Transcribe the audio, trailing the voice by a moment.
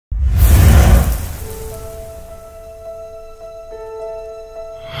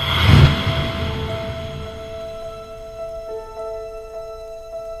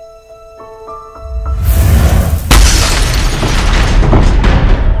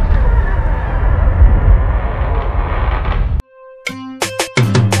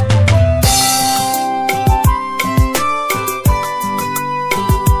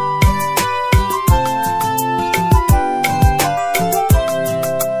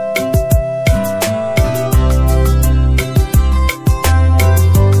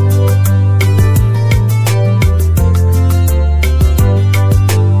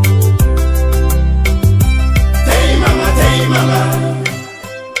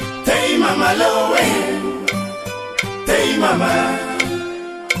mama lowe, tei mama.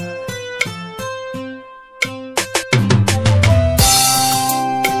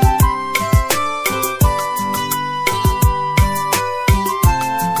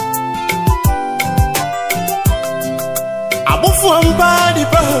 Abufu mbadi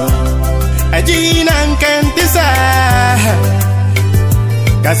po, ajina nkentisa,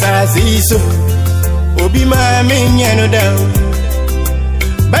 kasasiso, obi mami nyano dao.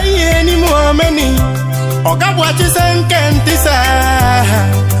 Baye ni muameni, okabwa chisenkentisa,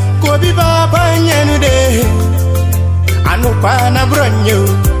 kobi baba nyano de, anupa na bronyo,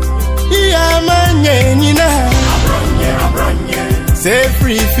 iya manye nina. Abronye. Say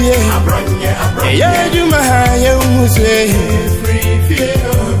free fear, abronye. Yeah, you maha muswe.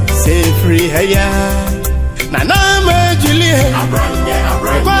 Say free haya, nana me Julie. Abronye.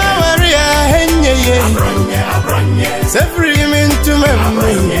 Kwa waria henye. Abronye. Say free mintu me.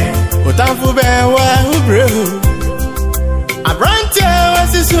 Utamfu bewa ubro. Abronye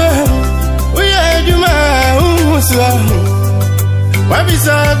wasiswa. Uya you maha muswa.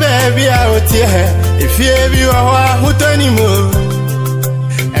 Wabisa baby out here. If you ever wa utani mo.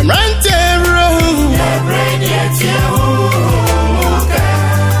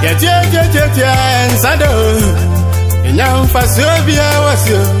 Yeah, and Sado, in young Fasubia was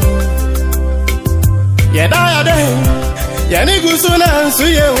you. Yet I day, Yanigusuna, so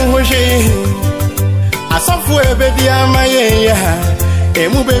you wish a software baby, my a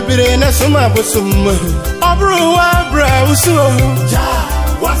movie in a summer bosom. Abro,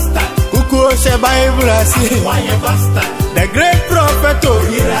 what's that? Kuku se Bible, I see. Why a bastard? The great prophet of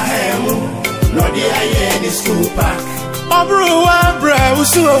Hirahem, no dear any school pack. Abro,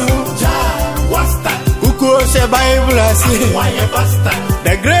 what's that? Kuku se Bible, I see. Why a bastard?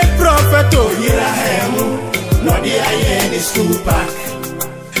 The great prophet of Hirahem, no dear any school pack.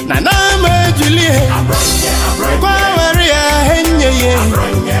 Nana me Julie, Quavaria Nnye,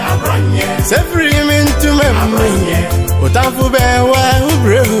 Sefri mintu me, Utamfu bewa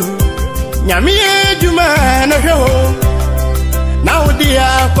ubro. Nyamiye juma na ho na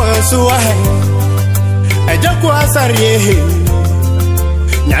udia konsuwa ejoku asariye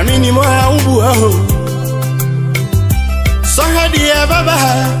nyamini mo ubu ho so hadiye baba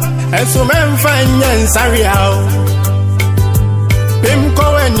enso memfanya nsariya pem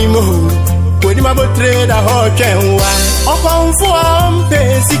ko animo kodi mabotre da ho twenwa okonfu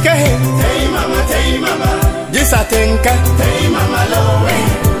ampe sike tei mama jisatenka tei mama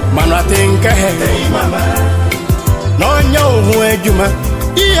lowe Mano think hey mama no nyo ejuma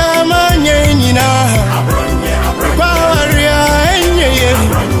iya manye nyina abronye kwaria enye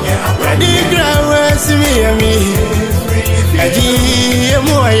adi grawe simi ami aji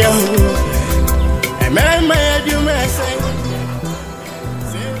emu ayo emema ejuma say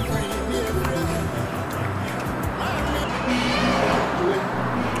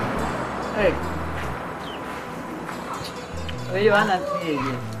hey where you wanna be?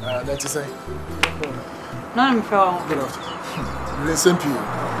 That's say. No, I'm from. Good afternoon. Listen to you.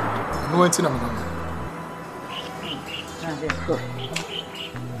 No one to know.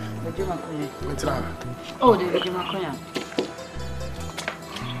 Oh, they give my coin.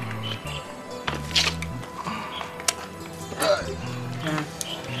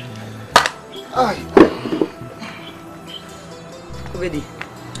 Aye. Ready?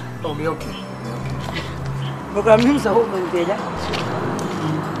 Oh, me okay. But I'm not so open to that.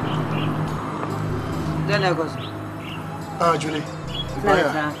 Then I go. Julie.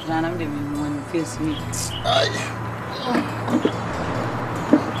 I'm the one who feels me. Aye.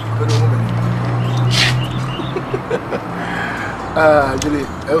 Good woman. Julie,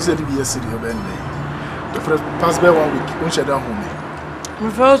 I also did be a city of Bentley. The first past by 1 week, when she down home. My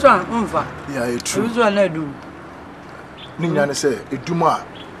first one, yeah, it's true. Which one I do? Nnye say, it do more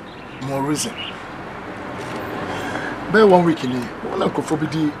reason. By 1 week in one uncle for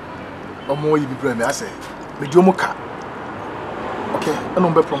BD or more you be brave, I say, Medumoka. Okay, I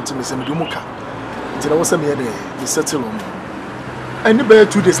don't be prompting me, say Medumoka. Until I was a mere day, you settle on me. I never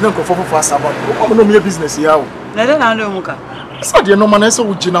 2 days now for us about no mere business here. I don't know Muka. So, dear, no man else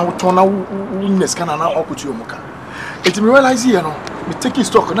would you now turn out woundness can now up with you, Muka. It me realize here, no, me taking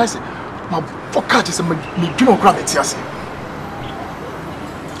stock and I say, my pocket is a me grab it, yes.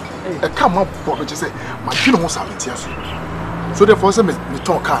 I come up for what you say, my funeral was having tears. So therefore, me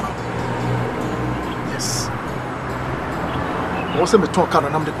talk car. Yes. Also, me talk car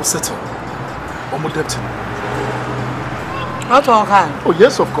and I'm the settle. Or more debt. What talk car? Oh,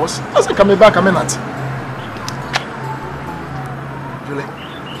 yes, of course. As I come back, I'm in at. Julie,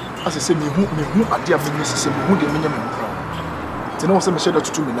 as I say, me who are dear ministers, who the minimum. You know, some share that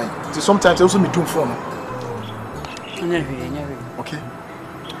to me night. Sometimes I also me do phone. Okay.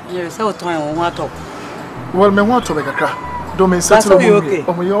 Yeah, so time on what talk. Well, me want to make a crack. Don't mean settle okay.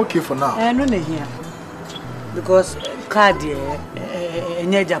 Oh, you're okay for now. I know here. Because card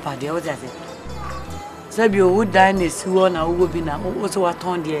Nnye Japade, what I say. Sabio would dine is one or would be now also a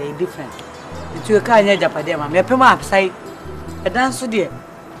ton dear different. It's your car Nnye Japade, my pema upside. A dance to dear.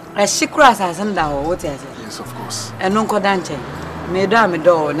 A secret as I down what I say. Yes, of course. And Uncle Dante. Madame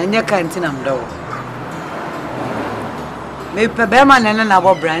door, Nnye cantinam door. May Pebberman and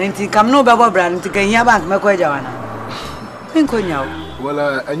another brand, come no Baba brand to get your bank, Macquay Joanna. Think on you. Well,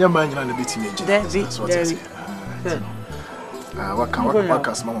 and your man and a bit teenager. That's what I say. What can work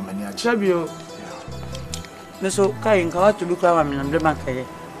as Mamma Mania? Chabio. So, carrying car to be crying and the market.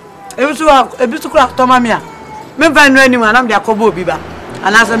 It was a bit to crack Tomamia. Maybe I know anyone, I'm the Cobo Biba,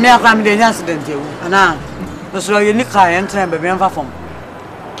 and as a mere family incident, and I was so unique client and baby from.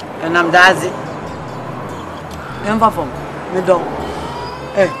 And I'm Daisy. From. Me dog.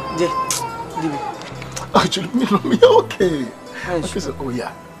 Actually, me okay. Oh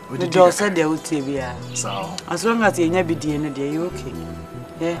yeah. The dog said they would TV. So as long as you never be you okay.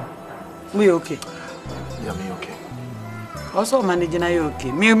 Yeah. We okay. Yeah, me okay. Also managing you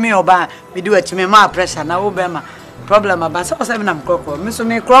okay. Me oba me do it me more pressure na obema problem about so 7 am crocro. Me so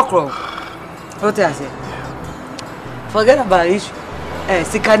me crocro. What I say? Forget about it.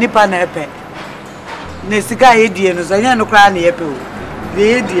 Sikani pa na epe. Nesika edie no so nya no kra na yepe o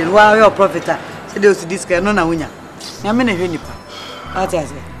de edie no wa your profita say dey o this kind no na wunya nya me na hwe nipa what I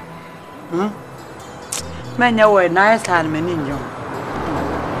say manya we nice hand me ninjo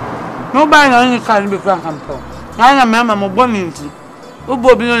no buy no ni kan be frank am po na mama mo boni nti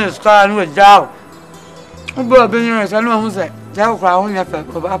ubo bi no ne star no jao ubo bi no se no hu se jao kra hu nya fe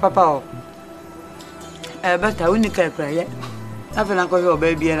o papa o beta woni ka kra ye afena ko yo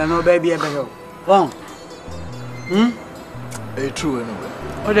ba bi na no ba bi e be yo won true anyway.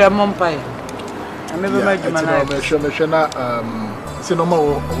 Oh, they are Mompire. I remember my Jumana. See no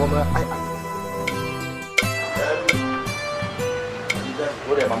more.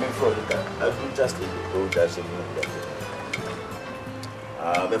 What am I for? I do just go just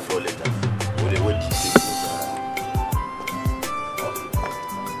before later. What they would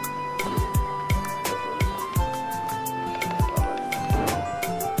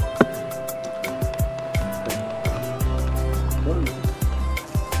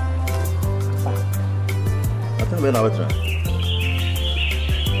when I was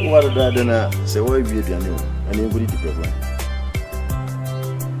what did I say? Why be a new and you would eat the program?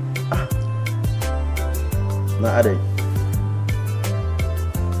 Now,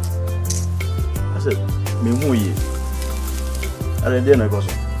 I said, me who ye? I didn't go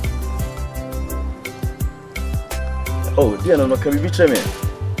so. Oh, dear, no, can we be me?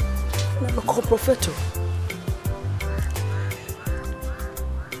 Never call propheto.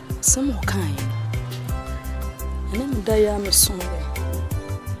 Some more kind. And I'm Diana somewhere.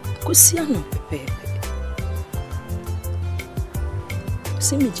 Kusiano, Pepe.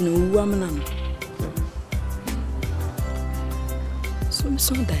 See me, you know, woman. Some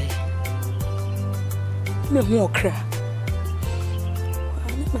Sunday. Me more cry.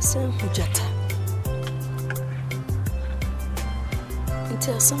 I let myself Jata.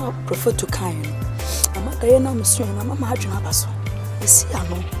 Until some prefer to kind. I'm a Diana, Monsieur, and I'm a Madrid Abasso. You see, I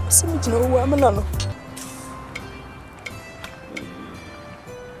know. See me, you know, woman.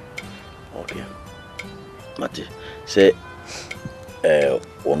 Mate, say,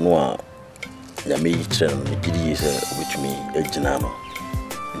 Onua Nnye train me did with me a Janano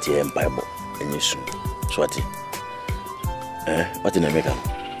and the Bible and you soon. Swati. What in America?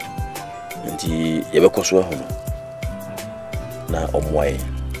 And the Yabakoswa Hono. Na Omway.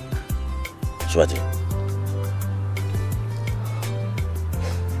 Swati.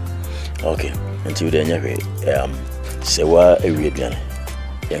 Okay, until then, say, what a weird piano.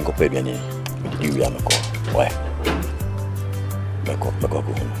 Young Copabian. You are call. Why?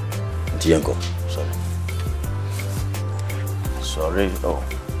 Tiango. Sorry. Oh,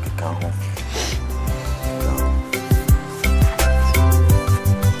 can't home.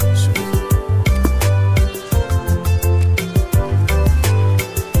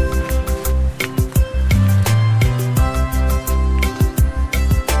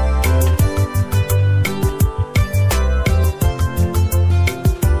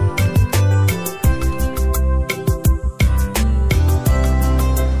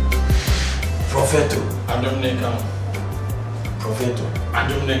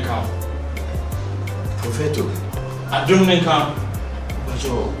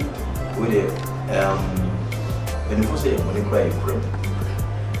 And if I say, I'm going to cry a crumb.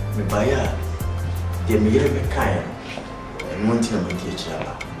 Me buy a dear me, a kind and one thing I'm going to teach you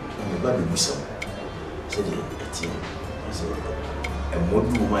about. And the baby was some. Said a team. I said, and what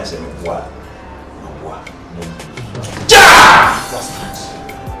do I say? What? Ja! What's that?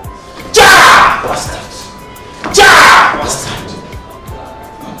 Ja! What's that? Ja! What's that?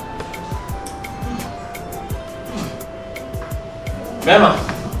 Mama.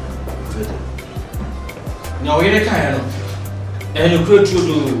 Now we're kind of and you could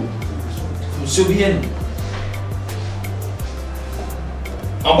do so be in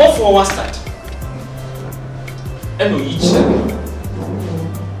above for what's that? And we each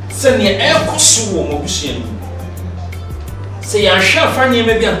send your air cost to motion. Say, I shall find you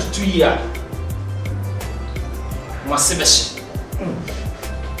maybe unto 2 years. Massive.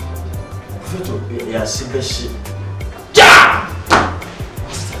 Yes, Ja!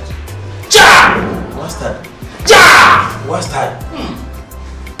 Ja! What's that? Ja! What's that?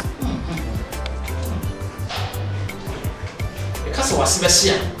 The castle was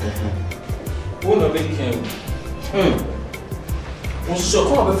Sebastian. Oh, nobody came. So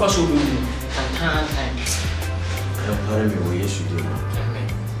come up first will time. I'm me where you should do.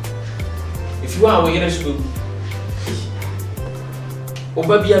 If you are where you should go, oh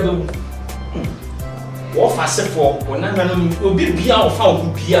baby, I will. What fast for when I'm going to be out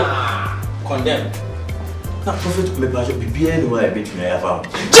found condemned. Not profit me by be anywhere between I found.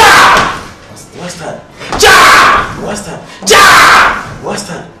 Ja! What's that? Ja! What's that? Ja! What's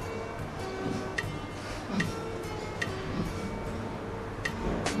that?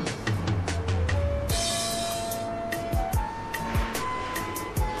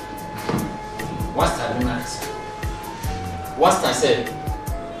 What's that, Max? What's that said?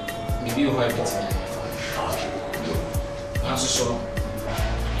 Maybe you heard it. I'm so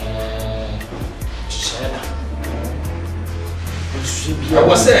I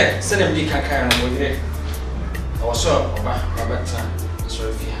was there, send him the caca and with it. I was so about time.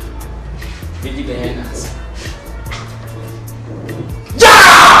 Sorry, Biddy Behanas. Ja!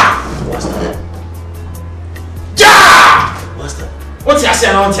 What's that? Ja! What's that? What's your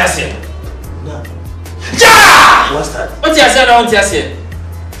saying? What's your saying? No. Ja! What's that? What's your saying? What's your saying?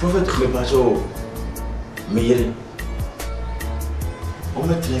 Prophet Klebajo, Mary. I'm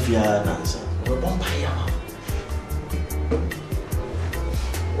not telling you answer. We're born by your mom.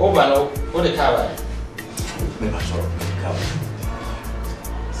 Oh, but no, what the cow? Maybe I saw the cow.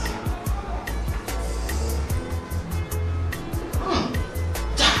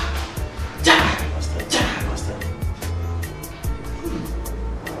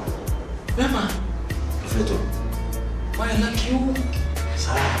 Mama, Fredo, why I like you?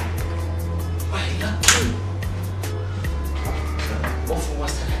 Sir, why I like you? What for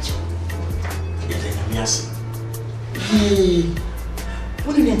was that? You didn't miss. Hey,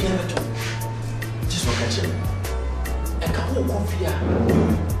 what did you get to? Just look at you. And come on, coffee.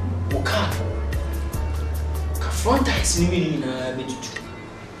 Okan. Front eyes in me in a bit.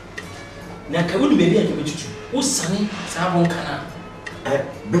 Now, can we be able to? Who's sunny? Sabon Kana.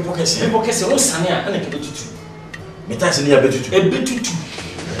 People can say, oh, Sunny, and I can do two. Metas near betutu. A betutu.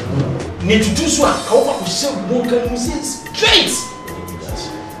 Need to do so. How about so one can say straight?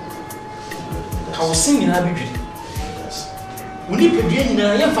 I was singing in Abro. We need to be in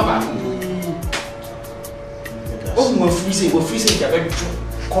a young father. Oh, we're freezing, they're very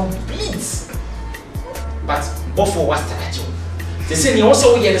complete. But both for what's the they say, you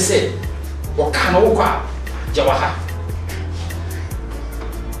also hear the say, or can Oka Jawaha.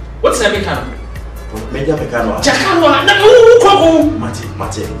 What's the American? Media Mecano. Jacano, no,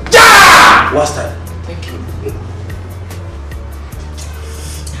 Mate. Ja! What's that? Thank you.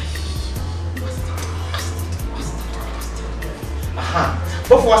 Aha.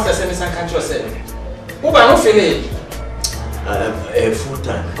 But what's the same as I can't say? Who are not feeling a full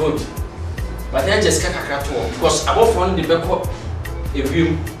time? Good. But then just can't crack because above one the back a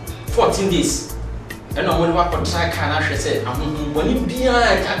room 14 days. And no one what try can actually say, I'm when you be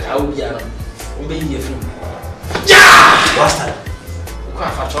I will be obey your film. Yeah! What's that?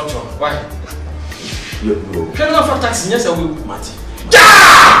 Why? You cannot for taxi, yes, I will, Matty.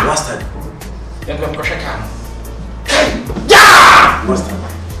 Yeah! What's that? You're going to crush a car. Yeah! What's that?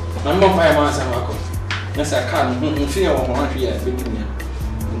 I'm not by my son. Yes, I can't feel one here between you.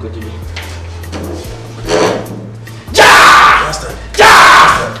 I'm going to be. Yeah! What's that?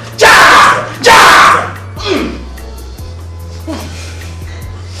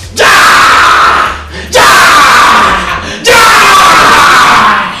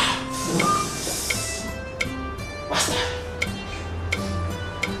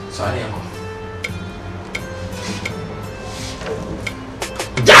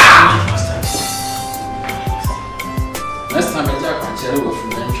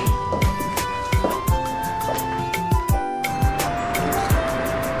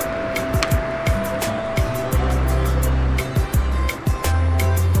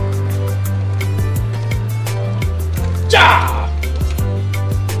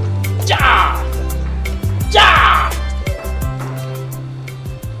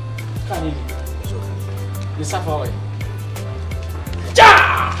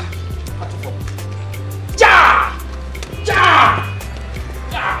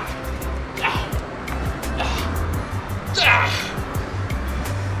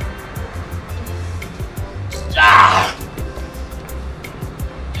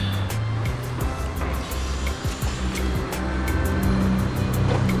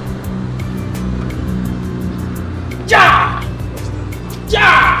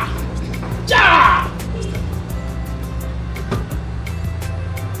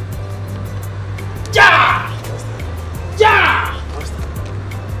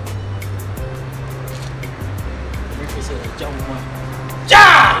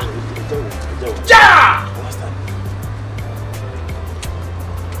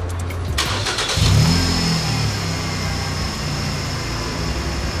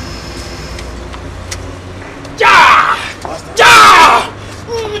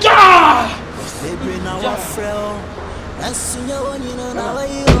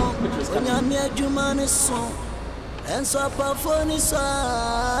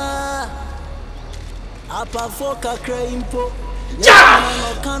 Apafoka kreimpo ja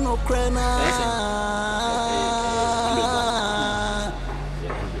no kano krena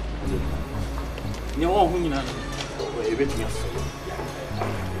ne wo hu nyina e betumi afel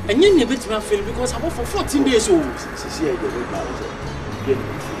enye ne betumi afel because I'm for 14 days old sisi e dey na so get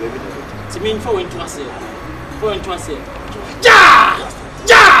baby na ti mean for when to say ja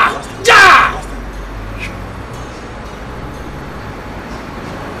ja ja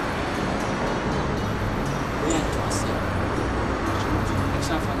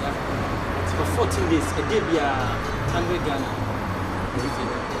for 14 days a day be 100 Ghana.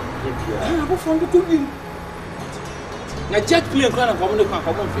 Ah, go from the country. Na jet plane kana come no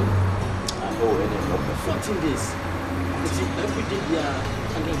come fit. Ah, no, any 14 days. Every day be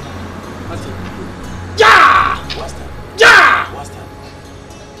 100 Ghana. What's it? Ja! What's that? Ja! What's that?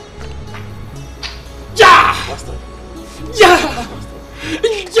 Ja! What's that?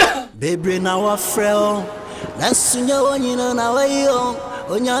 Ja! Baby now a frail. Let's know when you know now you.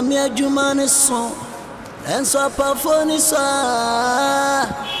 Onyame adwuma ne so enso apafo ni sa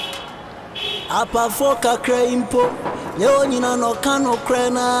apafo kakra impo ye onyina no kano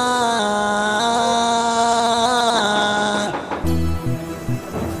krena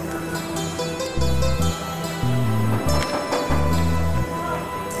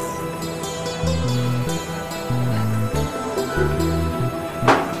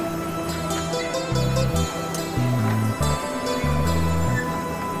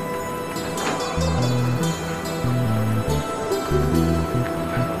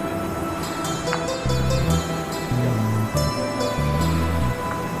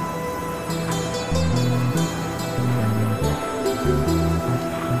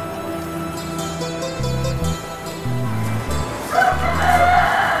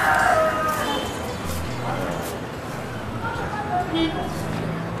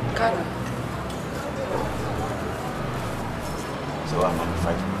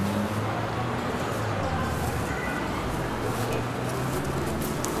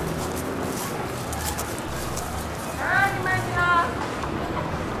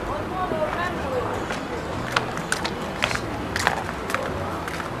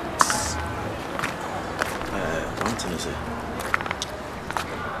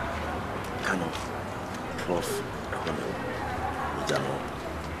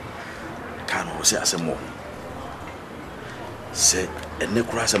asemo se ene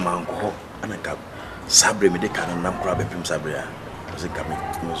kura se manko anaka sabre me de kana nam kura be pim sabre a se kame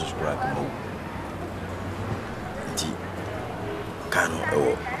no so kura kamo nti kano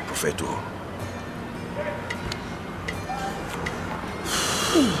ewo profeto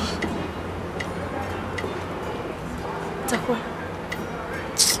takwa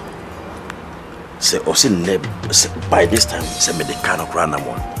se osin ne by this time se me de kana kura na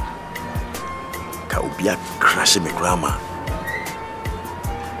mo ka ubia crash me grandma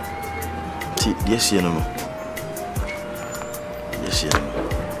ti yes you know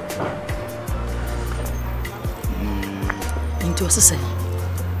into sese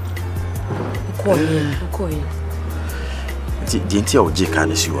ukoi ti o je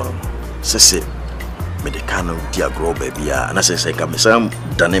kan si wo sese me de kan dia grow baby a na sese ka me sam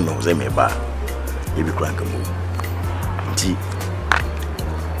dane me ho ze me ba e bi kran ka mu ti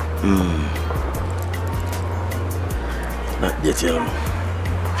Not yet,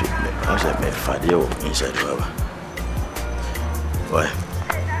 I said, my father inside the rubber. Why?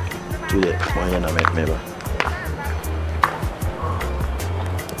 Today, why you not make me?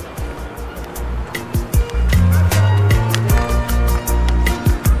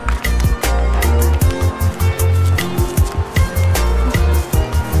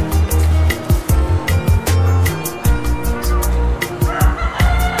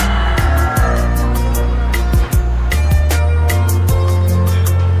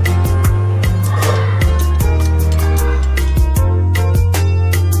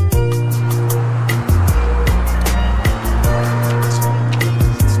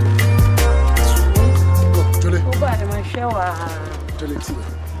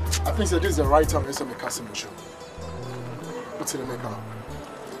 This is the right time to make casting show. What's in the maker?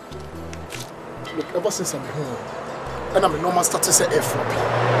 Look, ever since I'm home, and I'm a normal status at F4P.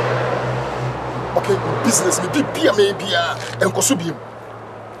 Okay, business, maybe, and Kosubium.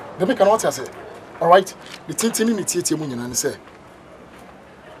 The maker, what I say. Alright, the tintin in the theatre and say,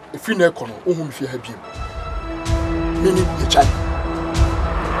 if you know, whom if you have him, meaning the child.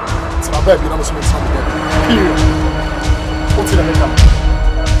 It's my baby, I'm also making something. Period. What's in the maker?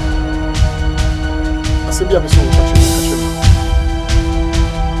 I be a person who catch you.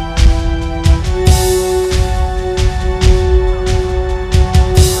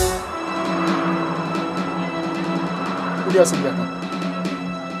 Who does it?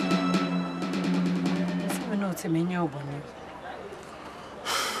 I know it's a menu.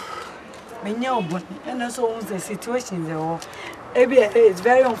 And also the situation there. It's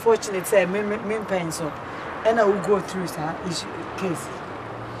very unfortunate. Say, me pencil, and I will go through that issue case.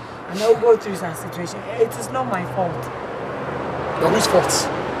 And I'll go through that situation. It is not my fault. Now whose fault?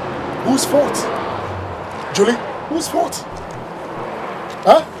 Whose fault? Julie, whose fault?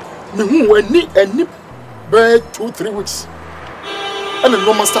 Huh? Me who any 2-3 weeks. And the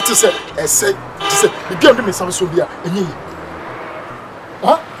normal status say, the girl didn't say so be a Nnye.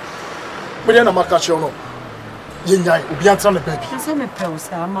 Huh? But then I'm a catcher no. Nnye, we are trying to baby. I say me pay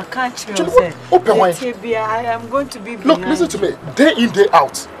sir, I'm a catcher. I am going to be. Look, listen to me. Day in, day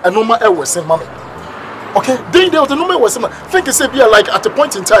out, a normal air was saying, mommy. Okay, day in, day out, a normal was saying, think it's a be like at a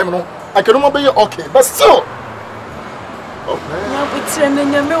point in time, you know, I can remember you okay, but still. Oh man.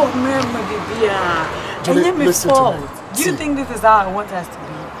 Listen to me. Do you think this is how I want us to be?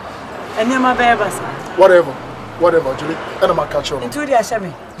 And you're my baby, sir. Whatever, Julie. And I'm a catcher. Into the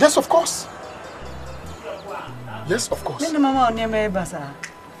Ashami. Yes, of course. Yes, of course. Mama on your baby, sir.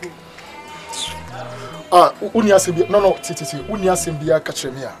 Unia Simbia, no, Titi, Unia Simbia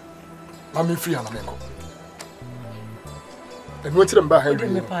Kachemia. Mammy free and Amengo. And wait till I'm back here.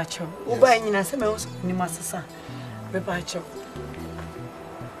 Me pacho. Uba in a semi also, Nimasa. Me pacho.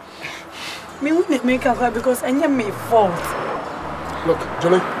 Me wouldn't make up because I am my fault. Look,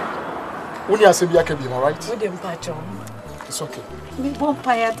 Jolie, Unia Simbia can be alright. Wouldn't pacho. It's okay. Me won't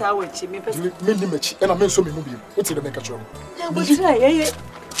pay at our witch, me Minimatch, and I mean so many. What's the make a trouble? Yeah, but try,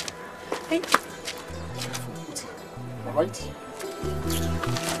 Alright?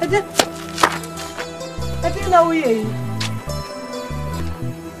 I didn't know we.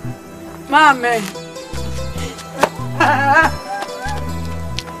 Mommy.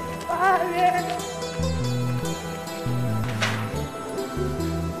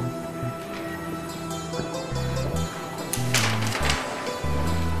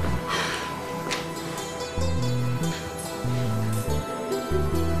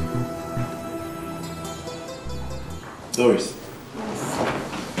 Doris,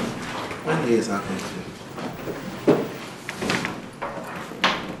 when is Akan to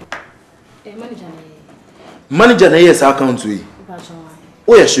Manager Nnye is Akan to you.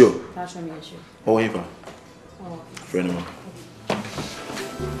 Oh, yeah, sure. Oh, Eva. Friend of mine.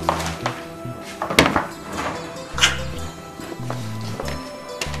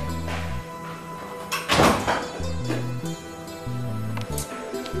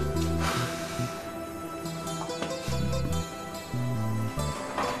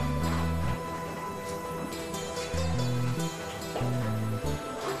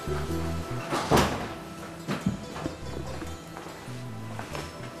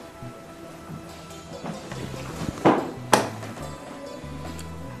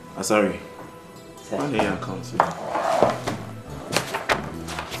 Sorry. When are you account?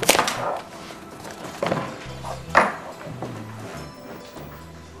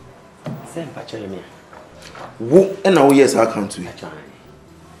 Who and now yes account to it.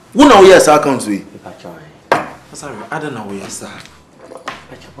 Who now yes account to it. Sorry, I don't know yes sir.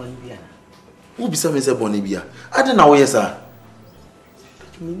 Who be some say Bonibia? I don't know yes sir.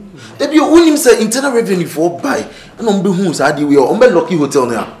 Debi onim say internal revenue for buy. And on be who say we on be lucky hotel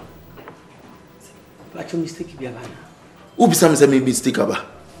now. But you mistake be abana. Who be some say maybe mistake aba.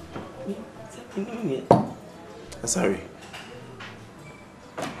 Sorry.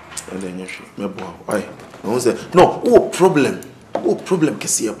 And then me boy. Why? No say no. Oh problem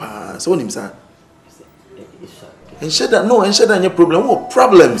kesi pa. So onim say. And share that no, and share that your problem. What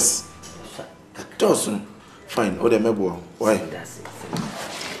problems? Doesn't. Fine. Oh, the me boy. Why?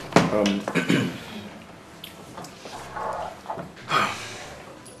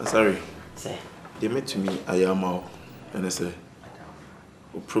 Sorry. Say. They met to me. I am out, and I say,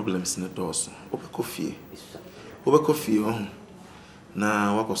 "Oh, problems in the doors. Oh, coffee. Oh, coffee. Oh,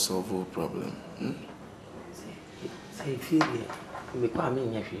 now what can solve all problem? Say, feel it. Me come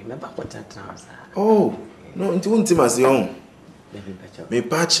in here. Me back what that now, Oh, no. Into one team as your own. Me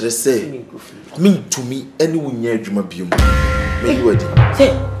patch the say. Me to me anyone near Juma Bium. Me you ready?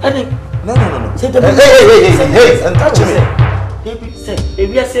 Say, no. Say, Hey, and touch me. Say, if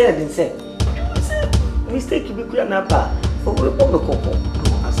you say I didn't say. Mistake you be clear na pa. For we pop the coco.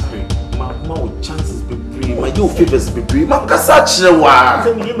 Sorry. Ma chances be free. My you favors be free. Ma kasa chrewa.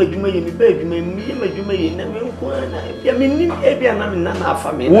 Say me madwuma ye me baby me madwuma ye na me nko na bia me nim e bia na me na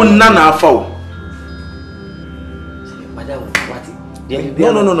afa me. Wo na afa wo. Say madam what?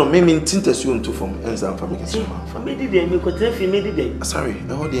 No. Me tintas you into from enza family can for me did me ko trefi me did. Sorry.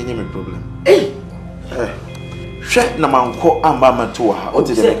 I hold the me problem. Hey. Hwe na manko amba mato ha. O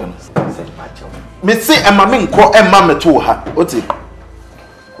te dey kan. Me say e ma me nko e ma meto ha. O te.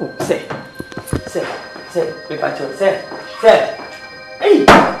 Oh, say. Me pacho say. Hey.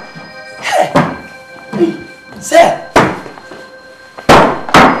 Say.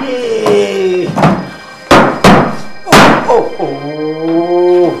 Hey.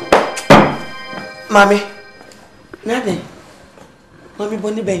 Oh. Mami. Nade. Mami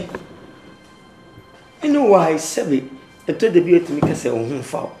boni bay. You know why sabi I told the beauty to make say ohun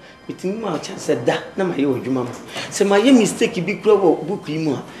fa. Bitimi ma chance da na ma ye odwuma mo. Se ma ye mistake bi kura wo book yi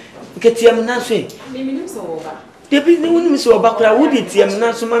mu a. Nketiam na so e. Me nim so wo ba. Debi ne woni mi so ba kura wo de tiam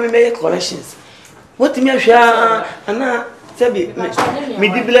na so ma me make corrections. What me ahwa ana sabi me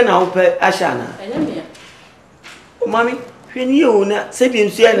dibile na wo pe ahya na. Enyamia. O mami hwani ye wo na sabi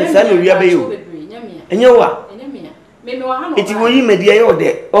nsu ya na sa na wia ba ye wo. Enye wa. Enyamia. Me wa ha no. Eti wo yi media ye wo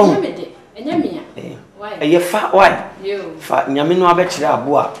de. Oh. Enyamia. Why? Fa why? You. Fa nyame no abekire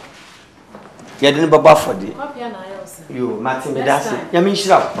abo a. Ye de ne baba fode. Kopia na ayo se. Yo, Mate me dase. Nyame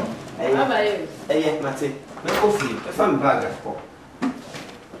nhira. Baba you. Mate. Me kofi. E fa me bag afọ.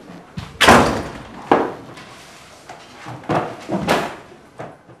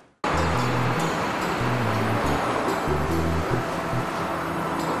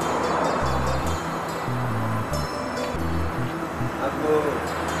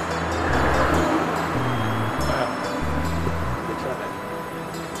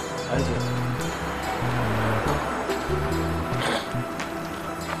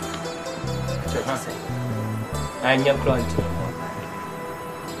 I'm your client.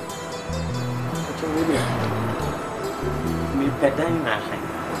 Me pedan na han.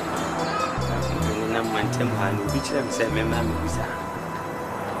 Na mantem ha no bi kire me say me ma me bisa.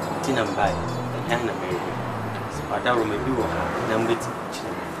 Ti na mbai. Ya na me. So ada ro me bi wo ha na mbeti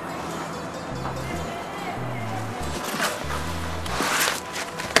kire.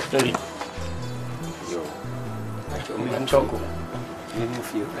 Sorry. Yo. Acho me choko. Me mo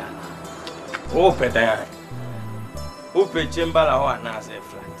feel that. Oh, pedan. Ope chamber la ho na say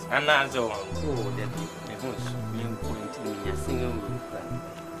flat. Ana say one. Oh, that me host. Me point me ya single room.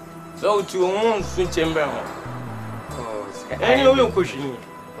 So to one switch chamber. Oh, any of you question.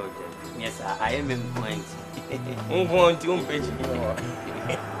 Yes, I am in point. Point you page.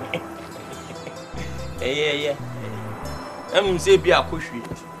 Yeah. I'm say be a question.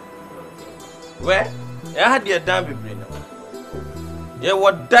 Where? I had the damn be now. Yeah,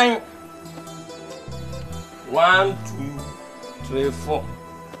 what dime 1, 2, 3, 4.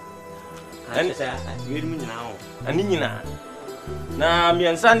 And you mean now? And now, me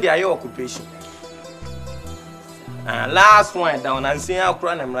and Sunday are your occupation. Last one down and say how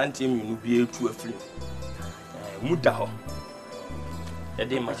crown and run team you be able to a free. Mudaho. The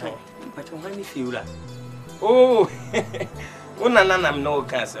day much. But you want me feel that? Oh, I'm no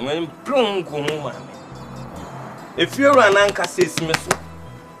cancer. When prune go home. If you're an anchor says me so.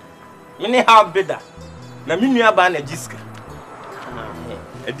 Many how better. Na mi nua ba na jiska.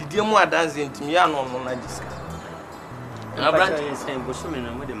 Edidie mu adanze ntimi ya no na jiska. Na branch say bosume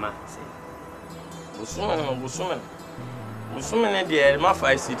na mo de ma say. Bosume ne de ma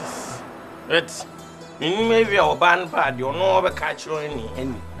 5 cities. Right. maybe our band bad, you know, over catch or any.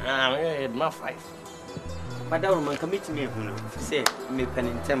 My 5. But that woman commit me, say, me pen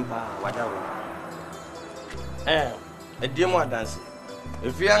in temper, whatever. A dear more dance.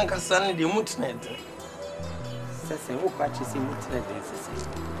 If you uncle son, the mutnet. Sessin, who catches in mutnet,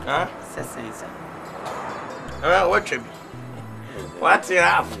 Sessin. What should be? What you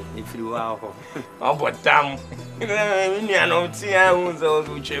have? If you are, oh, but damn, you know, see, I was all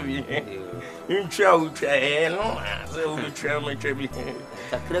which you try, no, so we try my tribute.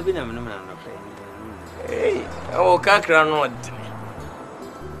 A criminal, no, hey, oh, Kakra, not.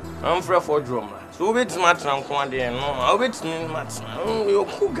 I'm for 4 drummer. So it's much on one day, no, I'll be much. Oh, you're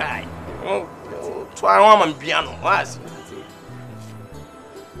a cool guy. Oh, try one piano, was.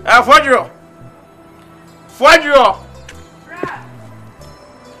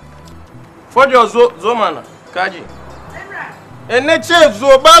 Fodjo Zomana, Kaji. Nnye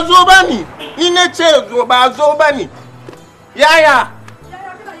Zobani. Nnye Zobani. Yaya.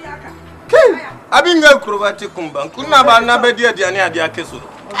 Abin ga kurwati kumban. Kuna ba na bediya dia ne adia keso.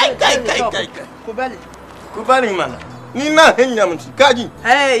 Kai. Kubali mana. Ni na henya mti. Kaji.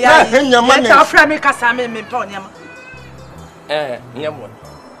 Hey, ya. Na henya mana. Ya afra me kasa me mpa onyama. Nyamo.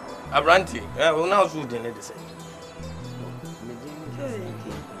 Abranti. Una zo de ne de se.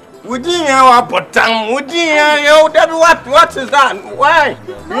 Within our potam, within what is that? Why?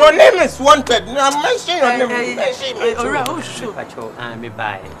 Your name is wanted. I'm mentioning your name. Oh, sure. I'm a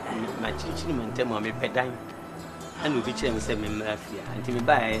buy. My teaching and tell me pedine. And we became 7 mafia until we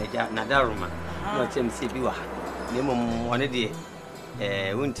buy a Nadaruma. Not MCB. Name one day.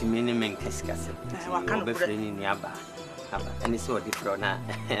 Won't minimum cascas. I can't be friendly in Yaba. And it's so different now.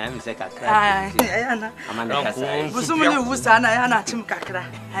 I'm sick. I'm somebody who's an Ayana Tim Kakra.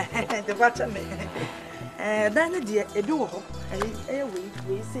 The water me. Then a dear, a do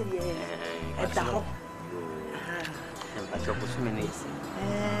we say at the home. And Patrol was many.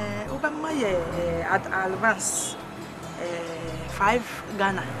 Over my at advance 5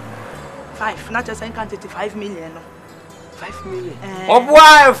 Ghana. 5, not just encountered 5 million. 5 million. Oh,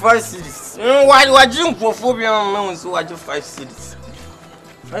 why 5 cities? Why do I drink for phobia? So I do 5 cities.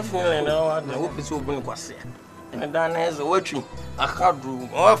 5 million. I hope it's open. And then there's a watching a hard room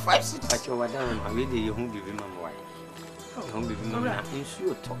or 5 cities. But you were down. I really you won't be remember why. Don't be remember. In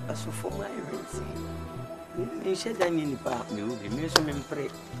sure talk as for my events. You said I mean, me will be measuring pray.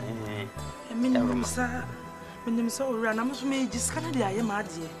 I mean, sir, when I'm so run, I must make this Canada. I am mad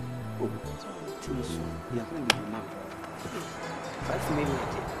here. Oh, so you are going to remember. 5 million. I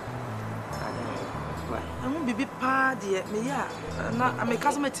don't know why. I won't be big party at me. Yeah, I'm a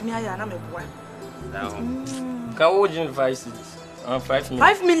customer to me. I am a boy. Can you 5 cities? 5 million.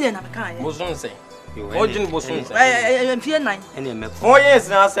 5 million. I can't. Bosun say. Origin Bosun say. I am fear 9. And 4 years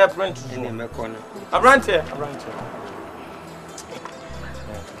now. Say print. And I'm a corner. I'm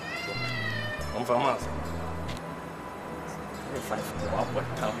from us. 5.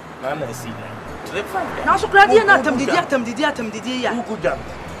 What town? I see that. Now, so glad you're not did ya. Who could jump?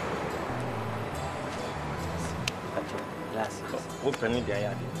 Last open it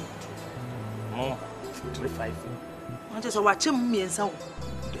there. No, 5. I just watch him me and so.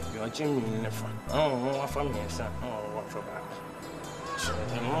 You're watching me in the front. Oh, from me, son. Oh, what for that?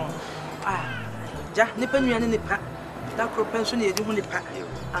 Ah, Jack Nippon, you and Nippa. That crop pension you do only pack.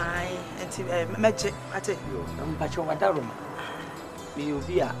 I and magic at it. I'm Pacho Wadaruma. Me will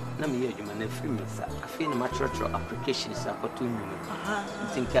be a Namia, you man, a free minister. I feel my church applications are for 2 million. I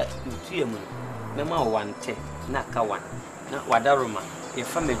think that 2 years. Mema 110, Naka 1. Not Wadaruma, a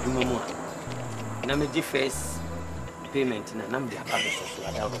family Jumo. Namiji face payment in a number of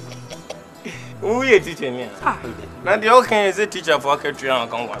Wadaruma. Who are teaching me? Now the okay is a teacher for Katrian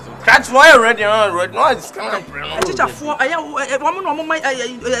Congress. Catch why already on red noise. A teacher for a woman on my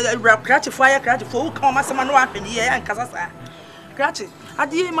catch fire, catch for come as a man in here and Casasa. Catch it. I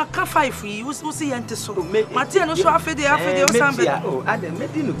did my cafe free, you see, and so Martin, so after the Sambia. Oh, I didn't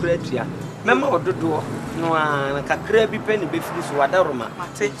mean to create ya. Member of the door. No, I can crabby penny before this Wadaruma.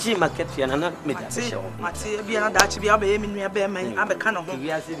 Jim Marketian and not Mate. Mate, be an Dutch, be a baby, me a bear man, I'm a can of him.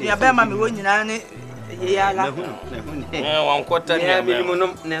 You are bear mammy when you are yeah, 1 quarter.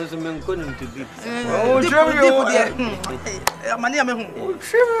 Minimum Nelson couldn't to be. Oh, my name,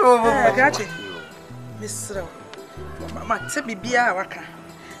 catch it. Miss my tippy be a worker.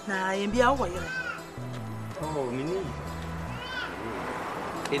 Now I am be away. Oh, Minnie.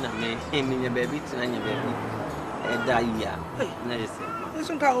 In a man, in your baby, and your baby. And die,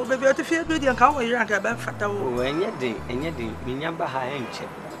 listen, how baby to feel good and how you rank about Fata. Oh, and yet, Minyamba high and check.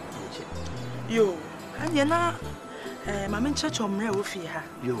 You, and you're not Mamma church or mre wo fi ha.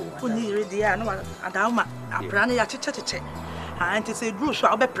 Wo ni ready ya no adawma apra na ya cheche. Ha enti say dru so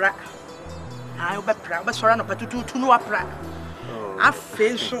obepra. Ha obepra, obesora no patutu no apra.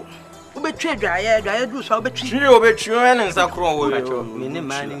 Afe so obetwa adwaye dru so obetwi. Twi obetwi en nsa kro wo. Me ne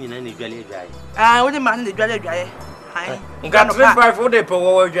ma ni nyina ne dwale adwaye. Wo ne ma ne dwale adwaye. Ha. Nka 35 wo de pe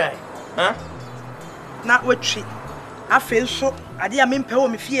wo adwaye. Ha? Na wetwi. Afe so ade ya mempe wo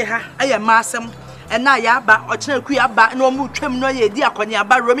me fie ha aye ma asem. Na ya ba o chena ku ya ba na o mu twam no ye di akonye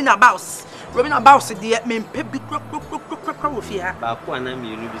aba Romina Baus de mempe bi kro wo fi ha ba ko ana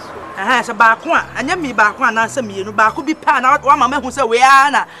mienu bi so so ba ko anya mi ba ko ana sa mienu ba ko bi pa na wa mama hu se we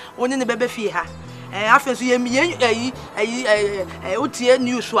ana woni ne bebe fi ha afen so ye mi utie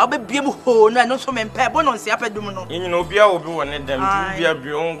news so abebiem ho no so mempe bo no nsia pedum no yin no bia obi wo ne dem bia bi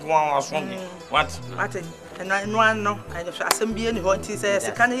onko an aso bi what na no I asem bi ni ho nti se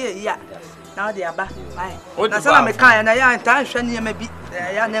sika ne ye ya now they are back. Bye. Na sana me kan na ya ntan hwe ne ma bi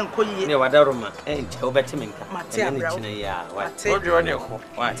ya na nkoyi. Ne wadaroma nche obetimenka. Mate abra. Ya wa. Ojo ne ko.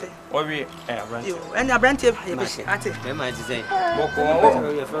 Wa. Obi abranti. Yo, eni abranti e be ate. Me ma ji say. Boko wo.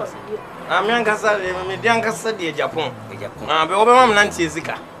 Ami ankasa me di ankasa di Japan. Be obe mam na ntie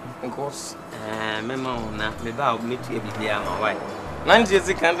sika. Nkos. Me ma una me ba me tu e bibia ma why. Nanti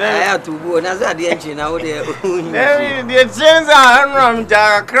sika nde. Aya tubu na za de enchi na wo de. De chenza anram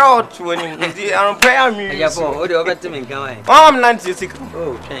ja crowd woni ndi anpe ami. Japan o de obetimenka why. Nanti sika.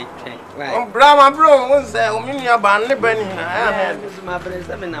 Oh, train. Right. Brama bro, what's that? Omini aba ne bani na. Ya me ma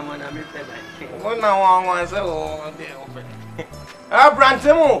bresa me na mo na me pe ba. Wona wan say o de ope.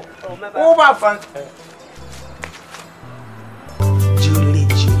 Abrantemu. O ba fan. Julie.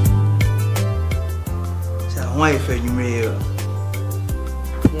 So why if you me?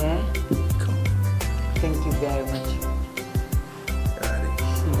 Yeah. Thank you very much.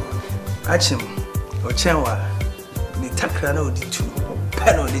 Achim, Ochenwa, the takra no di two,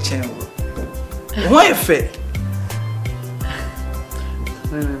 pen on the channel. Why fair?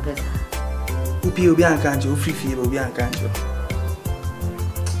 Upi Obiancanjo, Fifi Obiancanjo.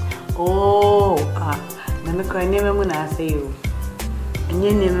 Oh, Namaka never when I say you. And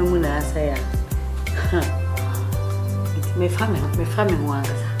you never when I say, it's my family one.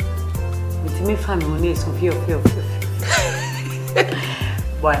 It's my family so few.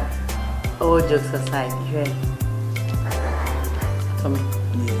 But all jokes aside, right? Tommy.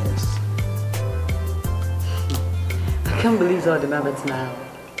 Yes. I can't believe all the members now.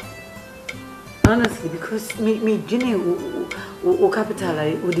 Honestly, because me Jenny o capital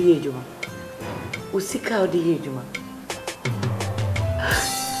o di ejuma. O sika o di ejuma.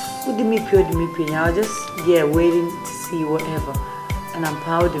 O di me pure di me pure. I was just waiting to see whatever. And I'm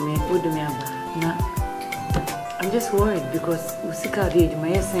proud of me. Nah, I'm just worried because o sika o di ejuma.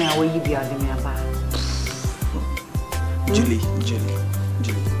 Yes, I will be out of me about. Julie,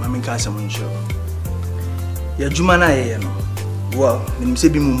 mami can't someone show. Ya juma na ye no. Well, me say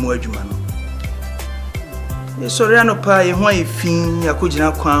bi mumu adwuma no. Ye sorry anopa ye ho afin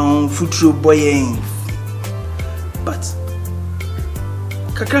yakogina kwan futuro boyen. But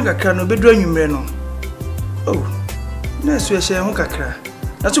kakra no bedru anwumre no. Oh. Na so ye ho kakra.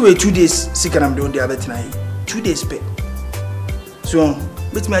 Na so we 2 days sikanam de odi abetina yi. 2 days pe. So,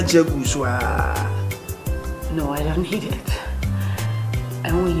 bet me ajagu so No, I don't need it.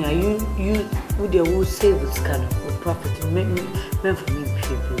 And when you would you save this kind of profit make for me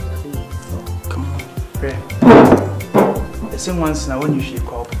people, please. Oh, come on. Pray. The same ones now when you should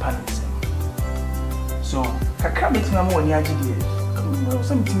call panics. So I can't make my money agidi. Come on,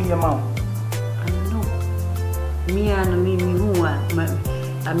 something me amount. I know. Me who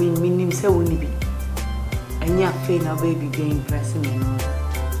I mean me name say won't be. And your face now baby being impressing me.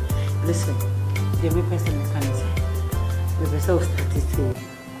 Listen. The only person I can say, we were so statistic.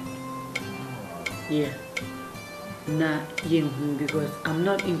 Yeah. Nah, because I'm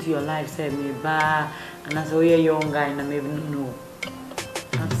not into your life, say me bar, and as a young guy, and I maybe no.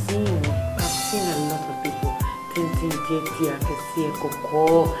 I've seen a lot of people.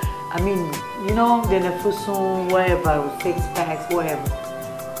 I mean, you know, then a fuson, whatever, with 6 packs, whatever.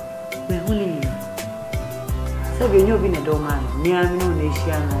 We're only so when you've been a doorman, me I'm no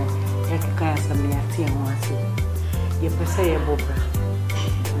nation. Akan some ati and one say, you per se a bobra.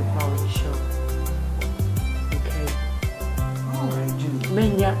 The power show. Okay. Alright, Julie.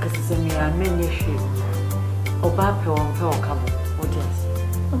 Menya Casamia, many sheep. Obape on Pel Cabo, or just.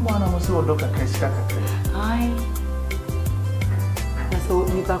 No one was so look at Cascaka. Aye. So,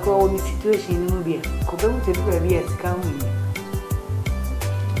 Nipako, the situation in Nubia, Kobe to be as coming.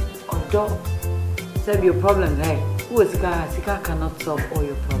 Or dog. Solve your problem, right? Who is Sika cannot solve all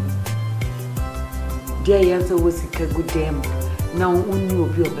your problems. Dear answer was a good damn. Now only will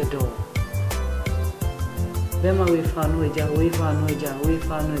be over the door. Bema we found Waja, we found Waja, we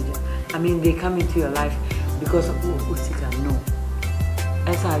found Waja. I mean, they come into your life because of Usika. No.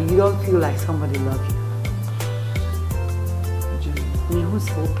 Esa, you don't feel like somebody loves you. Me who's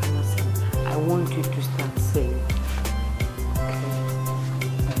open yourself. I want you to start saying.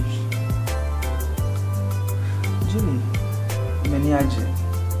 Julie, many aje.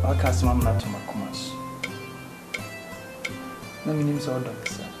 I'll cast my mouth to my commerce. No meaning so done,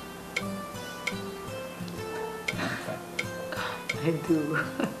 sir. I do.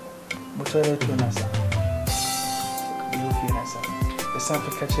 But I let you know, sir. You feel nice, sir. The sun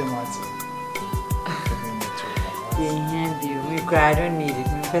for catching my Yeah, you. We cry, I don't need it.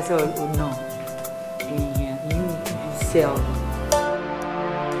 Me person will know. Yeah, you sell.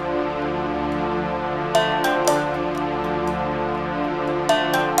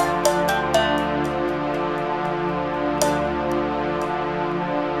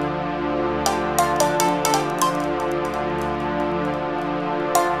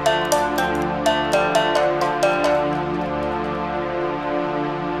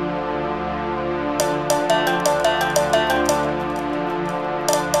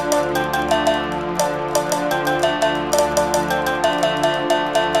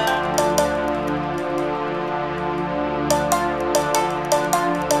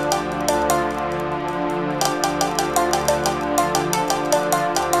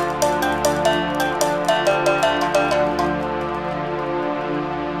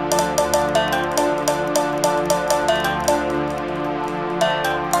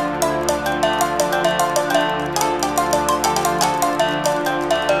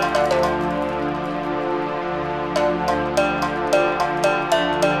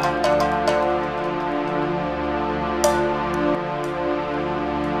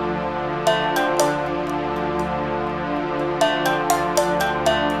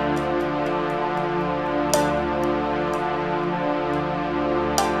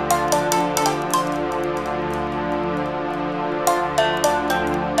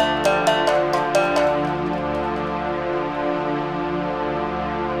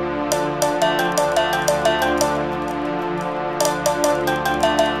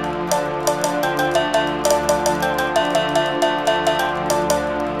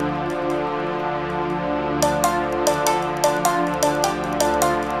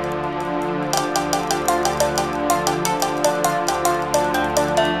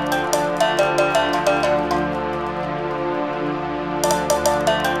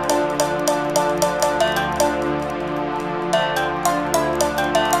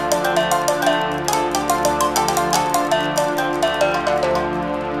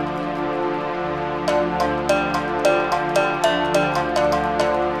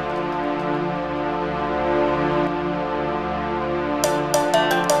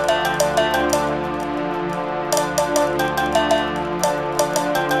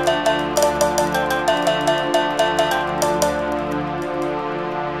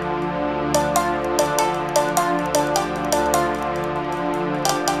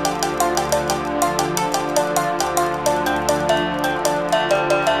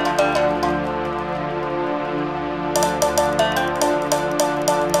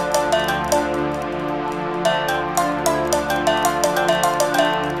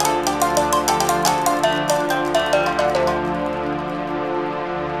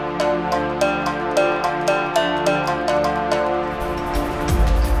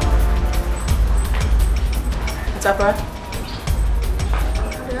 Tapa.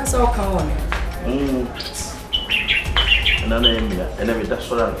 That's all come on. Nana Emia, and every that's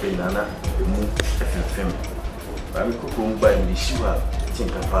what I'm saying, Nana, the move FM. I could go by the Shiva,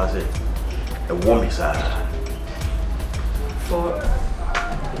 think of us a woman is for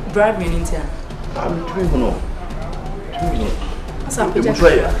bribe me in here. I'm doing no. What's up, the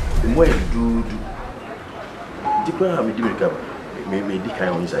more you do, the prayer I'm doing recover. Maybe the kind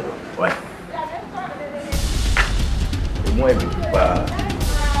of inside. Why? The more you to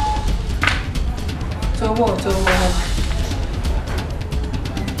what?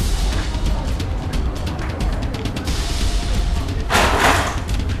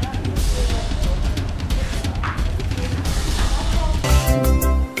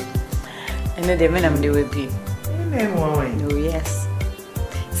 And the men I'm doing be. Oh, yes.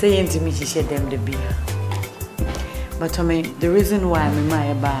 Saying to me, she said them the beer. But I mean, the reason why I'm in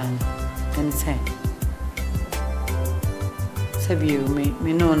my barn, and say, Sabio,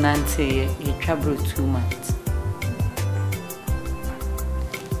 me know Nancy, you travel 2 months.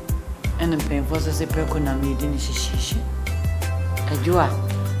 And I'm paying for the precon I'm needing. A jua,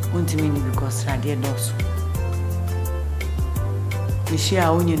 untimi ni because radie dosu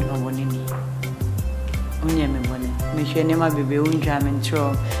mishia onye no bonini onye me bone mehwe ne ma bebe unja me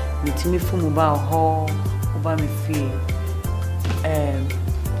ntro mitimi fumu ba ho oba me fie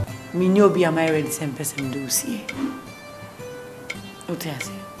minyo bi am I ready same person do see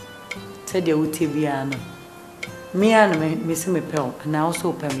otiase said you would be an me and Miss Mepel, and I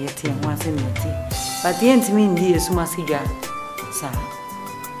also permit him once in it. But the end to me, dear, so much cigar, sir.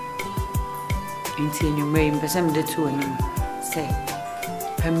 Until you may present the two and say,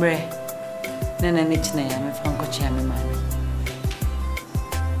 Pemre, Nana Nitchna, I'm a Franco Chairman.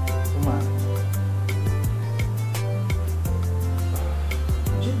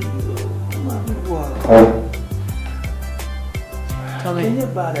 Tommy, any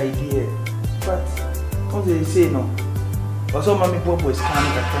bad idea, but what they say no. Also, Mammy Bob was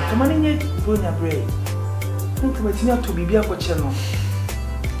coming at come on in yet, bring a break. Don't come to be a channel.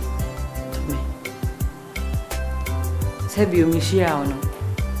 Tommy, said you, Michelle.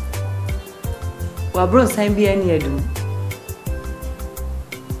 Well, Abro sign be any ado.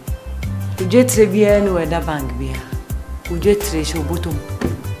 You jet be anywhere that bank be. You jet trace your bottom.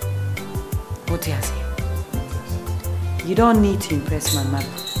 What you say? You don't need to impress my mother.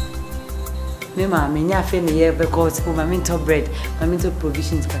 Me ma me nya fe ne ye because my mental bread, my mental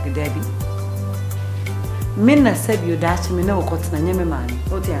provisions back there. Me na said you dash me na okot na nya me ma.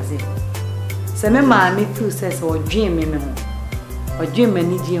 What you say? Se me ma me feel says o dream me ho. O dream me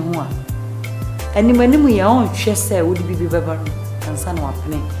ni die ho a. Ani mani mu ya on hwe say wo di bibi beba no. Ansa na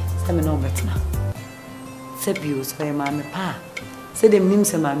wapene se me no betna. Se bi so ye ma me pa. Se dem nim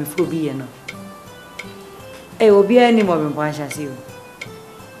se ma me fo bi ye no. Obi ani mo me bwa shase o.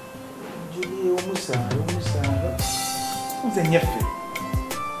 Julie umusa. Unze nyefe.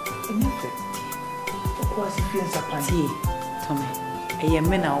 Nyefe. Okwa si fie nsapan. Ti, Tommy. Eye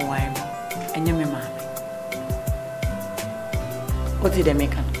me na owan me. Enye me ma. What did they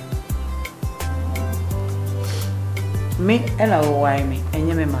make? Me ela owan me,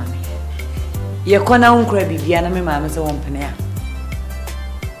 enye me ma. Ye kona unkra bibia na me ma me se won pene a.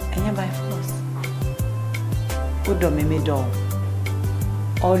 Enye by force. Odo me do.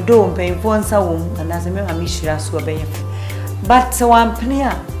 Although painful sawum and as a me shira so be. But so one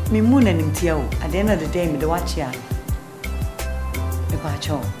penia, me moon and him tear at the end of the day me the watch ya. Me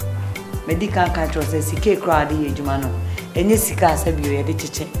pacho. Medical control says CK crowd ye jumano. Any sika sabi you de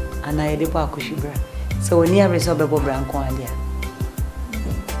chiche and I de pa kushibra. So near resolve branco and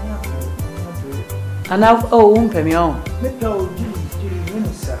and I've umpe me on. Me tell you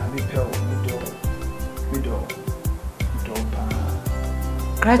minister, me tell me do.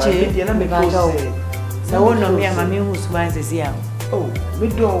 Cratchet, you know, me so one of me and mammy who smiles is here. Oh, me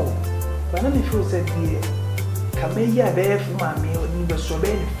do. But let me feel said, dear. Come here, bear for mammy, or need a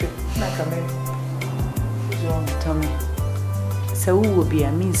strawberry fit. Tommy, so who will be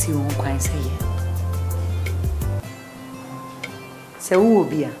a means you won't quite say it. So who will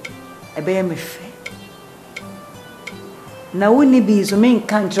be a bear me fair. Now, wouldn't it be so main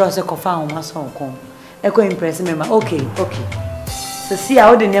can't trust a confound my son come? Echo impress me, okay. So see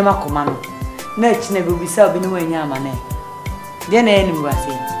how the name of command. Next never be serving no any money. Then any was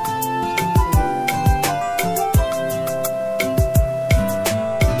it.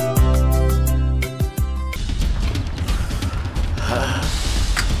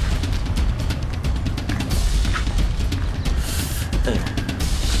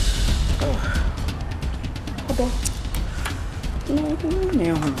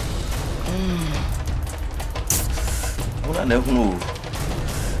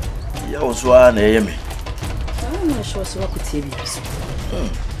 So I name me. I'm not sure so what TV.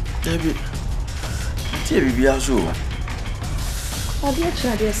 David. TV also. I did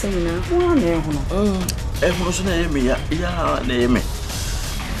try their seminar. One name. Everyone's name me. Yeah, name me.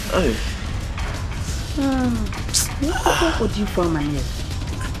 Hey. What would you for my name?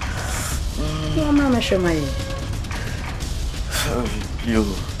 Your mamma show my you.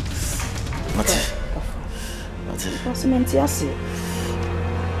 What's meant yes?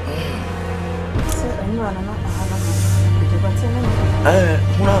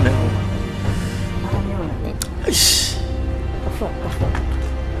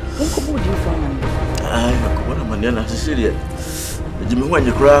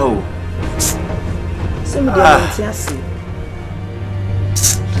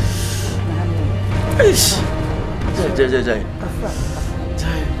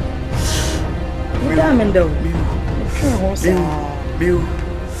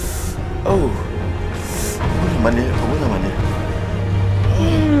 Money.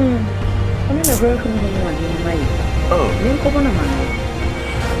 I'm in a broken money. Oh,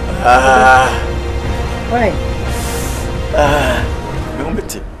 Why? Me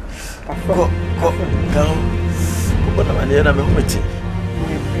humete. Go. Go na maneira me humete.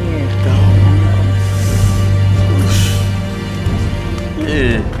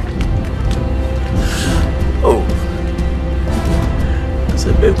 Oh. It's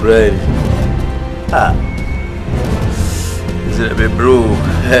a big bread. Is it a big bro?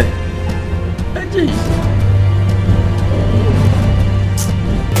 Jeez.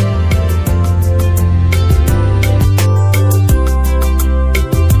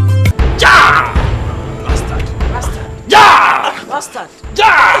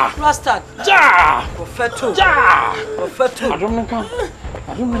 Bastard. Ja! Profeto. Ja! Profeto. I don't know.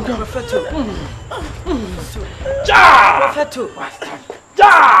 Profeto. Ja! Profeto.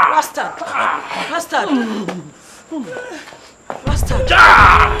 Ja! Bastard. Bastard. Bastard. Ja!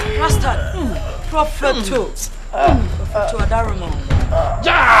 Bastard. Profeto. Profeto Adaramo.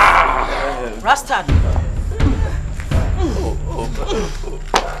 Ja! Bastard.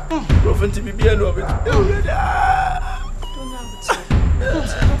 Prophet Bibi no be.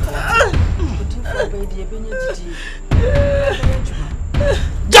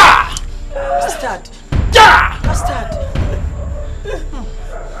 Ja! Bastard. Ja! Bastard.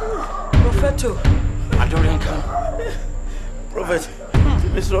 Profeto. I don't know. Prophet.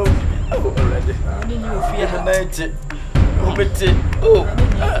 Miss Rowe. Already. Oh.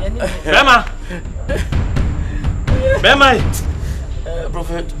 Bema.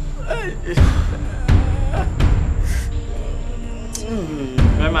 Prophet.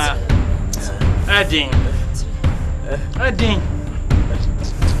 Bema. Adin.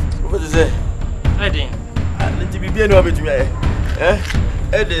 What is it? Adin. Let me be no between me.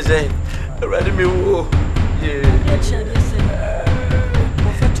 It is a ready me.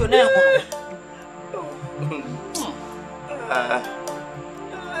 Profeto na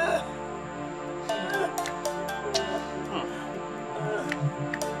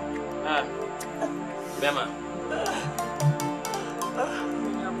Bema.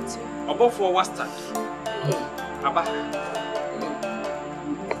 Above for Western. Aba.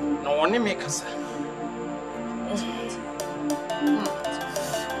 No one make us.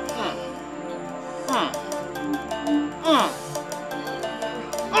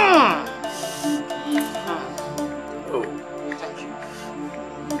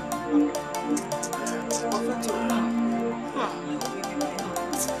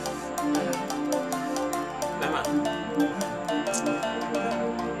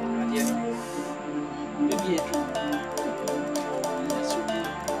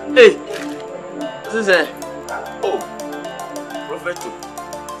 Hey, what's this say? Oh, Profeto.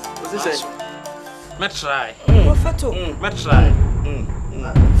 What's this say? Let's try. Profeto. Let's try.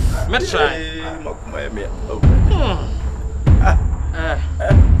 Let's try.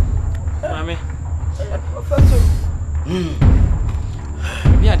 Mommy. Profeto.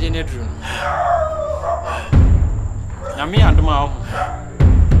 Me I didn't dream. Now me and my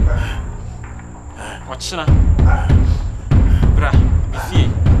what's na? Bra, fie.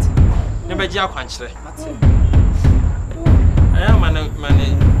 Never jack quench. I am man,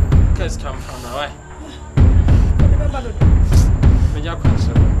 case come from now.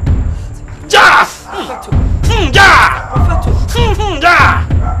 Ja! Ja!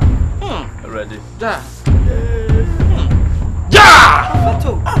 Ready. Ja! Ja!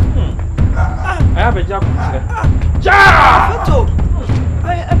 I have a job. Ja!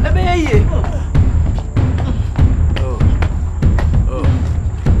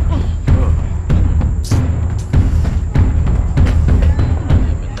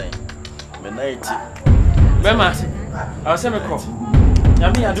 Bema, I'll send a call.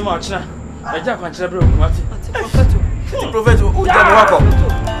 Yami, I do much now. I just want to bro. What? Prophet, who can walk up?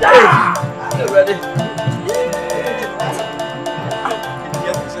 Ready?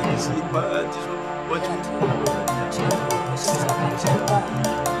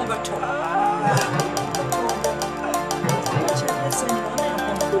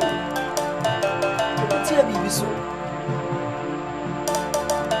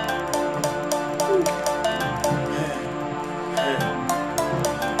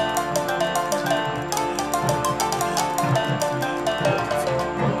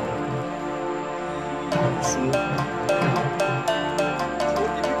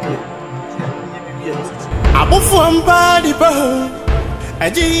 Body bow,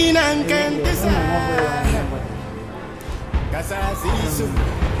 a gene and can't decide. Casasisu,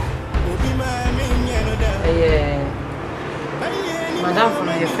 Ubi Mammy, Madame from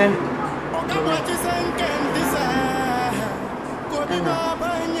your friend.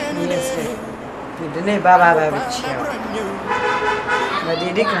 the name Baba Child. But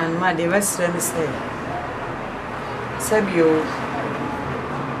they didn't mind the Western say. Sabio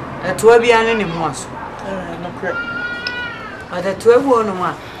at 12 years anymore. No crap. But at 12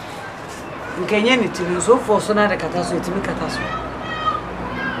 1. You can yen it to you so for so not a catastrophe to make catastrophe.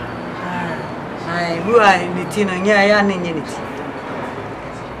 I are in the tin and Nnye.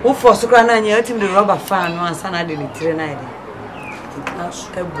 Who for so grand and yet in the rubber fan once and I didn't train ID. That's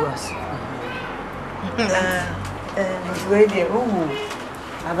a boss. Wait, oh,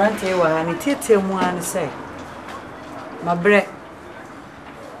 I ran to you and it tell one say. My bread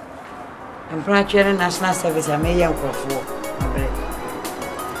and practicing national service, I may young for my bread.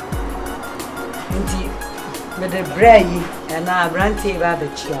 But the bread and I ran to you about the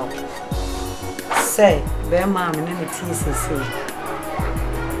child. Say, bear mamma and the TCC.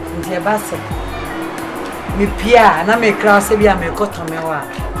 And your basset. Me pia, and I may cross a be a me cotton me wa.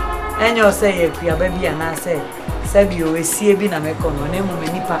 And you say, if you are baby, and I say, Sabio, we see a bin a mecon, no name of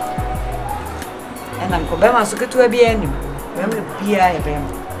nipa. And I'm Cobama, so get to a be any. When we pia a bam.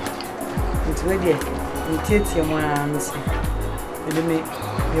 It's ready. You take your man, with me,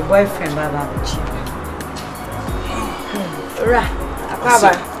 your boyfriend, Baba. Right,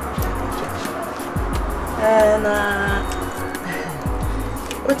 Baba. And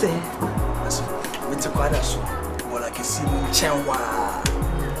what's it? It's a quite a so. Well, I can see Chanwa.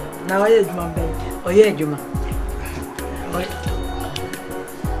 Now I had my bed. Oh, yeah, Juma.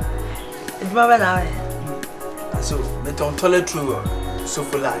 It's my bed. So, but on toilet through so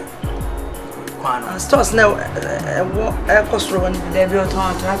for life. Stores now, a cost road, there be on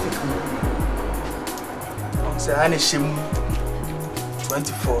traffic. So, I need him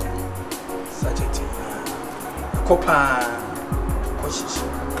 24 Saturday. Copa.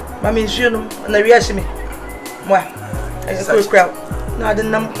 Mammy, you know, and I react me. Why? I could crowd. No, I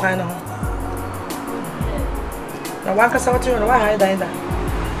didn't know. Now, one can say what you know. Why I died.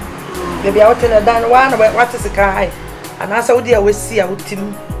 Maybe I'll tell her down one about what is a car. And as I would always see out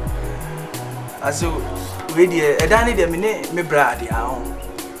him. As you read a danny, the minute me brad,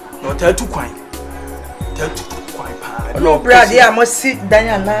 no tell to quite. Tell to quite. No, brad, I must sit down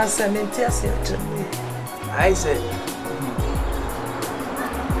and answer me. I said,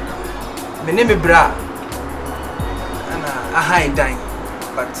 my name is Bra, and a high dine,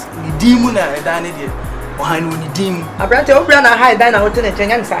 but the demon I done it behind when the demon. I brought your brand a high dine out in a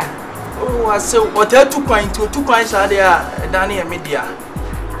Chinese side. Oh, I said, what are 2 coins to 2 coins are there, Danny and Media?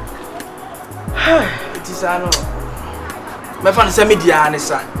 It is I know. My father said Media, and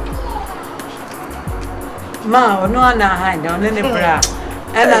son. Ma, no, I'm not high down in the bra,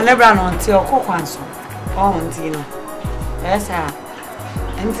 and I never until Coquanso. Oh, Tino. Yes, sir.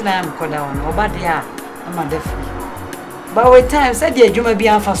 Anything I am called down, or bad, I'm a deaf. But with time, said the Juma be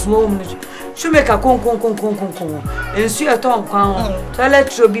for slow. Should make a con, and see a tongue crown.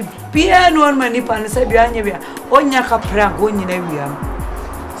 Toilet should be piano on my nip and say behind you. On your capra going in every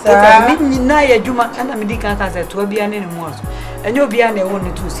Nnye Juma and a medical cassette to be an anymore. And you'll be only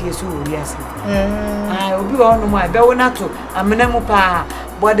one to see so, yes. I will be on my Bewonato, a Menemopa.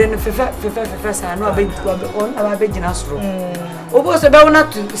 But then Professor, I know a big on our business room. Almost about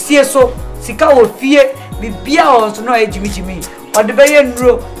not to see so, Sika will fear, be beer also no age with me, or the bay and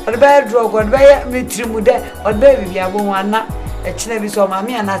row, or the bad drug, or the bay with Trimude, or baby, I won't not a chinny so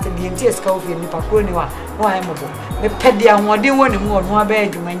mammy and after the entire scope in Paconi. Why am I? The petty and one didn't want more, no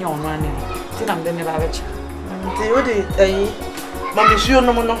bed you may know running. Sit on the never. Mammy, sure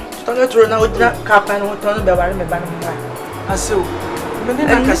no more. Don't throw now with that cap and what on the bar. I saw. And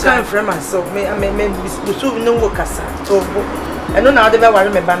I can't frame myself. I may be so no cassa. I know now the worry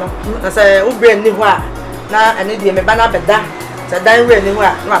me banner. I say, oh, bring me what now I need me banner better. So, dine really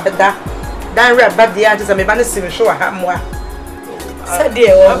what, not better. Dine red, but the answers I may banner see me show I have more. Said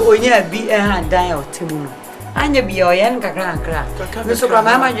dear, oh, yeah, be a hand die or two. And you be your young crack. Mr.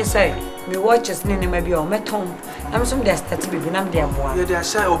 Mamma, you say, me watches Nnye maybe or met home. I'm some desperate to be I'm dear boy. You're the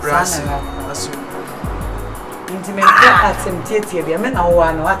shy of brass. Intimate at some theatre, be a man or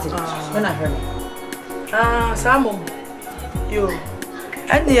one what it when I heard. Ah, Samo, you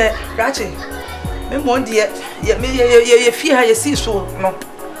and yet, Ratchet. Me one dear, yet me, you fear how you see so. No,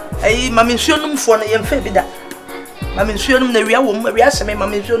 I mammy shown them for a young baby that. Mammy shown them the real woman, we asked me,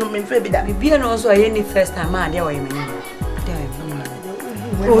 mammy shown them in baby that. Be being also any first time, man, there were you.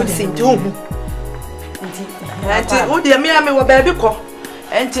 Oh, sing to him. Oh, dear me, I may baby call.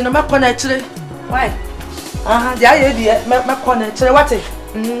 And in a map on actually. Why? The idea, my corner, what it?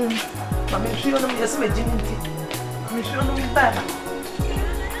 I'm sure them yes, my dignity. I'm sure them bad.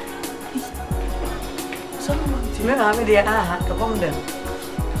 Someone, I'm the aha, upon them.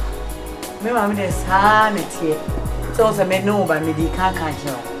 Me mama de saa na tie. So me no ba me di kan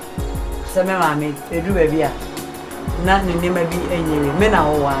kire. So me mama edu ba bia. Na ne nema bi enyere. Me na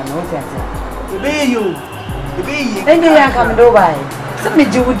wo wa no o fiase. Ebe you. Ende ya kam do bai. So me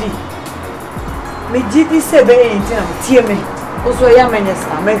jiwudi. Me jidi se be enti na tie me. Also ya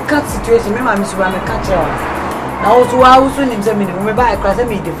menyesa. Me cat situation me mama so ba me catch her. Na also wa also nim se me me ba class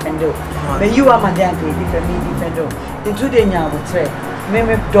me defend o. Me you are my dad me defend o. Into the nya wo tre. Me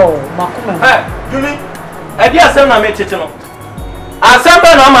do makoma. Eh, Julie. E bi asem na me tete no. Asem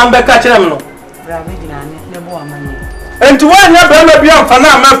be na ma mbe catch them no. Bra me dina ne bo amanye. Enti wanya be ma bia mfa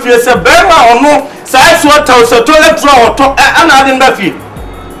na ma fie se be ma ono sai so taw so toilet draw to ana ade nda fie.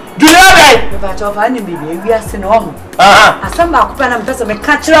 Julia dai. Me ba cho fa ni bibi wi ase no ho. Aha. Asem ba ko pa na me pese me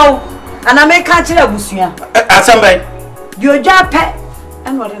catch rawo. Ana me catch ra busua. Asem be. Di oja pe.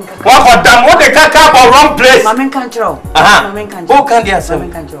 Eno ren ka. Wa ko dam wo de kaka about wrong place. Mama catch rawo. Aha. Mama catch. O kan dia asem.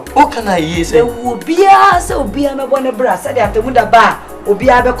 Mama catch rawo. O kan ayi se. Se obia se obia me bo ne bra se de atemu da ba.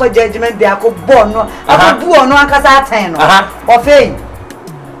 Obia be ko judgment de akobọ no. Akobu ono akasa aten no. Ofei.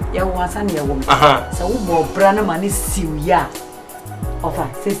 Ya wo asane ya wo. Se wo bo bra na ma ne siwya. Ofa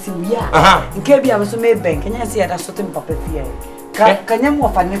se siwya. Nke bia me so me ben kenya se ya da so tem papa fie. Kanya mo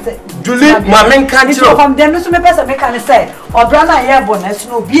fa ne se Julie ma men kan tiro. From dem so me pesa me kan se obra na ye bo na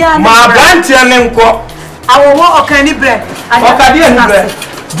so obia na. Ma brantia ne nko. Awowo okani bre. Okade ni bre.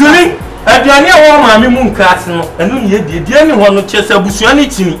 Julie aduane a wo ma me mu nkaase no enu ne die ne ho no chese abusua ne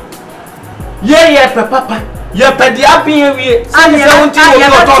chimi. Ye papa. Ye pedi abin wie. Ani se wonti wo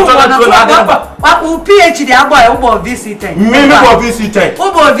to na ba. Wa u PhD aboy wo bo visitor. Me bo visitor.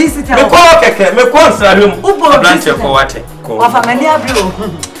 Wo bo visitor. Me ko keke, me ko nsrahwem. Wo bo brantia ko wate. Wa fa mani Abro.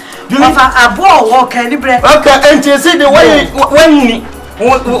 Wa fa abo wo kan bre. Okay, enti see the way when ni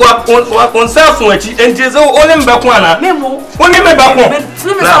on self wachi enti ze only mbe ko ana. Memo. Only me ba ko. Me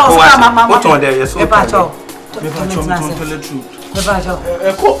so mama. What on there yes. Me pa cho. Me ba cho.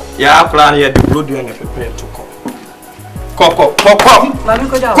 Eko. Ya plan ya the blood you na prepare to come. Koko. Mami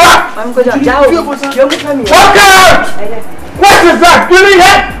ko jaw. Jaw. Yo ko kami. What is that? Do you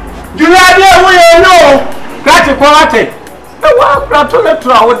hear? Do you hear who you know? Got to quality. The work to the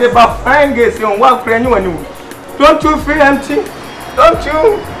trial with the bafangers on work for anyone. Don't you feel empty? Don't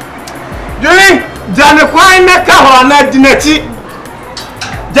you? Julie, Janquine Naka na dinati.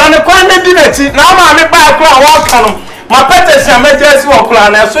 Janquine dinati. Now, my back walk on my petters and measures walk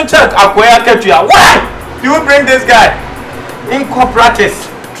on a switch at Aquia Ketua. Why do you bring this guy? Incorporates,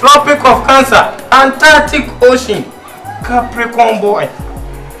 Tropic of Cancer, Antarctic Ocean, Capricorn boy.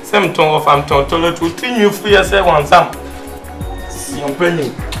 Symptom of toilet to continue for yourself on some. Your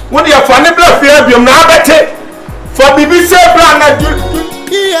penny. What do you find the blood fear? You now better for BBC brand.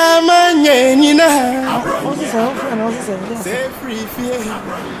 Yeah, man,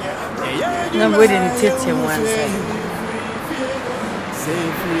 No good in teaching one side.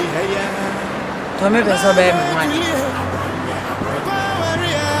 Tommy does obey me.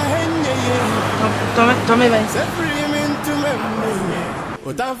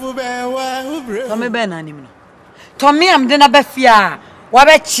 Tommy Ben animal. Tommy, I'm dinner befia. What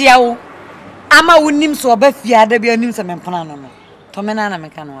a chiao. Ama unim so befia, there be a news and panano. Tommy Nana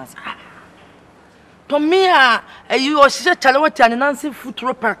Mecano. Tommy, you are such a lot and Nancy foot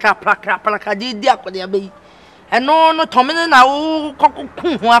plaka did the bay. And no, Tommy and I will cock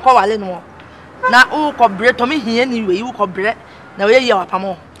no. Now, oh, could bread Tommy here anyway, you could bread. Now, you are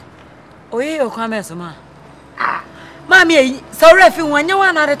Pamo. Oh, you come as a man. Mammy, sorry if you want you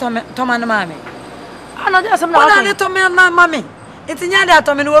one at Tom and Mammy. I'm not just a man, Tommy and Mammy. It's in your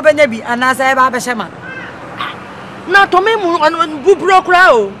Tommy Wobenebi, and as I have a shaman. Now, Tommy and Bubro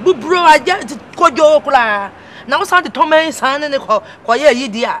Crow, Bubro, I get Kojo Kra. Now, Santa Tommy, son, and the quiet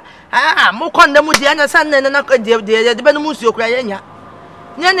idea. Ah, more condemn with the other son and a good dear, the Benamusio Crayena.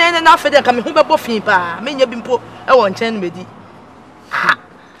 Nyan enough for them coming home about Fimpa, may have been put a 110 with you.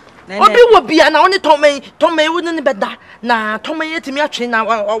 Obi will be an only Tommy wouldn't be that. Now, Tommy to me actually now,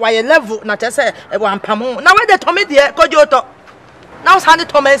 why a level, not just a one pamo. Now, where the Tommy dear, Kojoto. Now, Sandy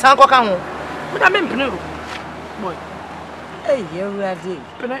Tommy's uncle come. But I mean, boy. Hey, you are deep.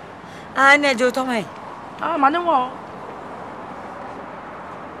 I need you, Tommy. Ah, Manuel.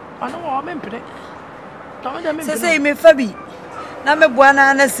 I know I'm in pretty. Tommy, say me, Fabi. Na me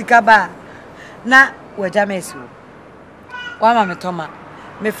buana na sikaba na wajamesu wa mama toma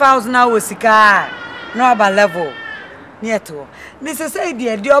me files na wo sika no aba level nieto ni say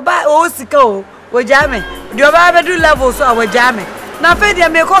de oba o sika o wajame de oba be do level so wajame na fe de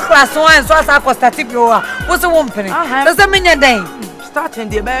me ko class 1 so asa ko static o wo so wo mpene so say menya den starting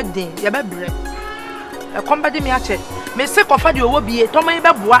the bed den ya be bre E komba me ache. Me se kofa de owo bie to man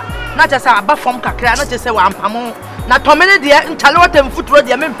be boa na je say aba fom kakra na je say wa ampamo na to me de nchale wotem futuro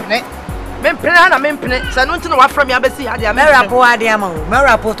de mempene na mempene se no ntino wa fra me abesi ha de me rapo ade ama o me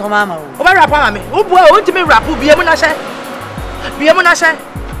rapo to mama o o be rapo ama me o boa o ntimi rapo bie mu na hye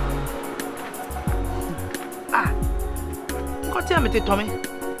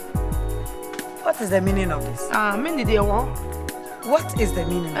What is the meaning of this? Meaning the what? What is the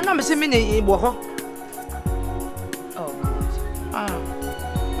meaning? And I'm saying meaning oh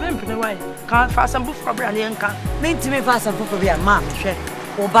men why? Can't fast some book for brand and can mean to me fast and for be a man, share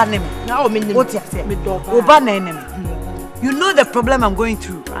or banning. Now, mean what you say, or banning. You know the problem I'm going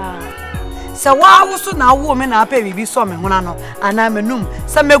through. So why also now woman I pay be some when I know and I'm a noom.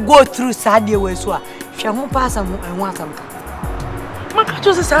 Some may go through sad year way so. She won't pass and want some. My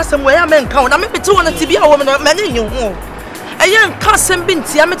just ask them where I mean count. I may be 200 to be a woman of many you know. A young cousin been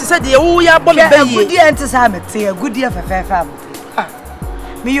to me to say the oh yeah, but a good year and to say a good year for fair family.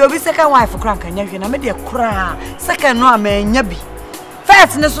 Me you be second wife for crank and you made a cry. Second no man yabi.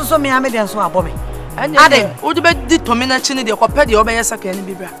 First no so me I made and so above me. And Adam would be the Tominachini the copper the obey second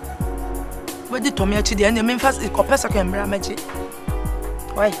be bra. What did Tommy actually and the Memphis is copper second bra magic?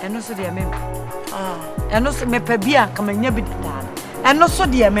 Why and also the member. And also me pebia come and yabi dad. And not so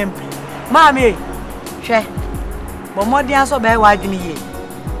dear memory. Mammy, share. But more than so by wide in ye.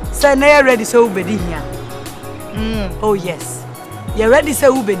 Say, nay, ready so be here. Oh, yes. You're ready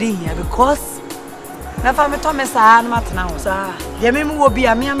so be here because never met Thomas and Martin, sir. Your memo will be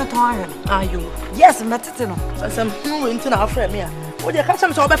a mere matter. Are you? Yes, Matino. Some who into our friend here. Would you catch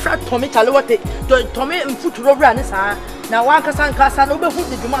some sort of frat Tommy Talote? Tommy and foot to run, sir. Now one can cast over who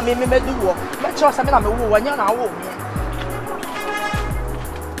did you want me to do work. Let's show some of the woman you're now.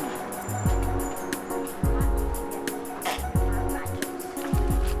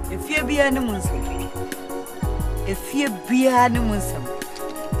 Be any Muslim. If you be any Muslim,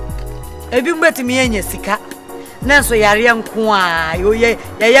 if you met me in your sika, Nanso Yarian Kwa,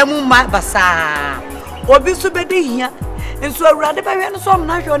 Yamu Basa, or be so better here, and so rather by some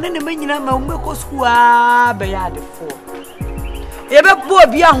national enemy in a Mamako Square by the four. Ever poor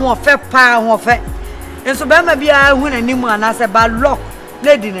be a one fair power of fair, and so Bama be a win and Nemo and as a bad lock,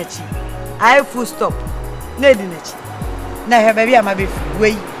 Lady Nachi. I full stop, Lady Nachi. Now, have a baby, my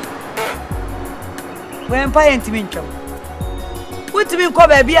baby. When pay to me, what me call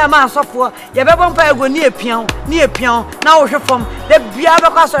baby a man software, your baby go near piano, now from the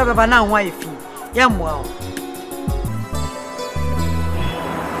Biabaca of a now wife. Yam well.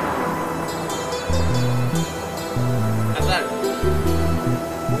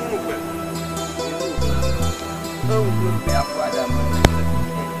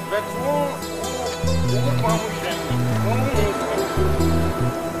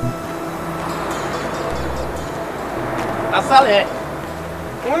 Asante,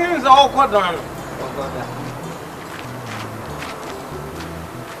 when all done.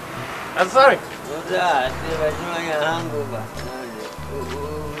 Sorry.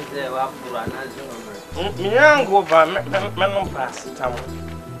 Hangover, men pass it.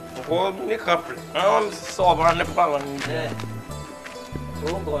 Oh, make up. I'm so on the power.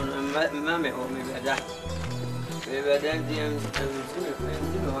 Oh, mammy, oh, maybe that. Maybe then the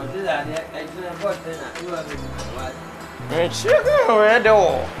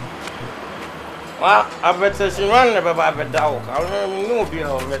door. Well, I better she run about the dog. I'll know be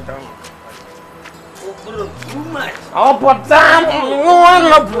over them. Too much. Oh, but damn, no one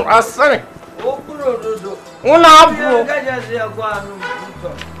of us, sorry. One Abro.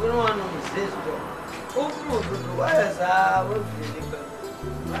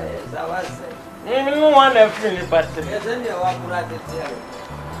 No one ever but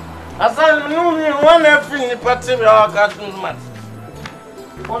I said, no one ever but I got too much.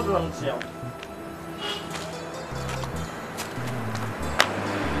 What do you say?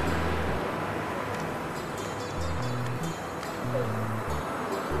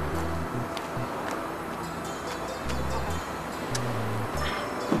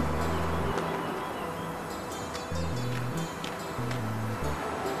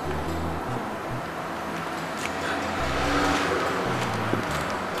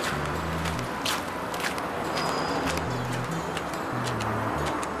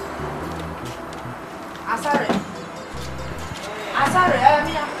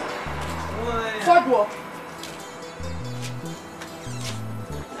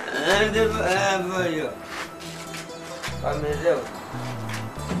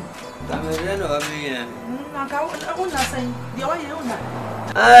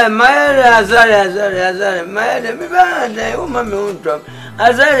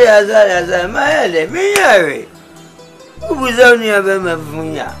 Azari, my head, me, Harry. Who was only a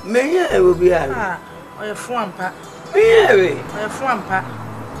Bemunia? Me, I will be Harry. Or a frumpa. Me, Harry. Or a frumpa.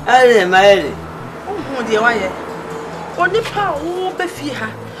 I my head. Oh, dear, why? Only power, oh,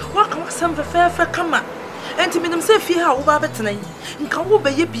 Befia. What can some fair come up? And to me, them say, fear how Baba tonight. And come over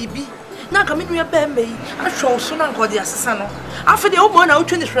your baby. Now come in your bamby. I show soon uncle the assassin. After the old one out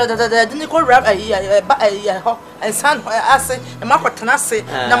to the shredder, didn't go rap a son, I say, and Marco Tanasi.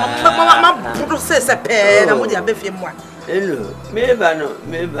 Mamma says a pair, and would have been one. Hello, maybe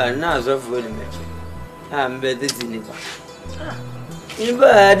now so for the I'm better than you. You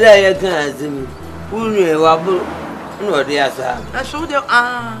bad, I can't see me. Who knew wabble? No, the assam. I showed you,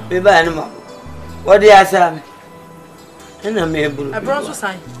 maybe animal. What the assam? And I'm able. I brought you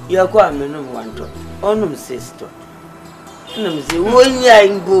sign. You are quite no one to. On sister. And I'm saying, 1 year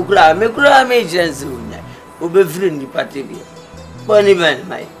in Bukla, make crime agents who be friendly party. Bonnie man,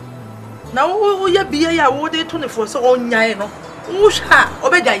 my. Now, who you be a wood 24 so on Yano? Who shall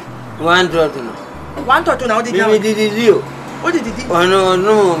obey? 1 daughter. 1 daughter now, did you? What did he do? Oh,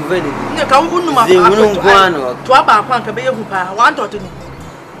 no, very. You can't go to Abba, to be a 1 daughter.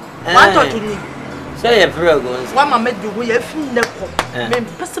 1 daughter. Say a prayer goes. One mamma do we have no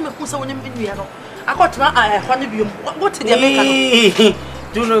customer who's on in Vienna. I got my honey. What did you make?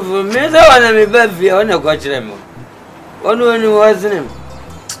 Do not for me, I want to be baby on a coach. One when you wasn't him.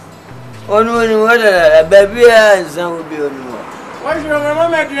 One when you were a baby, and some will be on more. What's your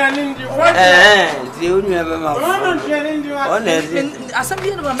mamma doing? The only ever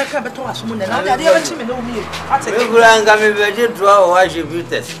Asante no make up to us moon and I never see me no me. I take a grand coming budget to our worship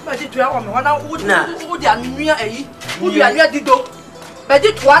Buddhist. But it will one out would not would ya near a would you near the door. But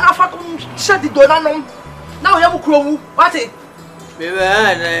it one of a shut the door. Now you have a crow. What it?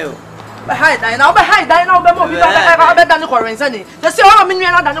 Behind I now behind I know better than the currency. The see all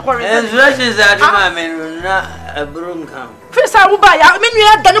million than the currency. And dresses are the man, not a broom count. First, I will buy a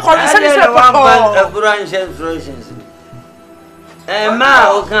million than the currency. A branch of solutions. And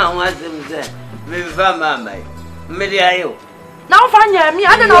ma can't want them there. Maybe Mamma. Maybe I. Now, find me.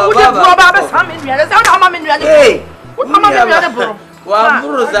 I don't know what Baba Sammy. I don't know how what Mamma. Well,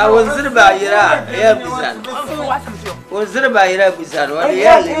 Bruce, I was there by your was there by your episode. What do you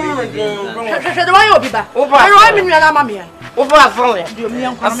be back? Over, I'm in your mammy. Over a phone. A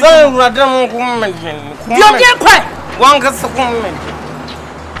phone, Madame Woman. You're getting quiet. One gets a woman.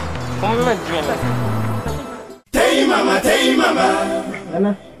 Tay mama.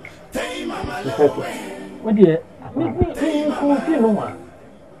 What dear? Me, no one.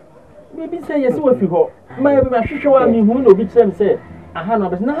 Maybe say yes, what you go. My show me who know which them said. I had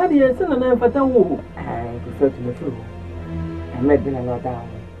not now the answer and I prefer to the truth. I met them another down.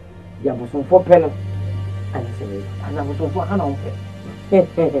 You was on 4 penny. And I said, and I was on 400.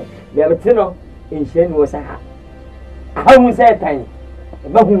 The Latino in Shen was a hat. I was that time.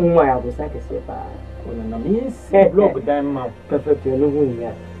 About whom I was like a safe. When I mean, say, block them out. Perfect, you know,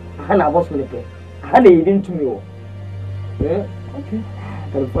 yet. I was going to pay. I had it into me. Okay.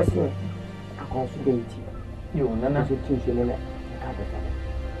 The first thing I consider you, Nana, to teach you in it. I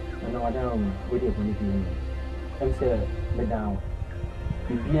know I don't with it when you I'm saying, Madame,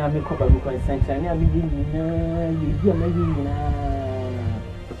 you be a make up a book and sanction. I mean, you be a maybe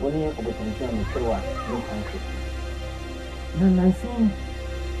one year of the concern of show up in country. Then I see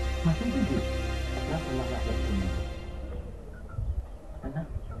my baby. That's another thing. Anna,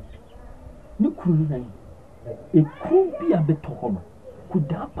 look, it could be a bit of home. Could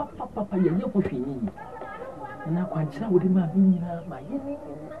that papa your opinion? And I quite sure with my yelling.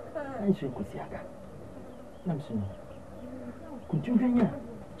 I should go see Akan. I'm soon. Could you bring her?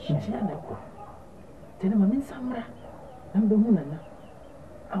 She's here now. Tell him I'm in Samra. I'm the moon.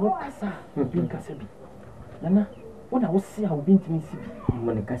 I will Casa, being Casabi. Nana, when I will see how been to me,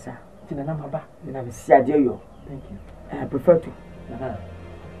 Monicasa, till the number back, and I will see a deal. Thank you. I prefer to. Nana,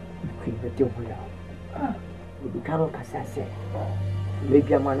 you could be your way out. We cannot Casa say.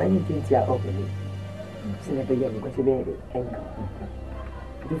 Maybe I'm an anything to your opening. Senator Young, because you made it.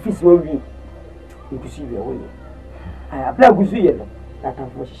 The fish will be. You could see your way. I apply good yellow. That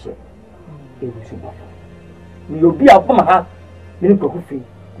I'm for share. It was enough. You'll be up on my heart. You go coffee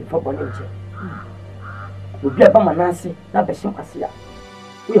before Bonnet. You'll be up on my Nancy, not the same as here.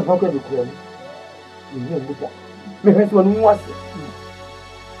 We are not going to call you. You know that. Maybe one was it.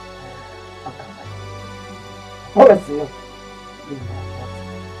 How was it?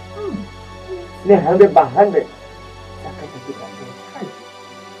 They 100 by 100.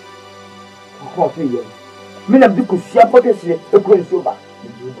 What for you? Men have because she appointed a good sober.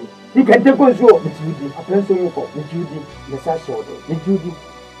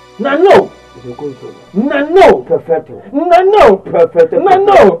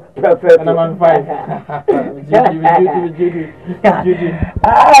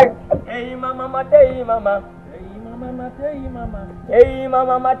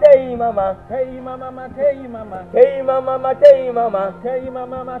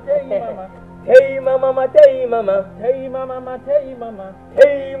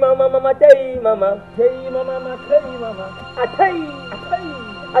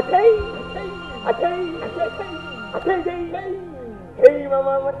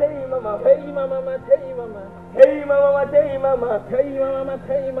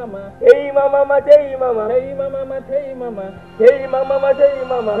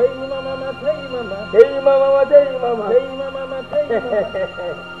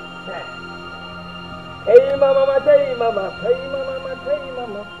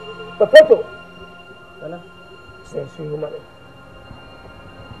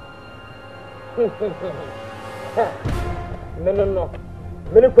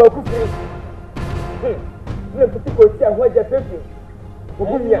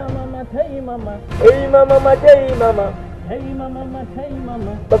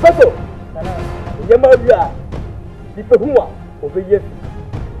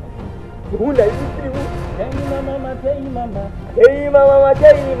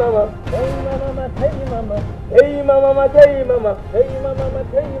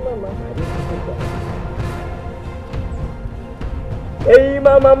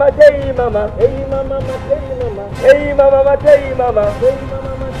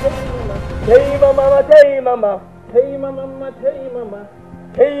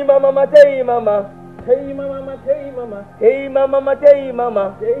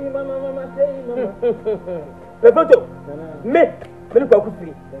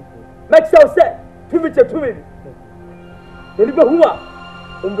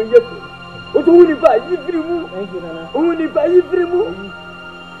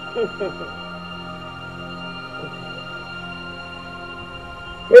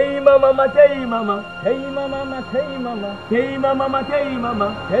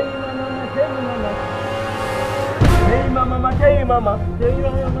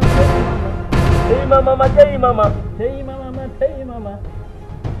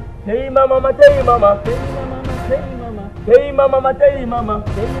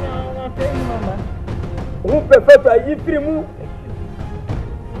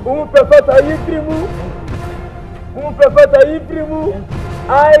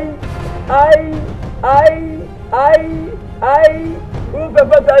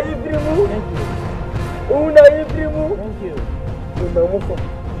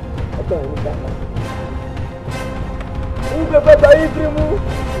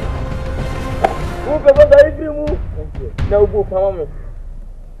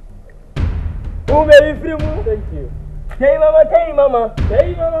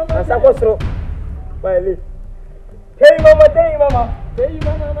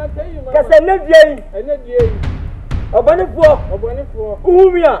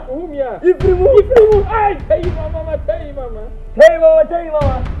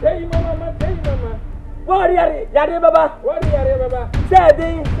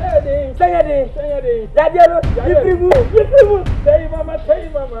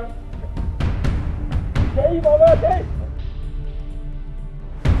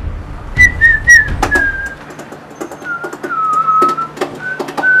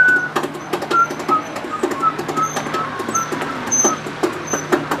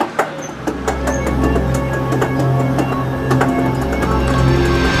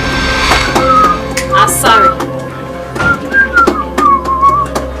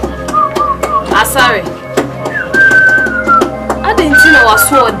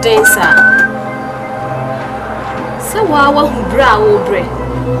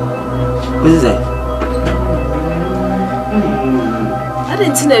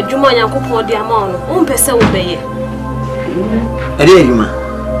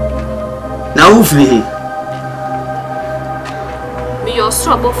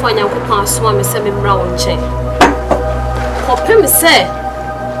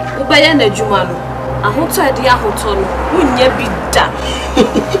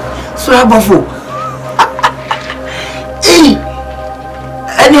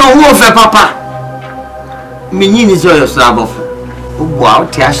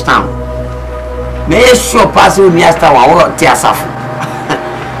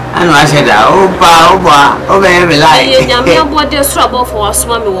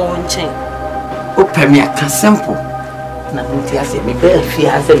 na nti ase me be fi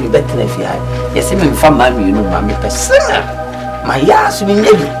ase me betena fi ha yesi me mfa ma mi no ma me pese ma ya so mi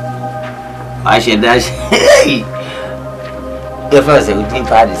nyabi ma she dash hey ya fa se utin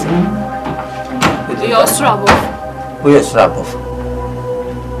pa dis You're strabo. We are strabo.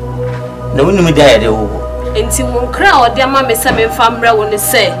 Na wonu me dia de wo. Enti mo nkra o de ma me se me mfa mra wo ne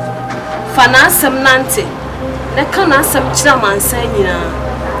se. Fa na asem nante. Na ka na asem kira mansan nyina.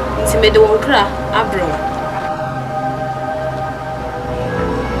 Enti me de wo nkra Abro.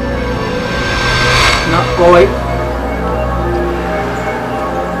 Na boy.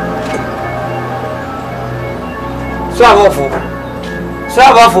 Strabo.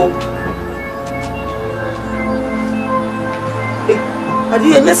 Strabo.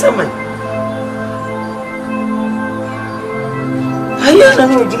 Adi ya sama. Haya na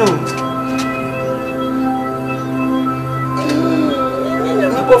no gino.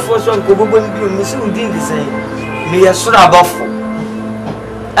 Ni bo fo so ko bobo ndi mi se udi ndi sai. Me ya sura abafo.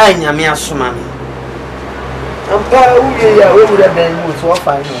 Anya me asoma me. Ampa uye ya we wura ben mu so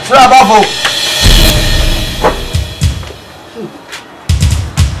fa ni. Sura abafo.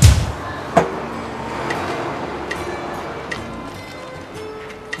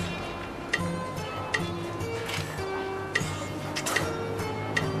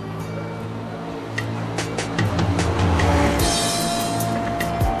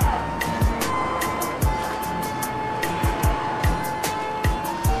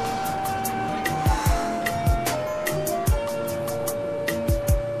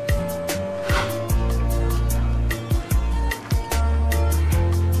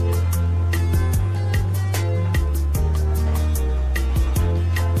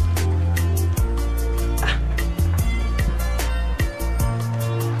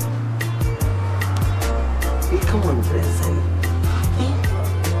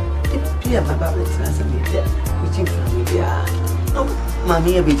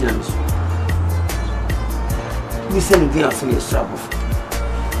 Mami be jams. We send the answer your trouble.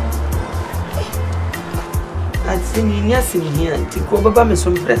 I see me here and take over by me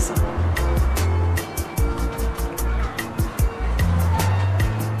some pressure.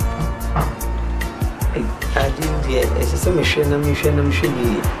 I didn't hear as a mission and mission.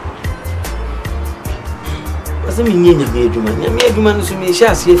 Was a meaning of me, Juman, so me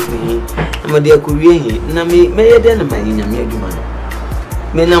shall see free. I'm a dear Korean, and I may then my in a mere Juman.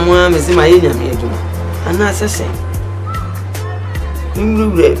 Mena mo am se maye nyame aduma ana sese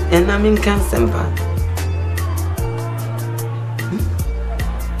ngure ena min kan sempa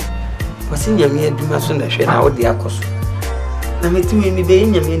wasi nyame aduma so na hwe na wo de akoso na metimi mi be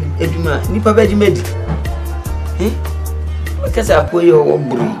nyame aduma nipa ba di medi wakasa apoye wo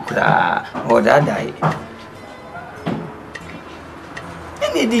buru kra o dadai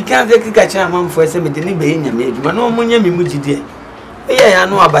eni di kan fe kika cha mamfo se me de ni be nyame aduma na o mo nyame mu gidie ya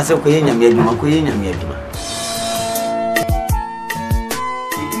no abase ko yenya me aduma ko yenya me aduma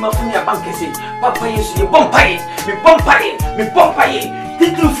iduma funi abankese papa yesu ye bompaye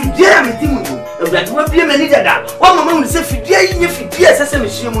titu fidie me timu ewrade wa bie mani dada wa mama mu se fidie yi nye fidie sese me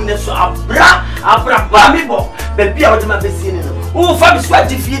hie mu ne so abra ba mi bo be bia wo de ma besi ne no o fa mi so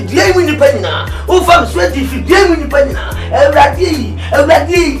adi fidie mu ni panina o fa mi so adi fidie mu ni panina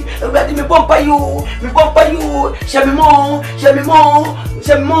ewrade me bompayo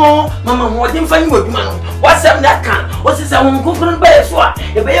Shemimo mama mo de mfa ni waduma no wasem na kan o se won kokoro ba yeso a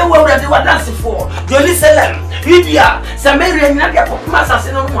e be ye wo ewrade wa dance for Jerusalem India Samaria ni na dia popuma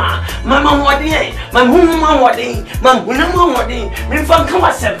sase no mo mama mo de mam humma mo de mam hunamo mo de mi fan kan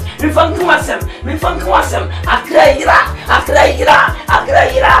wasem akra ira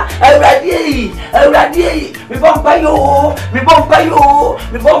ewrade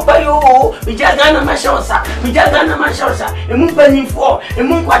mi bompayo mi jagana mashosa emu panifo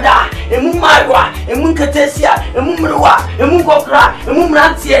emu kwada emu marwa emu ketesia emu mrewa emu kokra emu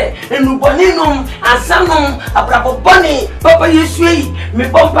mrantie enu boninum asanum abraboboni papa yesu yi mi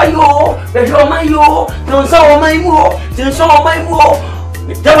bompayo bejomayo tonsa omaimu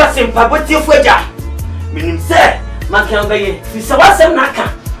mi dawa sempa botie fueja minim se makambaye fi sawasem naka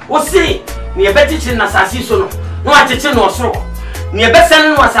osi ni ebetichi na sasi so no acheche no osoro ni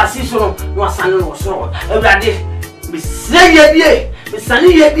ebesen no asasi so no asane no osoro ewrade bisane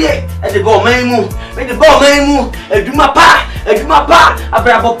yedie e de bo maimu eduma pa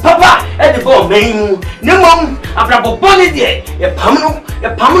abrabo papa e de bo maimu nemom abrabo boni de e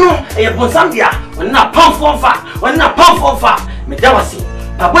pamno e bonsam dia wona pamfonfa me dawasi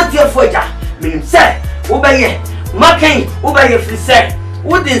pabotie foja minim se ubaye makan ubaye frise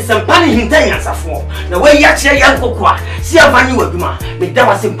wodin sampani hintan asafo na we ya kire yankokwa si avani waduma me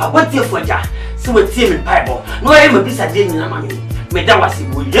dawasi pabotie foja So we see me Bible. No, I am a piece of Jenny Namani. Medawasi,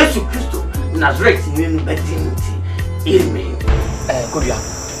 Jesus Christo, Nazareth, in Bedinity. Amen. Good ya,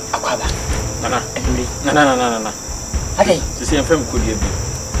 Aquaba. Nana, Emily. Nana. Okay, to see a friend could you be?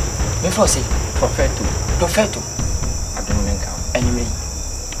 Before say, Propheto. I don't think anyway.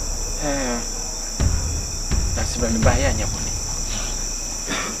 That's when you buy any money.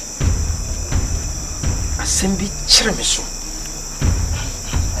 Assembly Cheremisu.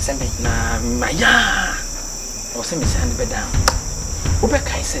 Assembly na Maya. Or send me sand bed down.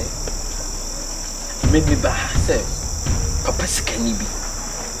 Obeka said, made me by herself. Papa's can be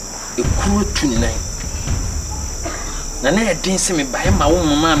a cruel 29. Nana didn't see me by my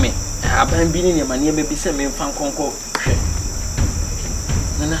own mammy. I've been in your money, maybe send me from Concord.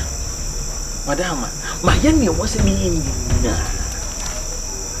 Nana, Madame, my young wasn't me in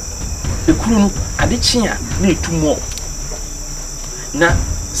the crew. I did cheer me 2 more. Now,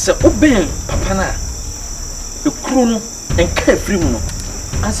 Sir Oben, Papana, the crew and carefree moon.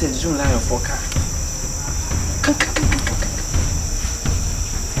 I said, Zoom lion for car.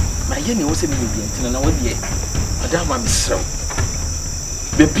 My young wasn't me, and I would be Madame, I'm so.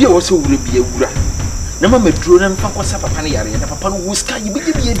 Baby also will be a wura. Never me drew them from what's up upon the area, and Papa was kind of be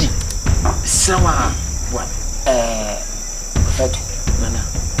Sawa. What? Nana,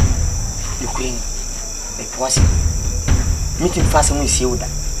 you queen. It was meeting fast and we see that.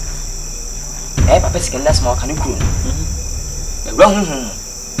 Papa's can last more can you crew? Wrong.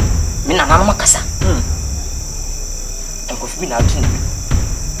 Mina Makasa. And could be now too.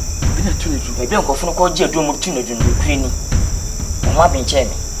 Maybe Uncle Fun called you a drum of teenage and Ukraine. What be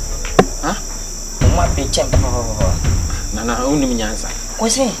champion? Huh? What be champion? Nana, only me answer.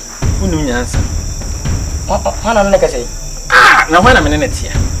 What's he? Only me answer. What I'm like I say? Ah, now when I'm in it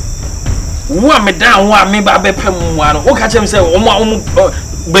here. One me down, one me by Pem one. Who catch himself?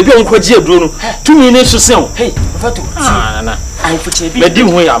 Baby Uncle Jia Bruno. 2 minutes to sell. Hey, what to? Nana, I put a bit.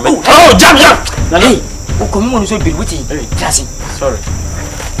 Oh, jump! Hey, who come on so be witty? Sorry.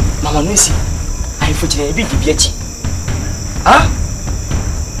 Mama Missy, I put a bit of yeti. Huh?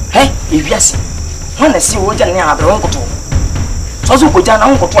 Hey, if yes, when I see what I have the uncle to. So go down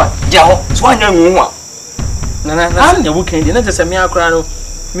uncle to Jao, so I know. Nana, you can't just a mere crown.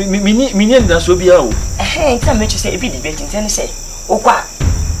 Me, that's will be out. Hey, tell me to say a bit debating, then say, oh, what?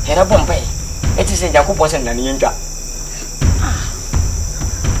 Head up Bombay. It is a Jacobos and Nanyinja.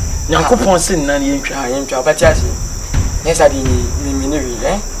 Jacobos and Nanyinja, but yes, I didn't,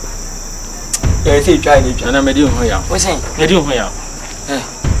 eh? Yes, you try it, and I'm a deal. What's saying? I do here.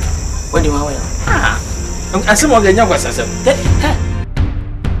 What do you want? I some of the young was.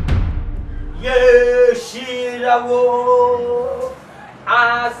 Yes, she will.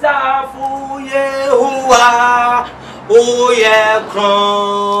 Asafu Yehowa. Oh, yeah, cron,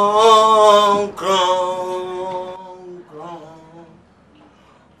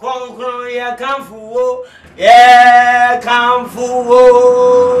 yeah, come for, yeah, come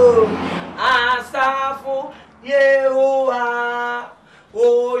for. Asafu Yehowa,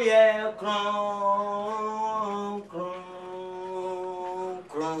 oh yeah, cron,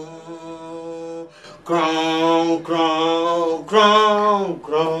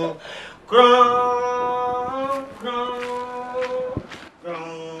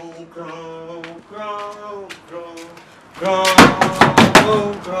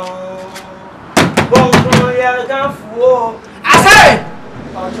 yeah, come for. Asante!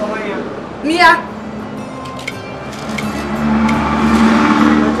 Mia.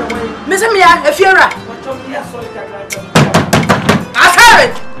 Miss Mia, if you're right. I said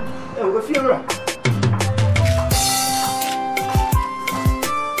it. If you're right.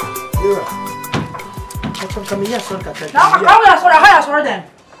 Come here, son. Now, I saw them.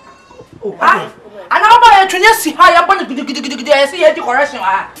 Oh, and now by a Tunisi, I am going to see a decoration.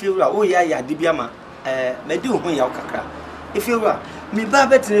 Oh, yeah, Dibiama. Medu, when you are. If you are. Me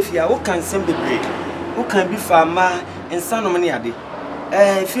babet if you can send the bread. Who can be farmer and son of many adi?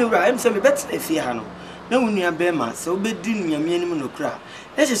 If you are, I'm saying better if you have no near Bema, so be doing your minimum no cry.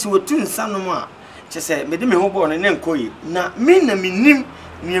 Let's just what two son of ma. Just say, Madame Hoborn and then coy. Now, mean a minim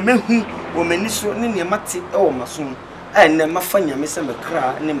near me who woman is so near Matti or Masoon. And then my fanya miss a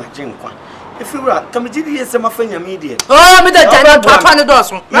cry and my jinkwan. If you are, come to the summer fanya media. Oh, me that Papa the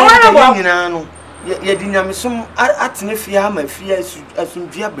Dawson. No, ye dinam some at Nefia, my fear as soon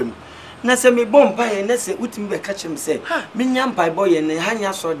diabim. Nessa me bomb pie and Nessa wouldn't be catch him say, Minyam pie boy and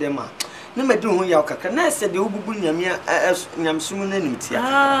Hanya saw them. No matter who you are, can I say the Ubunya as Yamsumun enmity?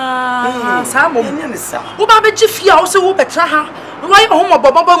 Ah, Samo, who Babba Jiffy also betraha. Why home of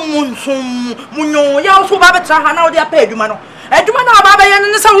Baba Munson, Muno, Yasu Babatraha, now they are paid, you man. adwuma na aba ya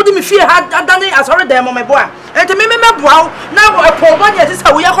ne sa wodi me fie ha adane asori dem me boa enti me boa na po bo nya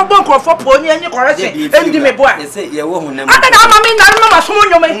se wo yakọ bon krofo po nya nyi correction endi me boa se ye wo hunam ada na ama me na ma so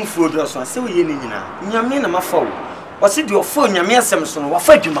nyome mfuo do so se wo ye ni nyina nyame na mafa wo o se di ofo nyame asem so no wa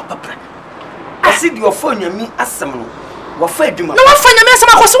fa adwuma papra o se di ofo nyame asem no wa fa adwuma na wa fa nyame asem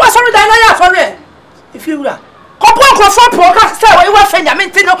akoso wa asori dan na ya asori efiwura kopo krofo po ka se wa fa nyame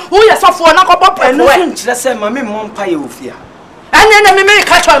ntino wo ye sofo na kopo po eno so nkyere se ma me mompa ye ofia anya na me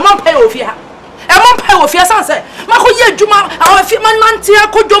ka cho mompa ye ofia e mompa ye ofia san se ma ko ye adwuma afi man nante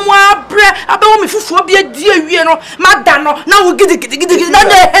akodwomu abre abewo me fufuo bi adi awie no ma da no na wo gidi na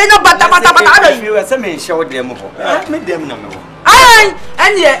he no bata ada yi se me hye wo dem ho me dem na me wo ai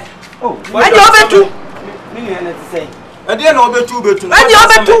anye anye obetu me ni na ti sei ade na obetu anye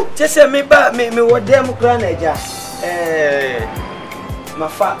obetu che se me ba me wo dem kra na eja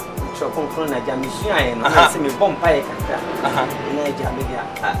mafa konkron na ja mission aye no se me bom paye kakra na ja me dia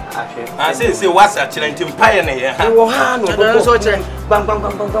ahwe say what's a challenge paye na ye ha wo ha no bo so che bang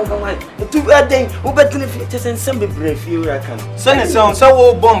tu aden wo betene fi che sensem bebre fi ura kan se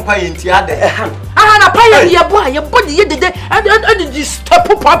wo bom paye nti ade na paye ye bo ye body ye dede and the stop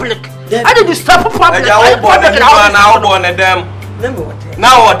public and the stop public na wo bo na dem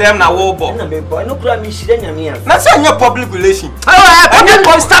now them na wo bo na me boy no kura mi shire nyame ya na say anya public relation public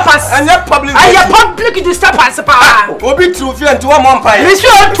disturbance anya public public disturbance pa obi true fi enti wo mo mpaye mi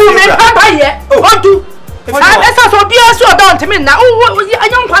sure tu me mpaye odu esa so bi aso don timi na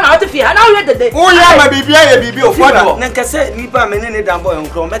anya nkwa na ote fi ha na wo dede wo ya ma bibia ye bibi ofodo na nkase nipa me ne dan boy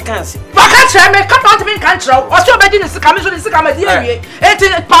nkro me kan se ba ka kire me ka don timi kan kire o so obedi ne sika me so ne sika ma di awie enti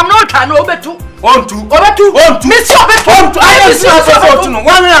pam no twa na obetu Ontu. Me si obetu. I see obetu no.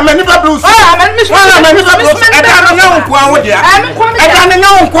 One me many blues. Ah, me me blues. E da na nko anwo dia. E da na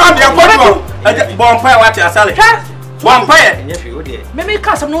nko dia ko. Bon pa wa ti asale. Bon pa ye. Me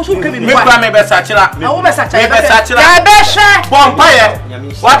ka sam no so ke bi me pa me be sachira. Awo be sachira. Me be sachira. Ya be hwe. Bon pa ye.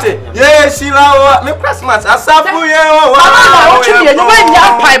 What? Ye sila me Christmas asafu ye o. Ah, o chi ye no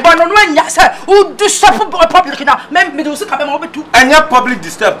nya pai bo no nya say o do stop public na. Me do so ka be ma obetu. Anya public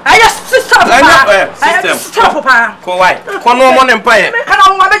disturb. Anya system. System. Stop pa. Ko why? Ko no mo ne mpaye. Me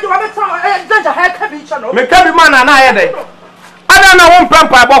kana wa be danger ha ka bi chano. Me ka bi man na ye dey. Ada na wo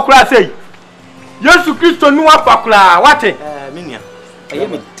mpampa abokura sei. Yesu Kristo nu apakura wate. Minia. Aye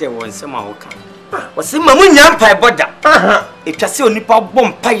me te won se ma wo ka. Wo se ma munya mpa boda. Etwa se onipa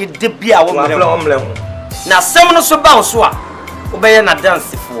bom paye de bia wo mle ho. Na sem no so ba so a wo be ye na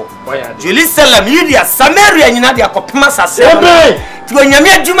dance fo. Jerusalem Yudia Samaria nyina de akopema sase. Amen. Ti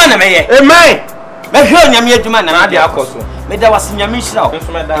onyame adwuma na meye. Amen. Me hwe onyame adwuma na de akoso. Me da was nyame hira o.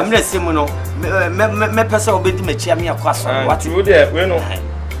 Amre semu no me pesa obedi machi ame akwaso. What you there we no.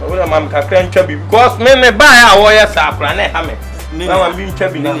 We na mam kakra ntwa bi because me ba ya wo ye sa akra na ha me. Na mam bi ntwa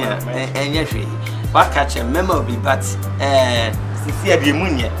bi na. Enye hwe. Wa catch memo bi but sisi abi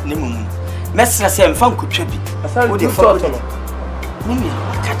munye ne mumu. Mesra se mfa nkotwa bi. Wo de fo Mimi,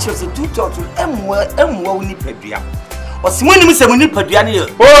 catch us a two-tot emwa uni pedua. O si woni se muni pedua ne.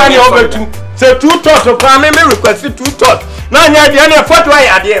 O ani obetu. Se two-tot kwa me request two-tot. Na anya dia na foto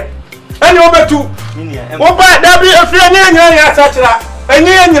ya de. Ani obetu. Wo ba da bi afri anya ya sachira.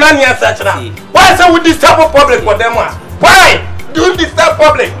 Anya nyina ne sachira. Why say we disturb public for them? Why do you disturb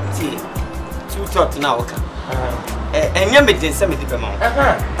public? Two-tot na oka. Enya me den se me di be ma.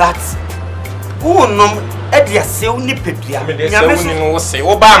 That unom edia se uni pedua. Nyame se uni wo se.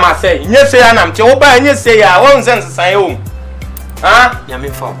 Wo ba ma se. Nye se ya nam che. Wo ba nye se ya. Won sense san yo. Ha? Nyame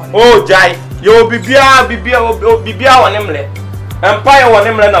fa wo. Oh jai. Yo bibia wone mle. Empire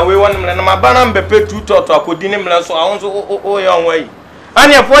wone mle na we wone mle na mabana mbepe two-tot akodi ne mle so awon so o ye onwa yi.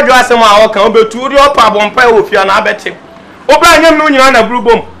 Ani efo dwo asem a wo kan obetu ri opa bompa e ofia na abete. Oba anya mu nyina na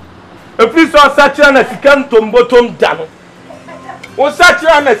brubom. Efi so sachira na sika ntombotom da no. O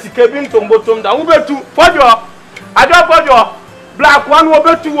sachira na sika bi ntombotom da. Wo betu fodwo. Adwo fodwo. Black one wo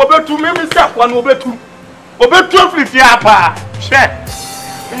betu memi sak one wo betu. Obetu afifia apa. Hwe.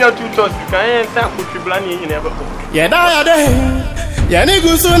 Nya two-tot kan yen sa kutwibla ni nyina ebe ko. Yeda yani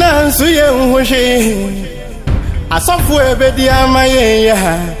gusuna nsu ye nhwohwe. Asofo ebedi amaye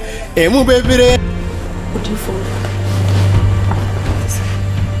ya. Emu bebire. Odifo.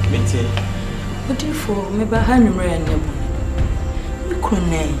 Mete. Odifo me ba ha nwumre ya nyabu.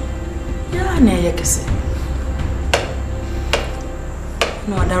 Ikunne. Ya na ye kese.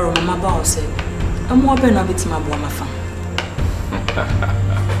 No adaro mama ba o se. Amu obe na betima bo mafa.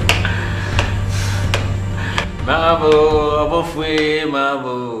 Mabo, abofwe,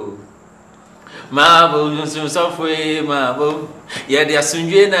 mabo. Mabo, nsu sofwe, mabo. Ya dia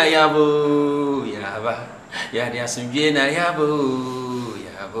sunjwe na yabo, yaba. Ya dia sunje na yabo.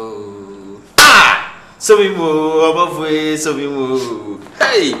 Ah! So mi mo obofwe so mi mo.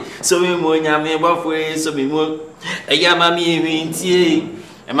 Hey, so mi mo nyame obofwe so mi mo. Eya mami wintie.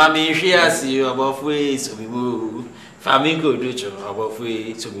 E mami hwe asi obofwe so mi mo. Fami ko do cho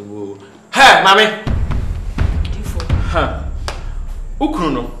obofwe so mi mo. Ha, mami. Ha.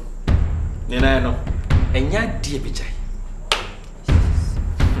 Ukunu no. Nena no. Enya die bijai.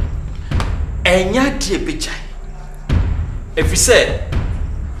 Enya die bijai. Efise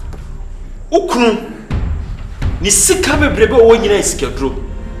ukunu ni sika bebrebe wo nyina sika dro.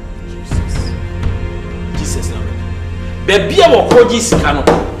 Jesus na me. Bebia wo koji sika no.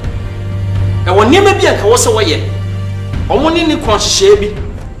 E wo niam bia ka wo se wo ye. Omo ni konhye bi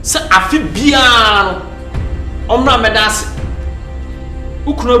se afi bia no. Omra medase.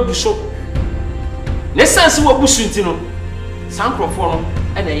 Ukunu abuso. Ne sense wo abusu nti no. Sankrofo no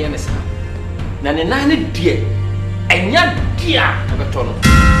e na ye ne sa. Na ne nan ne die enya dia abeto no.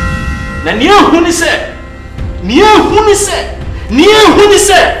 Na nie huni se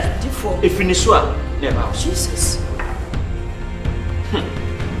difo efiniso a never Jesus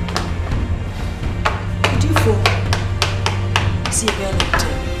difo si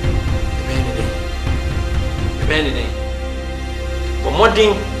benede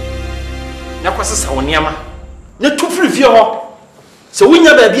bomodin na kwasesa woniama na tufri fie ho se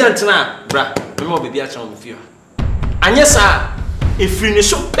wonya ba bia ntena bra me mo ba bia chen mo fie anye sa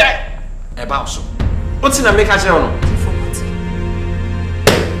efiniso pe eba so oti na make a no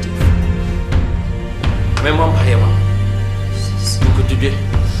me mom pa yema ko dide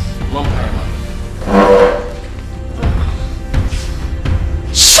mom pa yema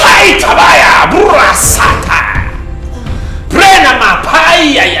shai tabaya burra sata brena ma pa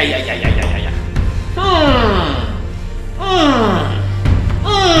ya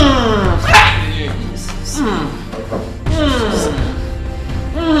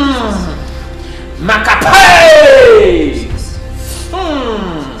Makapai!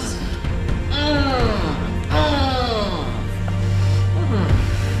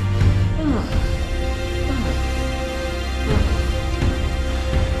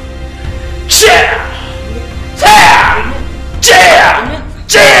 Cheer!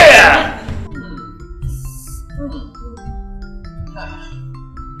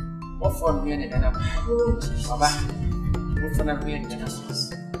 What for me and then Baba? What for me and then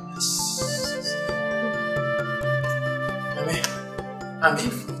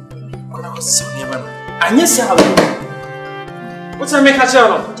Amen. Kuna kusoni bana. Anyese hawo. What's make a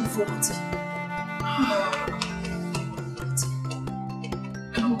channel?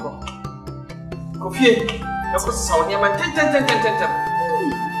 Coffee. That's what sound here man. Ten.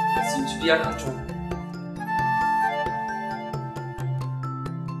 Seems to be a control.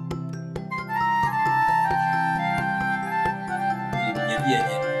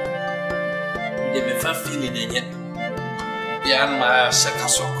 Feeling in it. Yan ma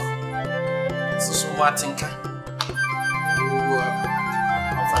sekasoko. So matinka.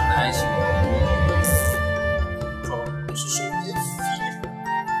 Of a nice so feeling.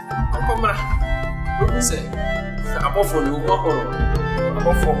 Komra. What say? Above for you,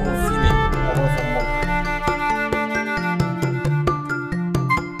 above for feeling, above for more.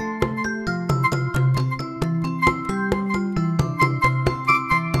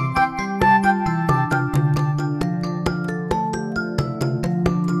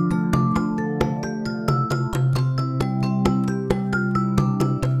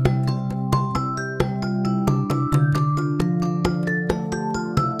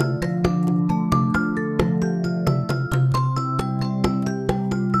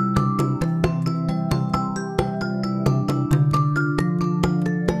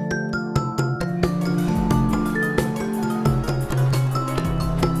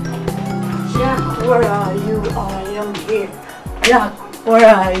 Where are you? I am here. Jack,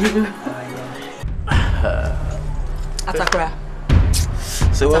 where are you? Atakra.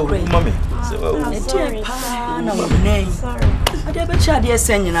 So, mommy. Sorry. Sorry. I did bet you had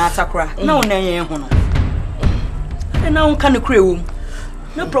sending Atakra. No, nay, hono. And now can the crew.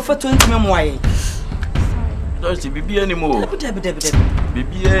 No prophet to intimate why. Don't you be anymore?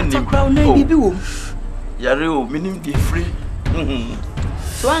 Be any crown, maybe. Yaro, meaning the free.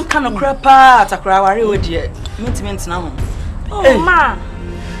 So one kind of crap Atakra, worry with you. Meet now. Oh, ma.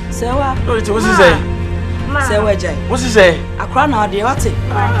 So what? What's he say? Say where Jay? What's he say? A crown or the what?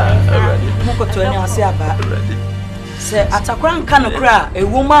 Moko to any say about. Say Atakra can of cry, a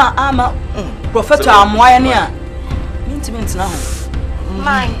woman, ama, prophet, I'm wire. Meet now.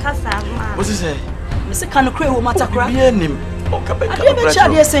 Mine, Casa. What's he say? Mr. Can of cry, who Matakra? Be him. Oh, I never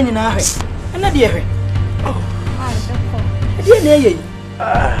shall hear saying in a hurry. And I dear. Nnye.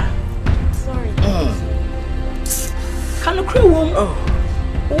 Sorry. Can you create womb?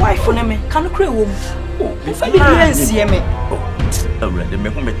 Wife for me. Can you create womb? If I didn't see me. Oh, ready, me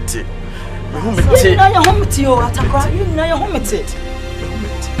home it. You know your home to you, Atakra. You know your home it.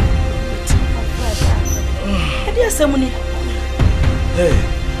 Dear Samuni. Hey,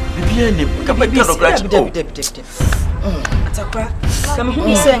 Bibiani, come back to Atakra. Come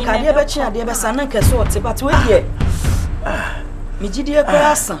home saying, can you bet you are the best and can sort it, but wait here. Mijidia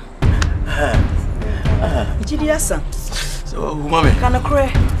Grassa. Mijidia. So, Mammy, can I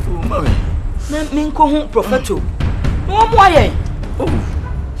cry? Oh, Mammy. Minko home propheto. No more.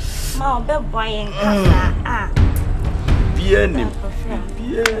 Ma, be boy in casa. Biani.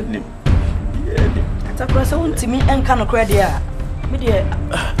 Atakra so unti me and can cry there. Me dear,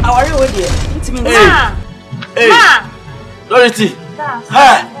 our real dear. Unti me. Ma. Ma. Dorothy.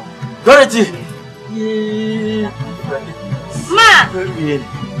 Hi. Dorothy. Ma.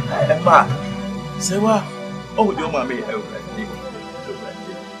 Ma. Say what? Oh, your mommy.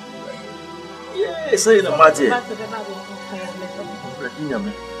 Yes, say no matter.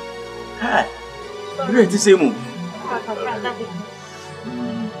 Hi. Ready to say more.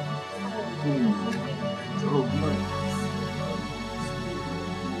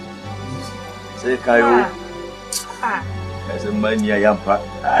 Say Cairo. As a man, I am part.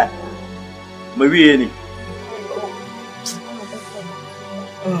 Marie.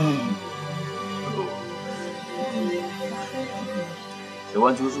 So,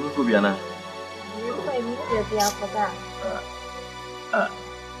 want to go to Vienna?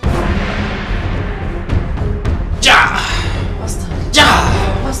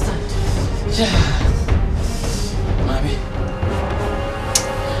 Mami.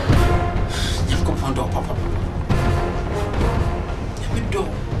 Nyako pondo papa. Nyamido.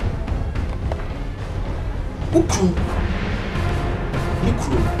 Ukru.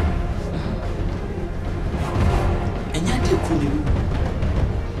 Nikru. Enyade kuni.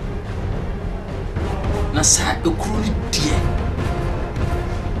 Na sa ukru ni die.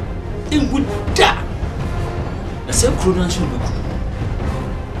 Enguda. Na sa ukru na so ukru.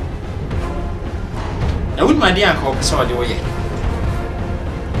 I wouldn't my dear uncle, so the way.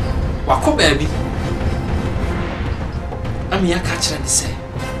 Wako baby. I'm here catching and say,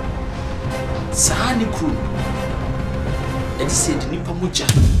 Sahani crew. And he said, Nipa Muja.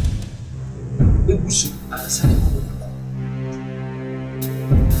 Ebusu Asante.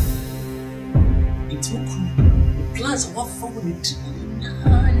 It's crew. The plans are forward it.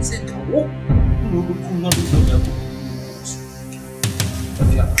 He said, oh, no, not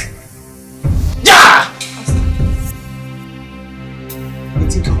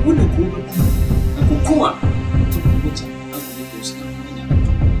Wouldn't go to Kuma.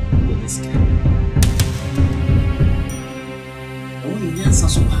 This guy. I want to answer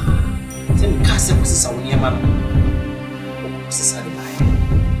so hard. Tell me, Cassie was a near man. Sister, I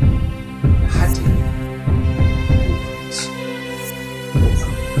had it.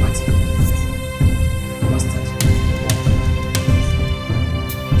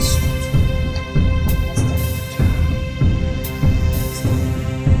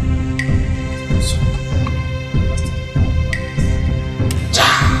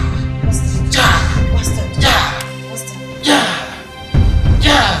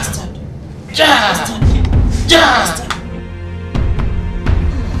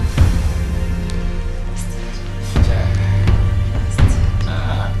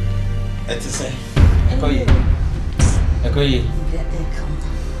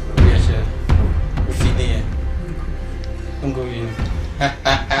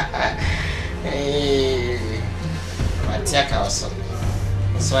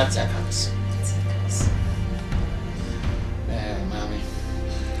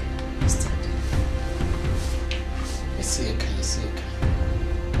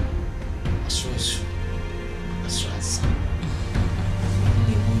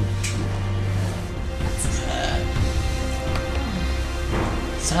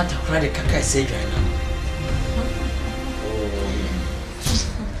 Santa cried a caca say right now.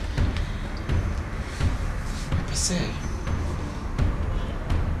 I say,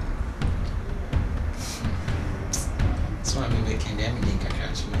 so I'm making them in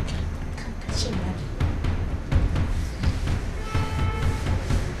caca to make it.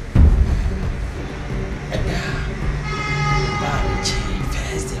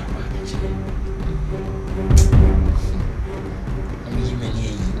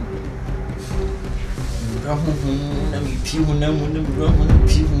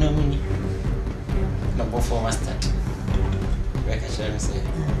 Number 4 was that. Where can I say?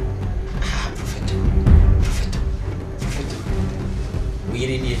 Prophet.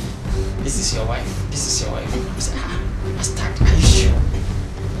 me, this is your wife. This is your wife. I said, Bastard, are you sure?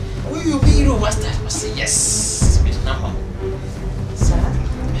 Will you be your bastard? I said, yes. It's my number. Sir?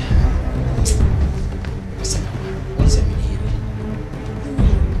 What's a minute?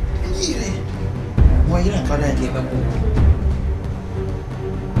 Why you not going to give up?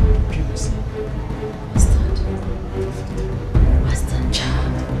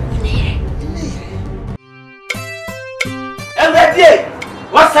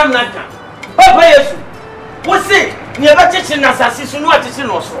 What's up, Naka? Papa, yes. What's it? Near a kitchen assassin, no assassin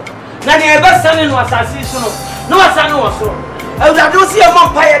also. Nanny ever son in was assassin, no son also. I don't see a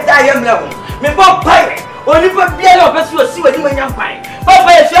vampire die level. Me vampire, only for beer of us will see what you young pie.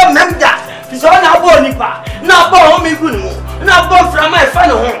 Papa, if you remember that, it's all our bonipa, not born me good, not born from my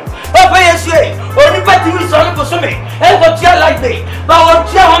final home. Papa, yes, only party is on for me, and what you like me, but what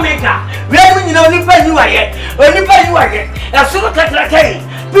you maker. We haven't only pay you yet, only pay you yet. As soon as I came,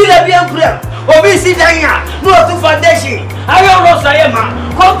 Peter be a crab, obesity, no to foundation. I almost I am,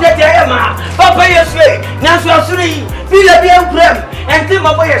 complete I am, Papa, yes, National Suri, Peter be a crab, and Tim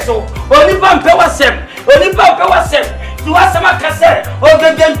of so, only pump power sem, only pump power sem. To ask some cassette or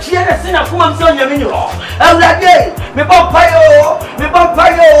the damn cheer and sing a woman's on your menu. And that day, me bompayo,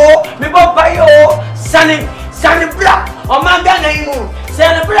 Sunny Black, or Manganamu,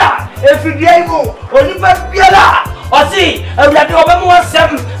 Sunny Black, if you gave more, or you must be a lot. Or see, I will have to open more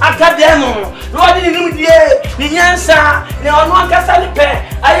some academo. No, I didn't know the answer, no one can sell it.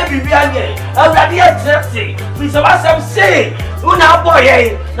 I have been behind it. I will have the agency. We saw some say, now boy,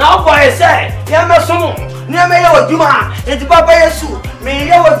 say, Yamason. Near me, your Duma, and Papa Yesu, me,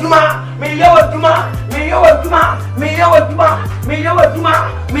 your Duma, me, your Duma, me, your Duma, me, your Duma, me, your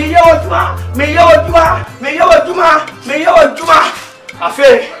Duma, me, your Duma, me, your Duma, me, your Duma, me, your Duma. I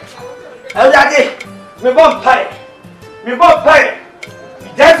feel, Eldade, me bomb pie,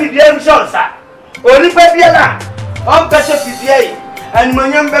 David Jameson, sir. Only Fabiana, on Pesha PPA, and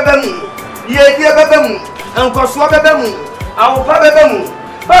Manyam Babamu, ye dear Babamu, and Coswa Babamu, our Papa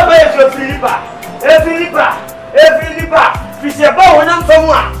is your Philippa. Philippa, we say about one from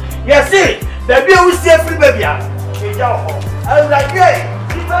one. Yes, see, baby, we see every baby. I was like, hey,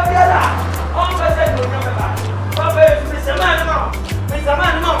 Fabiana, on Papa is Mr. Man,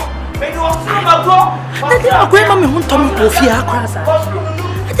 make you walk through my door. I grandma me won't tell me to fear across.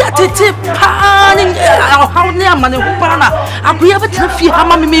 I did panning how near money who pana. I could ever tell you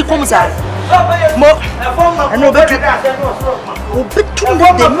how many comes out. More, I know better. Oh, between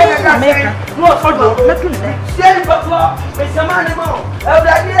the maker, no, say, Papa, Mr. Manimo,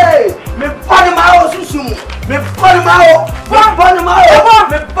 me Panama,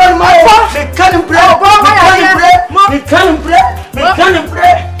 me can't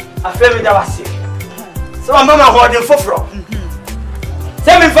pray. I feel me that was sick. So I'm not holding for fraud.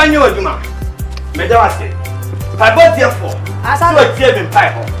 Tell me if you a man. Me that was sick. I bought here for. Asale. You a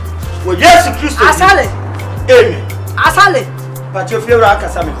pie. Well, yes, Christ. Asale. Amen. Asale. But you feel like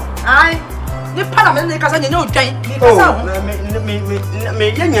Asame. Aye. The parliament they can say no giant. Oh, me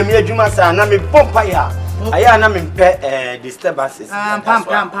a Jumasa, na me pompire. I am in disturbances. Pam.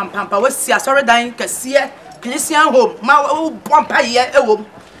 What's your sorry dying? Cassia, Christian home. My old pompire.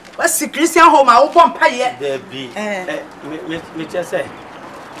 What's the Christian home? My old pompire. There be. Me just say.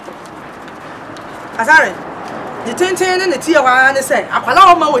 Asare. The 10 and the tea one say, I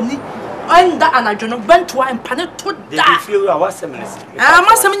call my own. And that I don't went to and panel to that. I was a minister. I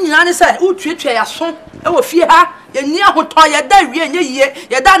must have been say, who treat your son. Oh, fear her. You near who toy a day,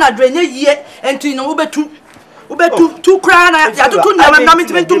 you're done a drain a year, and to know over two crown. I don't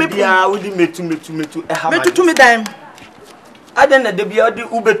know to me. I would make to me then. I don't know the beard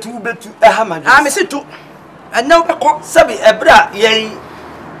Uber to a hammer. I miss it too. And no, Sabi, a bra, ye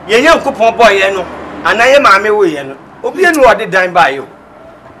young coupon boy, and I am a way, and Obian what did dine by you.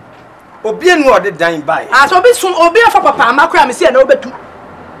 Obian what did dine by. I shall be soon obey for Papa, my crime is here over two.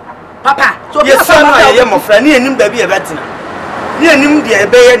 Papa, so yes, I am a friend, near him, baby, a veteran. Near him, dear,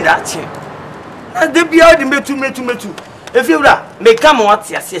 bay and that chair. And they be out in me too. If you may come what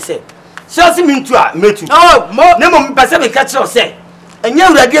yes, said. So see me to a me too. Oh, more, never Pacific catch or say. And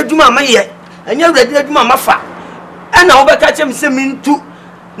you're ready to mamma yet, and you're ready to mamma fa. And I'll catch him saying too.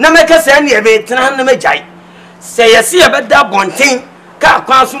 Namaka say any of it, and the Majai. Say, I see about that one thing. Car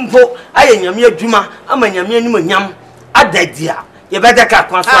Quasumpo, I am your Juma, I'm a yam. I dead dear. You better car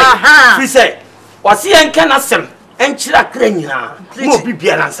Quasum. She said, was he and can ask him, and Chilacrania, more be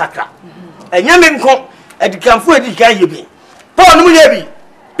beer and sacra. And Yamin come at the Campo de Gayabi. Paul Mulebi,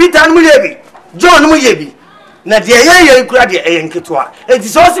 Peter Mulebi, John Mulebi. Nadia, you cried a Yanketua. It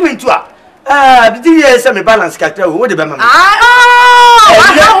is also me to her. Did you hear some balance catcher? What about Mamma?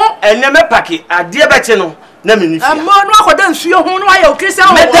 ene me paki ade beche no na me nifia mo no akoda nsuo ho no aye o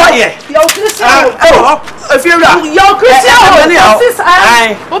Christian me da ye ya o Christian efiewura ya o Christian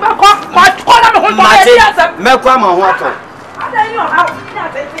ai o ba ko na me ho to ya me kwa ma ho ato ada ni o ha ni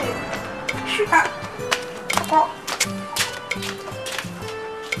atete shuka ko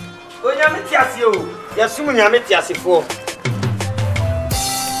o nya me tiase o ya sumu nya me tiase fo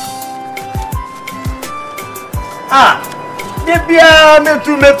debia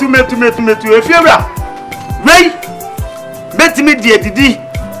metu efiewura wei betimi die didi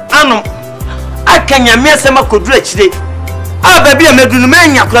ano akanya me asema kodura chire baby a medunu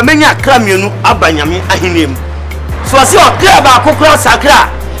menya kra menya kra mienu abanyame ahenem so ase o kra ba kokora sakra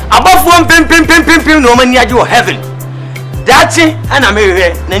abafo pim no mani age wo heaven dachi ana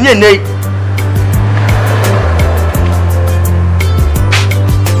mehwe na nye nei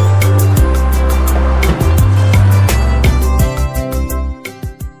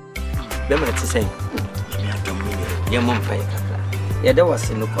bemre ti sen mi adomine ye mom fa kakra ye da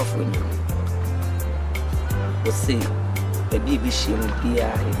wase no kwafo nyi wo se baby bi shim bia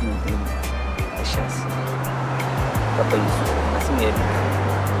e bi bi e shas papa yiso asime e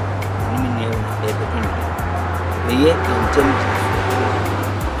ni ni e be ni ye intem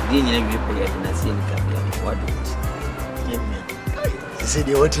di nyina bi pe ye na se ni kabla wadu ye me se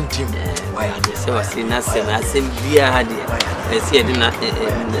de wotin team why se wase na se na se bia ha de e se e de na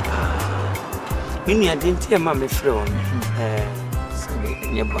mini adenti ma me frɛ won so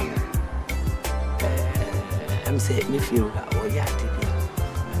nye ba am say me feel that o ya de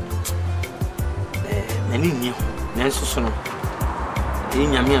mani ni ho nanso so no e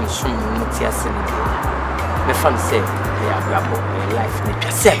nyame am so no ti ase ne me fan say ya brabo life ne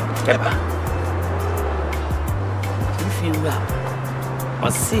twase eba me feel that o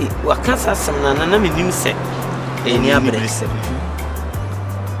see wa kansa sam na me nim say e ni abre se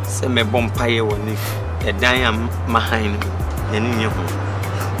se me bompaye woni e dan am mahan no ne nye ho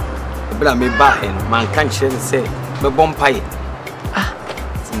bra me ba hen man kan chen se me bompaye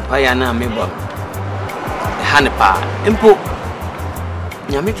simpaye na me bo e hanepa empo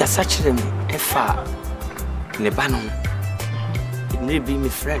nyame ka sachire me e fa ne ba no ne bi me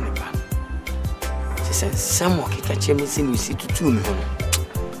friend ba se samo ke ka che me se ni si tutu me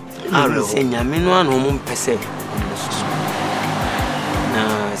ho no se nyame no anu mo mpese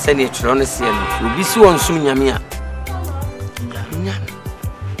na sani trone se no obi si won sum nyame a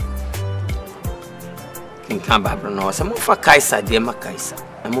kin kan ba bro no se mo fa kaisa de ma kaisa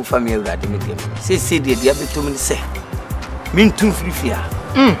na mo fa me awurade me de se de dia betom ni se min tun frifia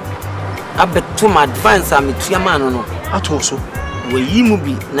abetom advance am tuama no ato so wayi mu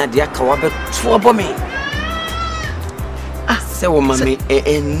bi na de aka wa beto obo me se wo ma me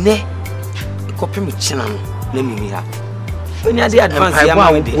enne kopem china no na mi ha when you advance ya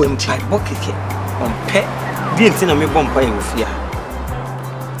ma we dey bokeke on pe di ntina me bompa ye ofia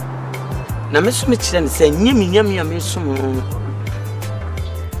na me so me kire ne se nyam ya me so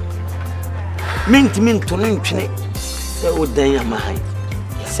min to no ntwene se o dan ya mahai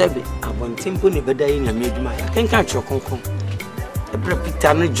sebe abontempo ne beda ye nyame adwuma ya kenka tro konkon ebra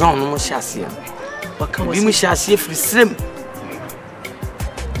Peter no John no mo hyase waka wo bi mo hyase firi srem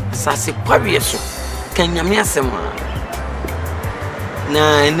sase kwawe so kan nyame asema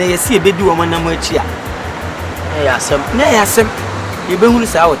na yesi ebedi wo manam achi a na yasem ye behunu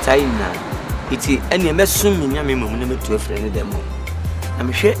sa wotai na iti ene emesum nyame mamu na metu afre ne demo na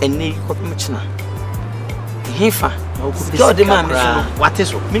mehwe enne kopem china hifa God ma me so wate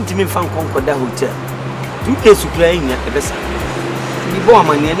so mintimi mfa nkonkoda hotel du kesu kra nya ebesa ni bo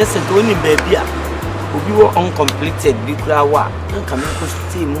amane ne se to ni baabi a obi wo uncompleted bi kra wa nka me ko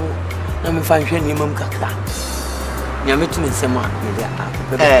steam na me fa nhwe ni mam kakra nyame tumi nsema me dia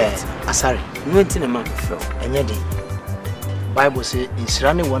asare nwenti na ma fro enye de Bible say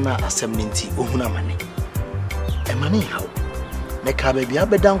insira ne wona asem nti ohuna mane emane hawo ne ka ba bia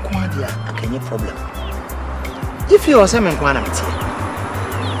bedan ko ade a akanye problem if you was men kwana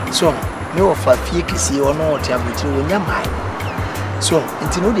mtie so me wo fa fie kisi ono oti abotire wonya mai so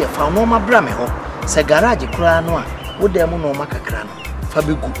nti no de fa no ma bra me ho se garage kura no a wo da mu no makakra no fa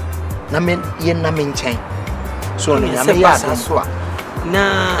begu na men ye na men nchen so no ya me ya so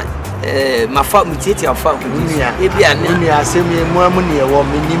na mafa mutieti afa mutia e bia na ni asem ye mu amu ne wo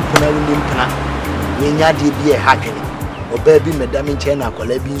me nimpna we nya de bi e hakene oba bi medam nchen na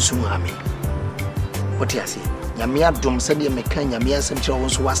akola bi nsum ha me oti ase nyame adom se de me kan nyame asem kire wo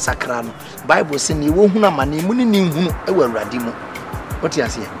so wasakra no Bible se ni wo hunu amane mu ni hunu e wa awurade mu oti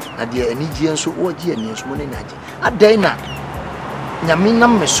ase na de anigye nso wo gye ani nso mo ne nagye adai na nyame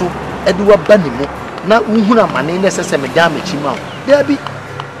nam me so e de wa ba ni mu na wo hunu amane ne sese me da me chi ma Debbie,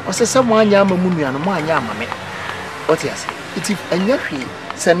 or say someone yam a moon and one yam. What yes, it's if and your fee,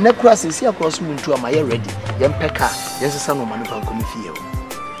 send necras and see across moon to a my ready. Young Pekka, yes, a son of man from Comifio.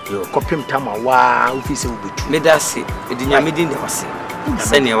 You copy him Tama, wow, if he's a bit. Medasi, it didn't have me in the house.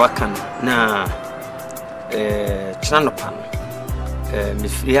 Send your Akan, na Chanopan,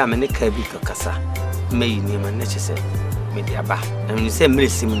 Miss Fria Meneka Casa, may name and nature. Mediaba, and you say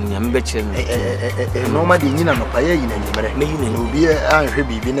Milsim and Betchin. Normally, you know, I in a million will be a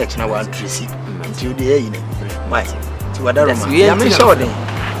heavy be next now one Tracy until the air. Why? To what I'm sure they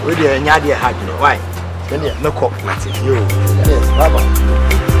with the Nnye had no why. Then no cop, you. Yes, Baba.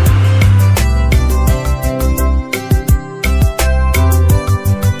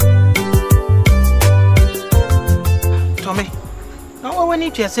 Tommy, now when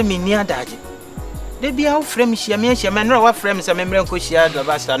you say me near Daddy. They be our frame, she man, no frames, a member of Cosia, the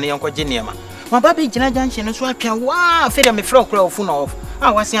Vasta, and Uncle Genema. My baby Jena Junction, so I can wow, feed me frog crow full of. I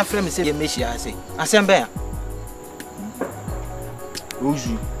was your frame, say, Missia, I say. Assemble.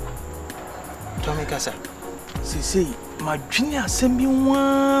 Rosie. Tommy Cassa. See, my junior send me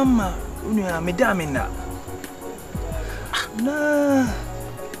one, Madame in that. No,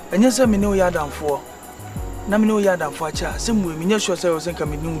 and yes, I know you're down for. Namino you're down for a child. Some women, yes, yourselves and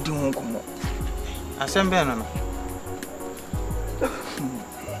come in new doing. Assemble no.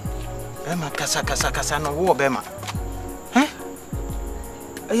 Bema kasa no wo bema. Eh?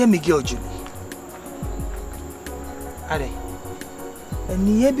 Aye me girl Jimmy. Ade.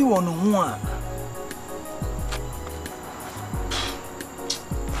 Nnye bi wono ho a.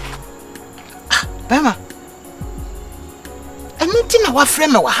 Bema. Enti na wa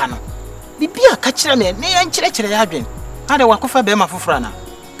frame wa ha no. Bibi aka kire me ne yan kire ya adwen. Ade wakofa bema fofora na.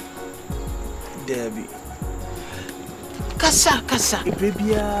 Debbie. Kasa.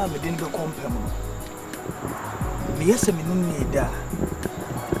 Ebrebia me den be kompem. Me yese me nni da.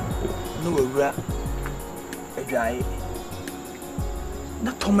 No wura. Adwae.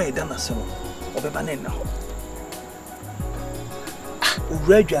 Na toma eda na se no. Obeba na ho.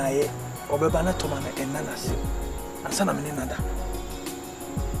 Wura adwae. Obeba na toma na enna na se. Ansa na me ne nada.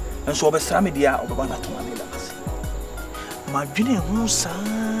 Enso obesra me dia obeba na toma na da se. Ma dwene hu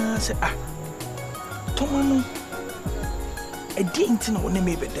saa se Toma no edinti na wona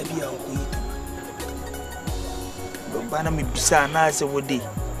me beda bia okoyi to ba na me bisa na se wode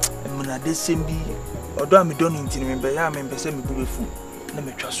emuna de sembi odo a me don nti me be ya me pese me bubefu na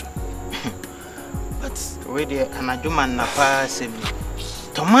me twa so but we dey anadwuma na pa sembi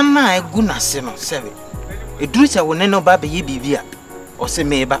toma na egu na se no sebe eduru cha wona no ba be yi bibia o se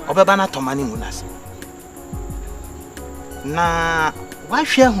me ba obeba na toma ni mu na se na wa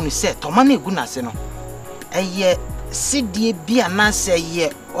hwe ahunu se toma na egu na se no eye sidie bia na se ye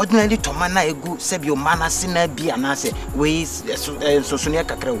ordinary toma na egu se bi o mana se na bia na se we so ne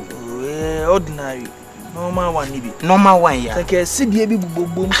kakra wo ordinary normal one bi normal one ya take sidie bi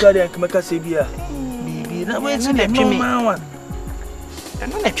bubobom kare ankmaka se bia bibi na we se normal one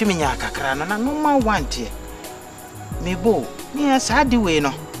no na twemi nya kakra na normal one tie me bo me asade we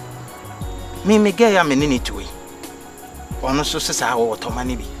no me ge ya me ni tuwe ono so se sa wo toma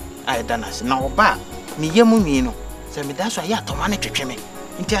ni bi ai danas na oba me yemu nwi no se me da so ya toma ne twetweme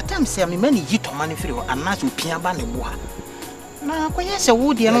nti atam se me mani yi toma ne firi ho anaso pia ba ne bo ha na akoye se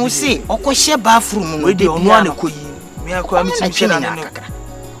wo de no se okohye bathroom no de ono ane koyi me akwa me ti chera ne kakra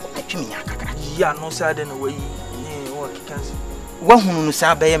atwemi nya kakra ya no sa de no wayi ne wo kikansi wa hunu no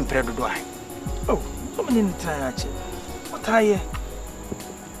sa ba ye mpre dodo ai oh so me ni try ache otaye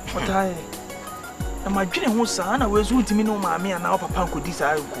na madwene ho saa na wezu ntimi no maame ana papa nkodi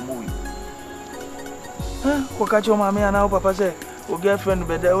saa nkomo wi ko ka cho maame ana papa se o girlfriend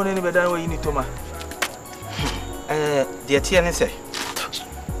beda o ne beda we ni toma de tie ne se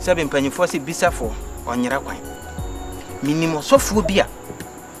sabe mpanyifo se bisafo onyera kwan minimo sofo bia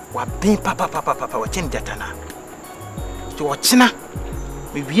wa ben papa wa chen datana to ochina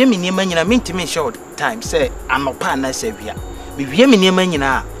me wie me niema nyina mentimi show time se anopa na se wia me wie me niema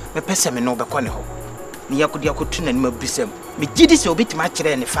nyina me pese me no be kone ho ni yakodi akotu na ni mabisam me gidi se obetima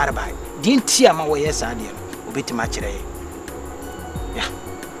kire ne farba di nti ama wo yes ade no obetima kire ya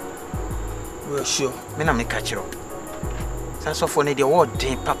we sure me na me ka kiro sa so for ne de wo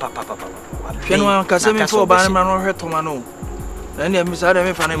den papa hwenu an ka se me fo ba ne ma no hwetoma no na ne mi sa de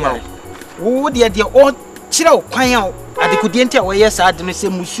me fa ne ma wo de o kire o kwan a adekodi nti a wo yes ade no se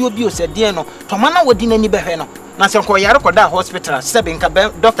musuo bi o se de no toma na wodi nani behwe no na se ko yare ko da hospital se be nka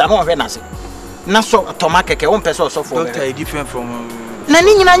doctor no hwe na se na so toma keke won pese so for doctor is different from na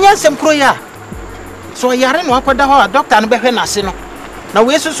ni nyina nyansem kro ya so yare no akoda ho doctor no behwe na se no na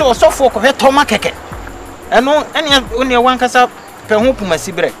we so for ko hwe toma keke eno ene one kasa pe ho puma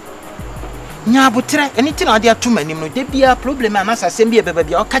sibre nya abotre eni ti na ade atuma nim no de bia problem ana sasem bia beba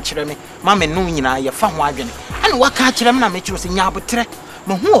bia o ka kire me ma me no nyina ye fa ho adwene ana wa ka kire me na me kire se nya abotre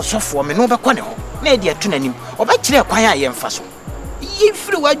me ho osofo me no be kɔ ne ho na ade atuna nim o ba kire kwan a ye mfa so yi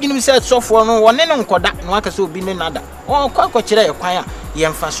firi wadwene mi se sofo no wone no nkoda no aka se obi ne nada o kɔ kire ye kwan a ye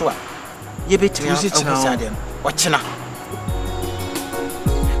mfa so a ye betimi a ade no o kina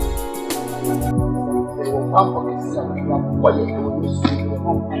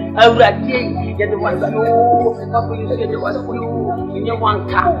Awurade yɛde wasa no papa yi yɛde wasa no nyɛ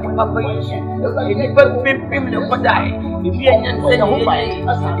wanka papa yi nipa pempem ne kɔdae ebi anya nsɛ ne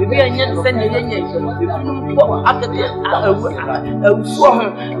yɛnyɛ ebi anya nsɛ ne yɛnyɛ ebi bɔ akɛtɛ awusuo ho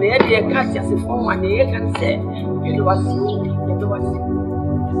na yɛde yɛka asiasefo ho a na yɛka nsɛ yɛde wasa yɛde wasa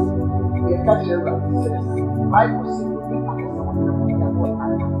yɛka kyerɛ Bible sɛ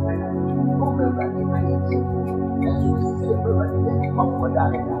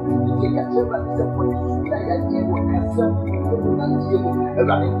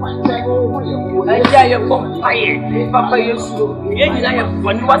Aja ya pompaye papa Yesu yenyina ya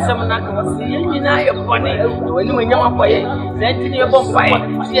boni wasam na ka wase yenyina ya boni wani manyama poye zenti ya pompaye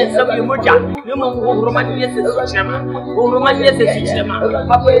tie nsam ye moja ne mo hohroma ne se suchema hohroma ne se suchema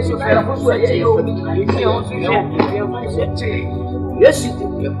papa Yesu fera ko so eche yo ni o so je ye ko se eche Yesu ti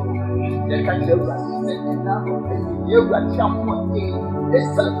ye ko de ka je wa ye wa champo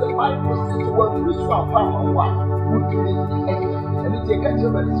esa se mai ko se wo lu so afa wa and it take a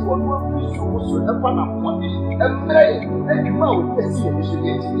job at this one so the fun of one and you know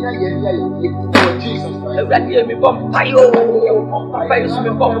Jesus Christ me bomb payo me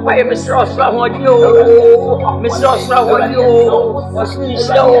bomb payo Mr. Osra Hodio Mr. Osra Hodio Osni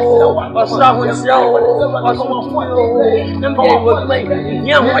show Osra Hodio number what my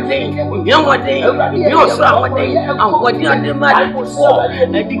young Osra Hodio and what you are the man for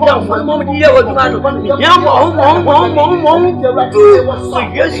and the come for the moment here was man young so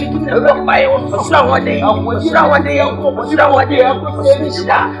yes you do not buy Osra Hodio Osra Hodio Osra Hodio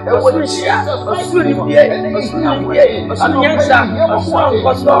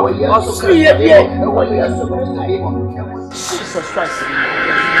Jesus Christ.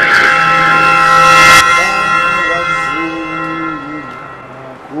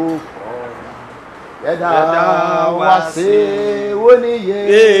 Yada wase woni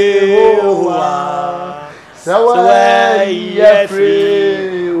Yehowa sawa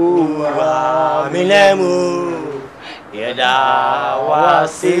yefri uwa milemu Yada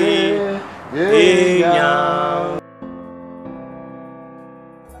wase yenya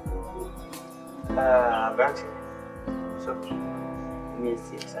branch so me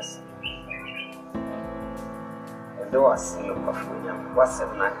see sasa ndo asino pafunya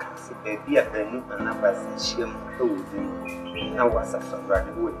wasema kasi baby abenu anabasa shiem ewudi na wasafa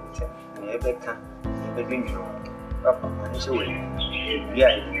brade wo nche ne ebeka ebedunjo papa manishe we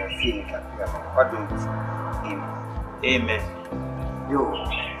ebia ina sini kapia kwadum amen yo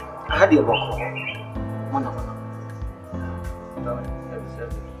hadi boko mwana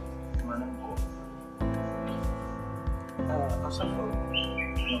also for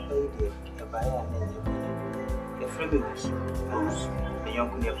no pay the buyer and the friend knows the young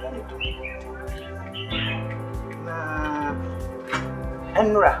friend na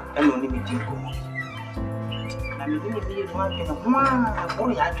enra eno ni meeting ko na me ni bi no ake no ma ko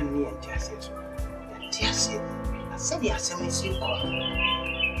ya dwuni ya tiase so ya tiase na se dia se me si ko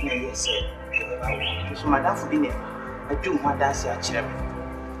na yes so madam fu bi ne adwu ho adase a kire me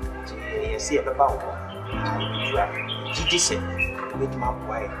yes e be ba wo Jidise with my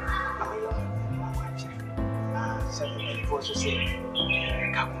boy. I'm a young man. Seven before so say,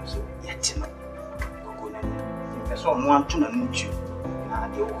 Kakunso, Yatima. If I saw one to Namuchu,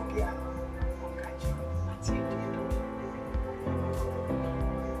 and the old piano.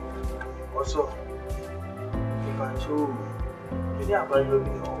 Also, if I show you about your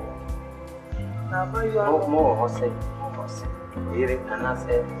now, more horse, here and I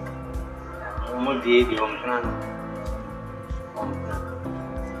said, I'm the young man.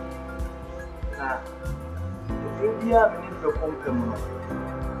 India need the company.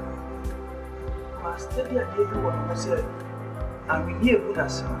 Master, dear, one was said, and we hear good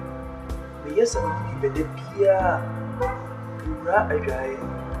as son. The yes, I will be the Pia. You are a guy.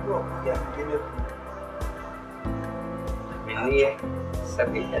 No, yeah, Nnye,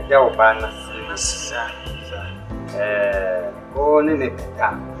 sabi adaw ba na sisa. Ko ne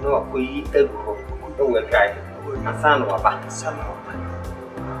peta no ko yi egu ko we kai. Asano waba.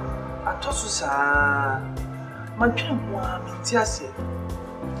 Atosu sa mantwe mo a menti ase.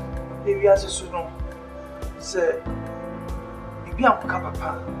 Ewi ase so no se bibi anka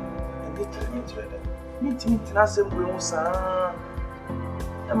papa ende trede meeting asem bro sa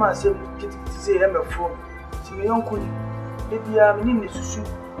e ma asem kiti say e me from ti me yonko ni e bia me ni susu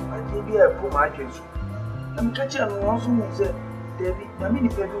ade bia e po ma adwen so am ka che no won so mu say David na me ni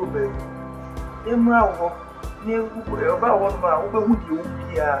pe bi oba e mra wo ne wo ba wo ma wo be hu di wo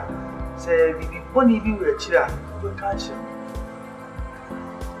bia say bibi boni bi we akira wo ka che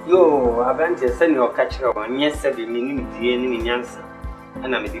yo abante sani o ka kire wo nye se bi me ni die ni nyansa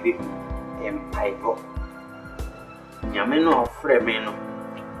ana me bibi empaibo nyame no ofre me no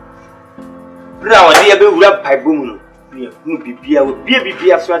bra wadi ya be wura paibo mu no ne hu bibia wo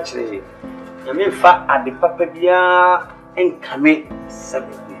bibia so akire nyame fa ade papa bia enkame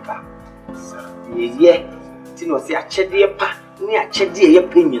sabe ba ye ti no se akyede pa ni akyede ye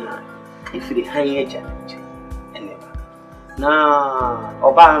penyina ifiri han ye ja ene ba na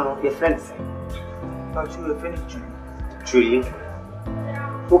oba no your friend say ta chu e fini chu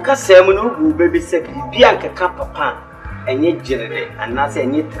o ka se mu no bu bebe se bibia nkeka papa enye jirede anase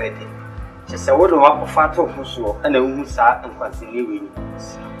enye trede se se wo do wakofa to fuso ana hu sa nkwanse ne weni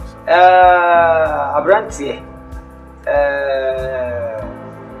abrantie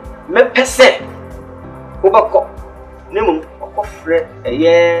me pese obako nemu okofre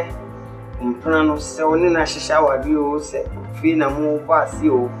eye mpana no se oni na hihya wade o se fi na mu kwase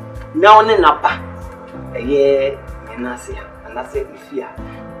o na oni na pa eye menase anase ifia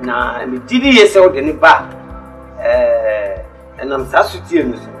na me didi ye se o de ne ba enam sa sutie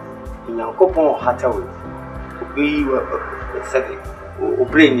no so nyankopon hatawe obi wa sabe o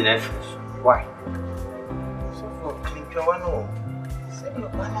brain na why so for clinton no say no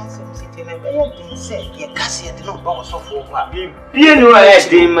balance city na be din say ye kasi ye no ba so for wa bi no e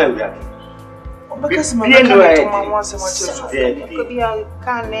din ma wura obekasi ma ka to ma mo se mo che so ko bia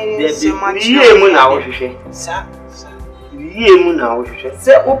kan ne se ma che ye mu na wo hwehwe sa ye mu na wo hwehwe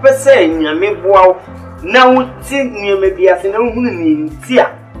se wo pese nyame boa na wo ti nyame bia se na wo hunu ni ntia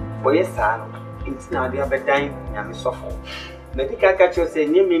boye sa no ntina de abedan nyame sofo medical catcher say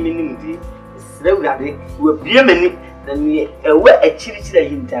nyame minim di sre wurade wo bia mani na ne ewe achirichira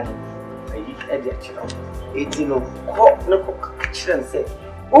hinta no ayi ade achira eti no ko na ko kachira se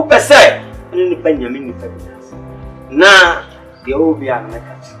wo pese ni pa nyame ni pa na de wo bia na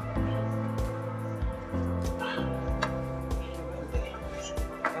kachi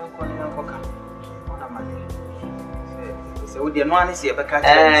so de no ani se be ka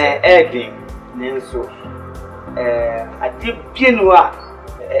edin nenso ade bienu a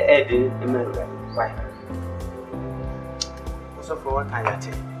edin emere why so for what can you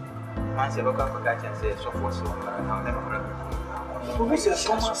tell man se be ka ka say so for so na na ma obi se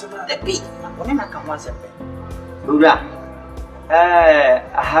so ma se na de bi oni na kan wa se be ura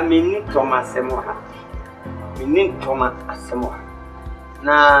aha mini Thomas Semoha mini Thomas Semoha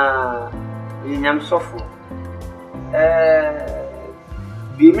na nyam sofo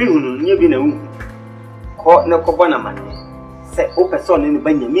bi mi hunu nye bi na hu ko na ko bona mane se o person ni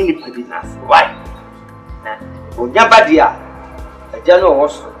banya mi ni padi nas why na o nya badia aja no wo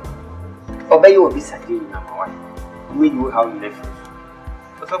so obey obi sadi na ma why we you how you live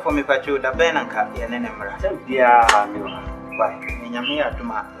so for me pacho da ben nka ye ne mra bia mi why nyame ya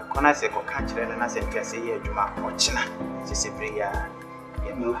aduma ko na se ko ka kire na se mpese ye aduma o china se se bre ya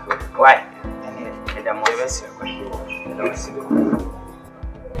ye mi why ene da mo be se ko da se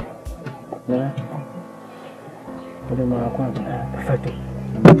né? Pode morar com a perfeito.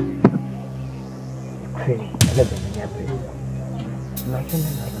 Sim, ela é minha prima. Mas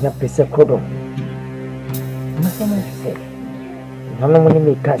minha prima é coro. Mas eu não sei. Não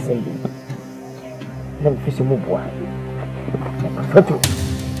me casa em não fiz muito boa. Perfeito.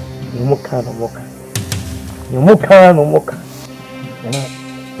 No moca. No moca.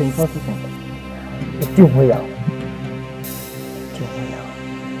 Tem foto sim. Eu tenho real.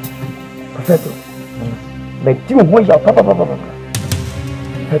 Perfeito. Mas tinha real.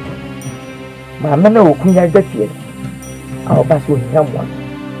 Perfeito. Mas não o cunha da filha. Ao passo o ramon.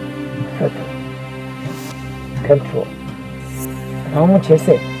 Perfeito. Control. Não tinha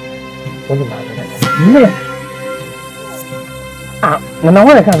ser. Onde mais? Não. Ah,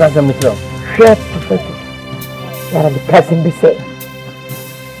 não é que a casa me trouxe. Perfeito. Era de casa em BC.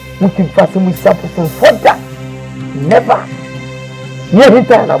 Muito fácil, muito sapo com foda. Never. Ye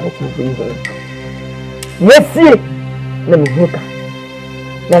hita na buku biho. Yesi na mihuka.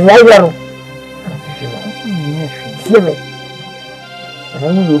 Na yaro. Sieme.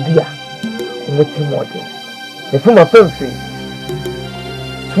 Ana lobia. Mutu mode. E fuma pensi.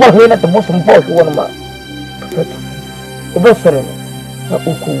 Swa hena to mo sompo wona ma. Perfect. O bosoro na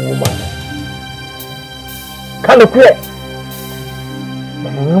uku uma. Kalo kwe.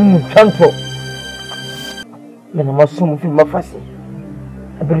 Chanto. Men I must soon feel my fussy.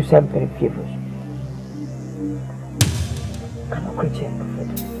 I believe I'm very feverish. I'm a creature.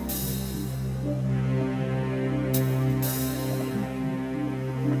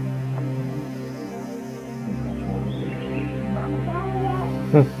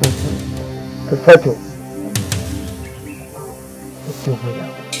 Perfecto.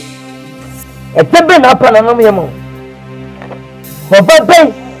 It's a bit up and I'm your for bad day,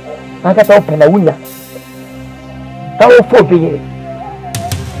 I got open a window. That will for be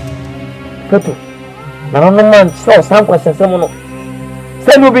Perfecto. Now, no man saw some questions. Someone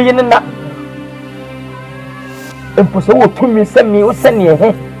send you be in that. And for so to me, send me or send me a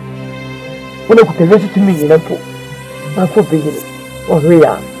head. When I could listen to me in a pool, I could be or we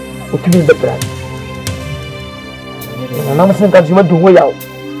are, or to me the brand. And I'm saying that you want to way out.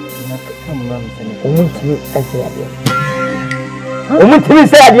 I say, Umutimi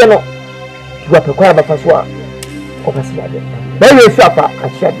say adiano. You are prepared by Paswa. Obasi adiano. Then you shop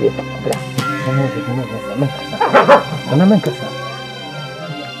at Shadi. You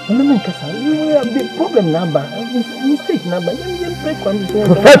have big problem number. Mistake number. You break one.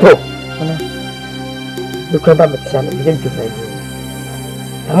 Perfecto. You come back with China. Begin to play.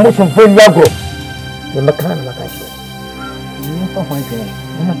 I'm most of them Yago. The Macan Makashi.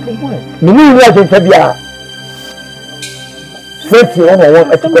 You are to Fabia. Sweaty, I want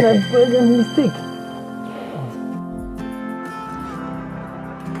a mistake.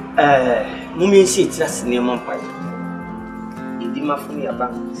 Mummy sits just near my pipe. In the Mafuni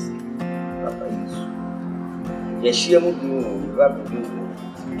abandons. Papa is. Yes, she moved you, but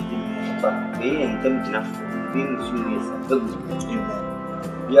they ain't them enough. Being serious and double.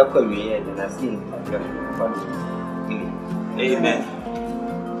 We are quite weird and I think amen.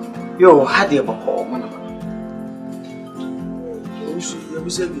 Yo, had you about all man. You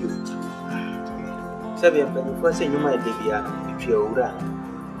say you. Seven, but if I say you might be if you're older.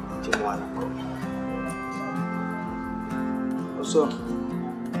 Also,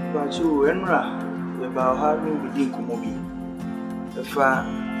 but you Enra about having within Kumawood. The far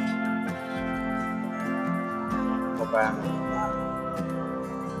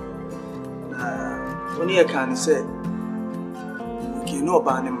only Akan said, you know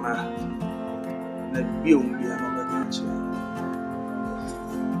about him, that bill be another country.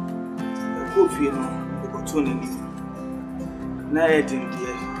 The good feeling, the opportunity. Now, I think,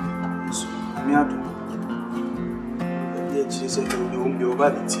 me ado the chise se do o bi over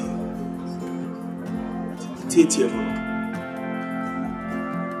the tea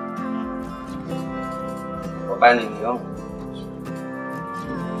Obani ni o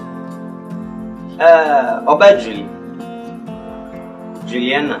Oba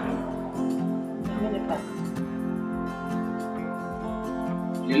Juliana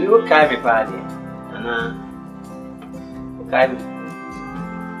Julio kai me padi ana kai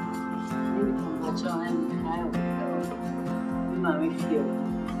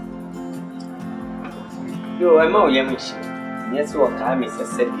Yo, I'm out Yamish. Yes, what time is a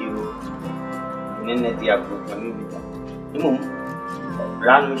set you in the Abro community.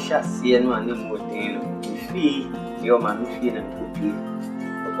 Run we shall see and one more day. Fee your man feel and put you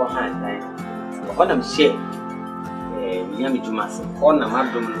behind time. What I'm saying, Yami to myself, on a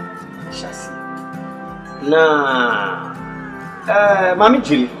madam chassis. Nah, Mammy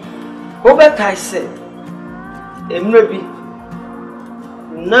Julie, over I said, maybe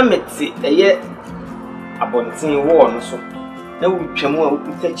Nameti a year. Abontin war no so na wutwamu a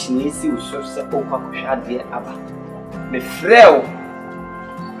wukuta chinesi uso se okwa kwhade aba me frɛw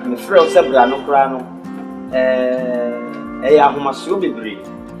se bra no kra no ya ahomaso bebre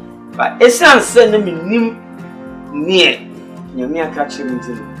ba esan se na menim nie nyame aka kyerɛ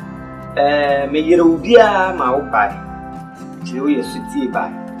ntin me yere ubia ma wo bai kyerɛ wo yesu tie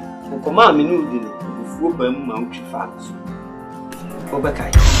bai nkoma me no udi ne bufuo ba mu ma wutwi fa so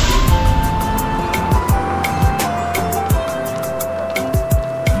obekai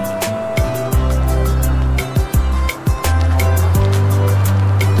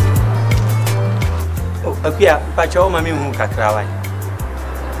Apia, pacho mami hu kakrawai.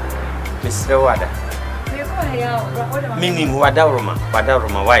 Mr. Wada. Mimi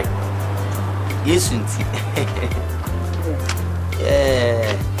wadaroma wai. Yesu nti.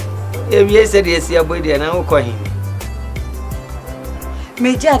 Said yes ya boy dia na ukọ hin.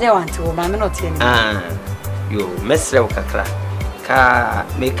 Meji ade want wo mami no tie ni. Yo, Mr. kakra. Ka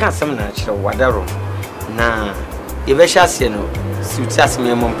me ka sam na kire wadaroma. Na ye be hya se no, si utiase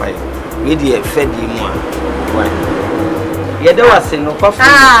me mompai. We dey fed him one. Ye dey was no coffee.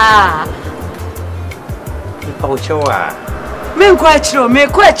 Pauchowa. Me ko achiro, me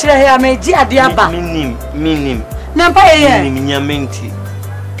ko achiro he am eji ade aba. Minim. Na mpa ye. Minim nyamenti.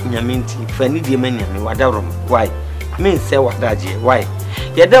 Fani die manyame wadarom. Why? Me say wadaje. Why?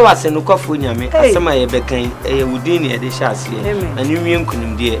 Yeda wase no kwafo nyame asema ye bekan eye wudin ye de hyase. Ani wie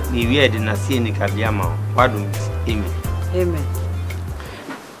nkunim de ni wie de na se ni kabia ma. Wadom. Amen.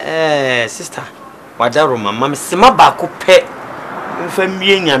 Sister, wadarom mama sema ba ko pe. Mfa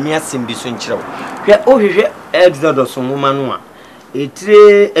mie nyame asem bi so nkyerɛw. Hwɛ ohwehwɛ Exodus nwoma no a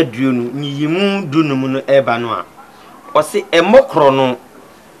etire aduonu nyiyimu dunum no eba no a ɔse emokro no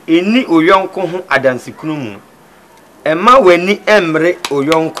eni oyonko ho adansekunu mu ema wani emre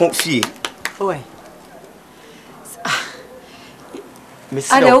oyonko fie. Oy.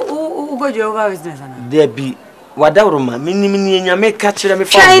 Ada ugo Jehovah business ana. There be wadawroma minimini nyame ka kyerɛ me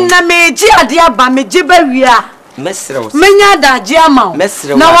fa. China meji ade aba meji ba wia. Mesrew. Menya da je ama.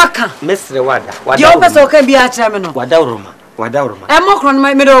 Na waka. Mesre wada. Je opeso ka bi a kyerɛ me no. Wadawroma. Emokro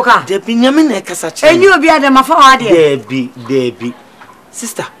no me do ka. There be nyame na kasa kyerɛ. Enyi obi ade mafa wa ade. There be.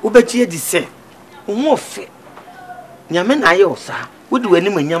 Sister, ubeji edi se. Omo fe. Nyame na aye osa. Wodi wani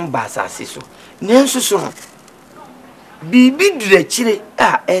manyam ba asase so. Nenso so. Bibi direchire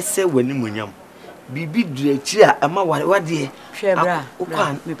a ese wani manyam. Bibi direchire a ama wade. Hwebra.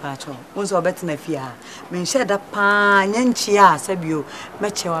 Me pa cho. Wonso obetena fia. Me nheda pa nyanchi a sabio.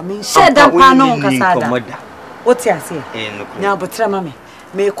 Mechewa me nheda pa no nkasada. Oti ase. Nya botra mame.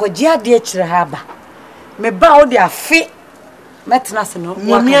 Me koji ade akire ha ba. Me ba odi afi. Metna se no.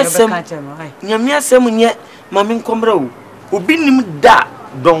 Nyame asem nye mame nkomra o. Obi nim da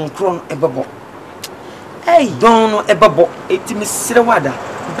donkron ebebo. Don no ebebo etimi sire wada.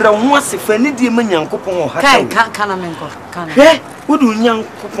 Bra ho asefa ni die manyankopon o hata. Kana menko. Kana. Hwe, wodu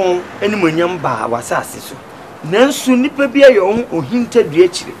nyankopon eni manyam ba wasase so. Nanso nipa bia ye ohinta dua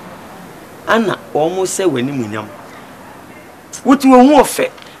akire. Ana omo se wani manyam. Wotu wo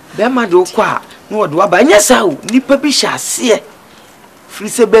ofe. Be ma de okọ a no wode waba nya sa o nipa bi hya ase. Firi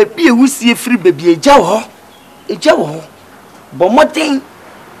se ba bi ewusie firi ba bi eja wo. Bo moten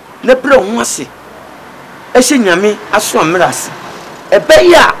na bra ho ase. Ehye nyame aso amrase. Ebe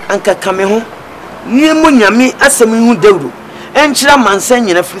ya anka kame ho. Niemu nyame asem hu dawro. Enkyira mansan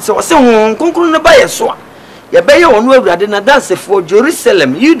nyina firi se wo se ho konkron na ba ye so a. Ye be ye wono awurade na dansefo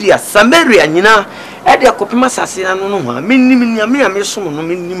Jerusalem, Judea, Samaria nyina ede akopema sase na no ho a minnim nyame amesom no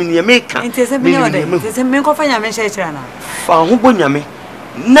minnim nyame ka. Ntese bi ne ode. Ntese me ko fa nyame hye na. Fa ho bo nyame.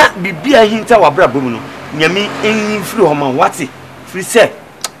 Na bibia hinta wabra bomu no. Nyame enyin firi ho ma wate. Firi se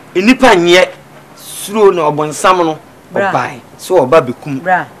enipa nye suro na obonsam no obai. So oba bekum.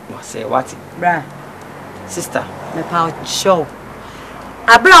 Bra. Wa say wate. Bra. Sister, me pa show.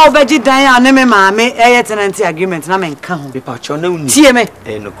 Abra obeji dan a ne me maame tenancy agreement na me nka ho. Be pa cho na uni. Tie me.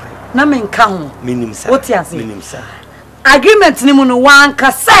 No kra. Na me nka ho. Minim sa. What ya say? Minim sa. Agreement ni mu no wan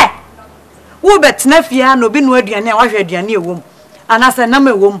ka se. Wo betena fia na obi no aduane a wahwe aduane ewom. Anase na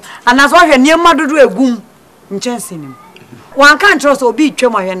me wom. Anase wahwe niema dodo egum. Nchensi nim. Wan kan trust obi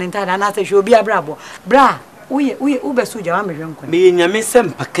twem ahwe ne ntada anase hwe obi abrabo. Bra, uye ubesuja wa mehwe nkwa. Me nyame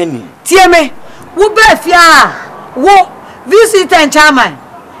sem pakani. Tie me. Wo be fia. Wo visitor chairman.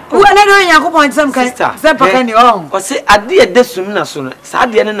 Wo na do Yakobon sem kan sem pakani on. O se ade edesum na so no. Sa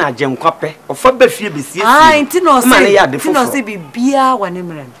ade ne na agenkwape. Ofa ba fie besie. Ah, inti no se bibia wane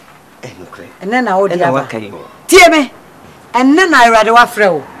mrem. Enukre. Enne na wo dia ba. Tie me. Enne na irade wa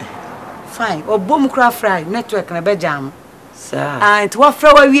frɛ wo. Fine. Obom kra fry network na be jam. Sa. Ah, it wa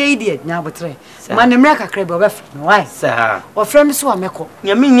frɛ wa wie idiot nya botre. Ma ne mra kakra be obɛfrɛ no. Why? Sa. O frɛ me so amekɔ.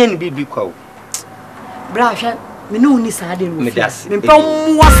 Nyame nya ne bibi kwa wo. Bra hwɛ me no ni sa de no. Me das. Me pa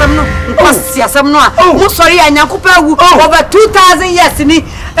mu asam no. Nkwasi asam no a. Mo sɔre ya nyakopa wu over 2000 years ni.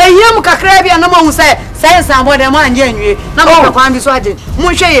 Ehiem kakra bia na mo hu sɛ science abode mo anje anwie. Na mo kwa bi so age. Mo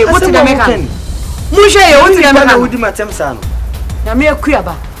hwɛ ye, wo ti da meka. Mo hwɛ ye, wo ti da meka. Wo di matem sa no. Na me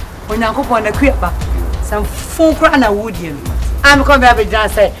akuaba. Onyankopɔn na akuaba. Sam fun kra na wodi no. Am ko be abegyan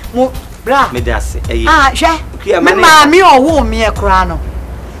sɛ mo bra. Me das. Ah, hwɛ. Me ma me owo me kra no.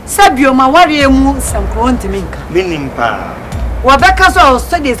 Sabio ma ware mu samko ntimi nka. Minim pa. Wa beka so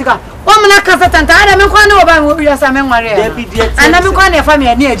study sika. Wa mena kasa tanta ada me kwa ne oba mo ya sa me nware. Ana me kwa ne fa me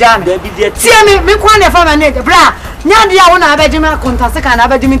ani eja me. Tie me kwa ne fa me ani eja. Bra, nya dia wo na abeji me akonta sika na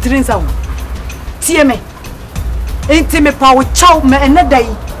abeji me tirinsa wo. Tie me. Enti me pa wo chaw me enada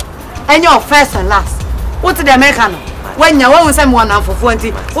yi. Enya of first and last. What the American? When you want someone for 20,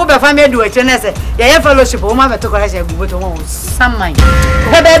 who be family do it, and say, yeah, fellowship, or my to correct a good one. Some mine.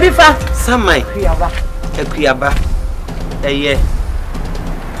 Hey, baby, some mine. Kriaba.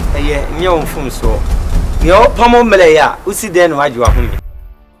 Your phone so. Your pomo melaya, who see then why you are home.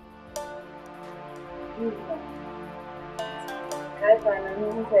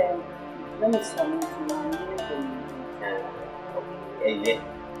 Let me swim into my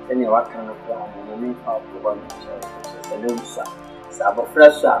Then you are kind of plan and make out the one the little son. Sabo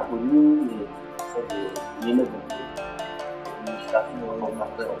fresh up with you, said the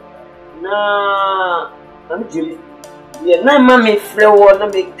nah, I'm Julie. You're not mammy, flower,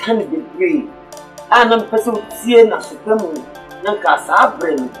 and I can't be brave. And I'm pursuing Siena Supreme, Nanka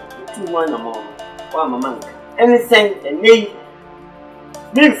Sabrin, 2 1 a moment. One monk. Anything and me.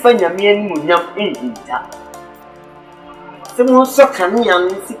 Then find your men who yam in that. Someone so Ghanaian,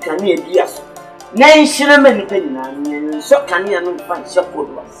 see Ghanaian Dias. Nay, she many penny, and so Ghanaian find support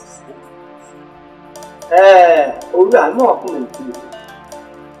was. Oh, I'm more common to you.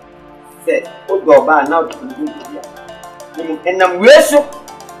 Said, oh, go by now to do. And I'm so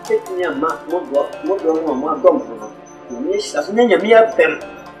taking a mark, what going on my dog. Yes, as many a mere pen.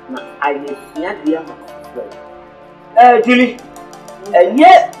 I not dear. Julie, and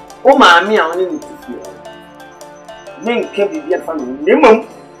yet, oh, mammy, I only need to feel. Men can be dear family. Lemon,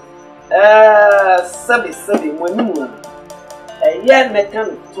 Sabby, when you were a year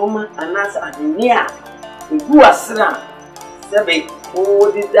metal, Toma, and us at the near. Who are Sra, Sabby,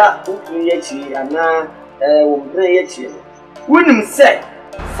 oh, did that, who create ye, and now, will create ye. Wouldn't say,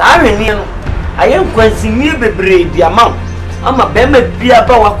 sorry, I am quite near the breed, the amount. I'm a bema beer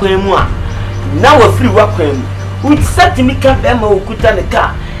about Quemua. Now a free wakwem. Which set me come Bema who could tell the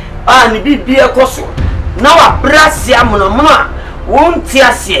car. And be beer cosso. Now a brass yamona won't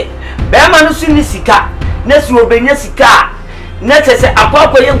tear see. Bema no sinisika. Ness will be Nessica. Net as a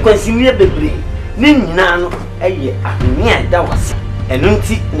papa young consumer debris. Ninano, a year, near that was. And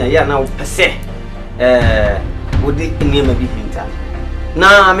unti Nayana per se. Would it name a big hinter?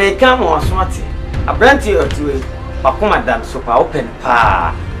 Now I may come or smarty. A brandy or two. Pakuma dan so pa open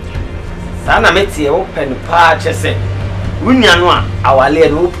pa. Sana meti open pa chese. Wunya no a awale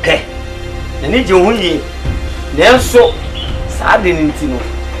no pe. Na ni je hunyi. Nenso saa de nti no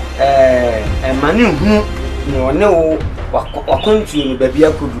mani hu ni one wo wakontu ni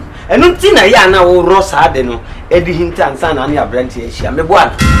babia kodu. Enu nti na ya na wo ro saa de no edi hinta ansa na na abranti ehia. Me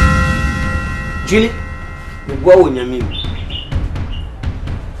boa. Julie, me boa wo nyame.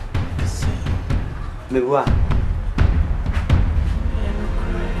 Me boa.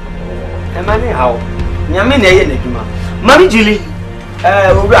 Emani how nyame na ye n'adwuma mami Julie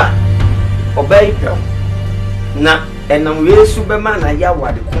owura obey pel na enam yesu be ma na ya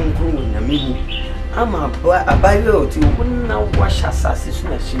wade konkro nyame ni ama abaye oti wonna washa sase so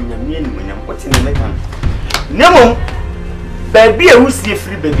na shi nyame ni nyam oti na meka nemo baby e wusie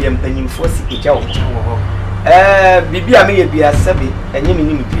free baby empanyimfo si eja wo bibi a me ye bia sabe enye me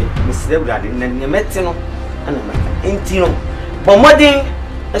ni me bia mesre brade na nyamete no ana meka enti no bomodin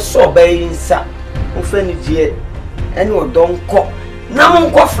so bay insa o fani die ene o don ko na mo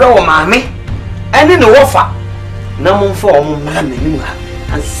nko fra wo maame ene ne wofa na mo mfa o mo mra nanim ha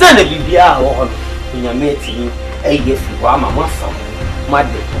ansa na bibia wo ho nyame ti eye fi wa ma mo fa mo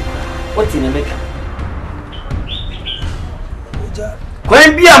de o ti ne meka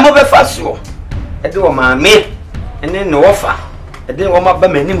kwan bia mo be fa so e de wo maame ene ne wofa e de wo ma ba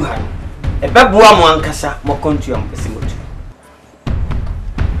manim ha e be boa mo ankasa mo kontu am pese mo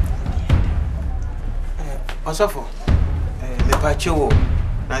Osofo me pacho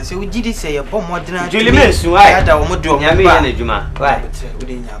na se ugidi se ye bom modena Julie mensu ai ada wo modro nyame ye na djuma wai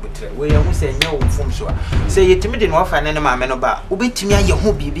udi nya butre we ye hu se nya wo mfom so se yetimi de no wafa ne maame no ba obetimi aye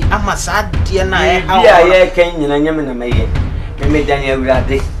hu bibi ama saa de na e ha bia ye kan nyina nyame na maye me dan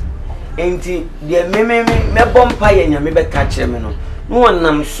awurade enti de me bompa ye nyame be ka kire me no no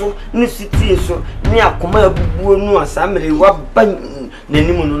wonam so ne sitie so ne akoma abubuo no asamre wa ba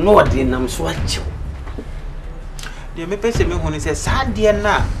nanim no no de nam so achew de me pese me hunu se saa de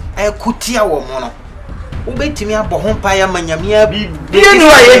na kutia wo mo no obetimi abɔ ho pa ya manyamia bi de ni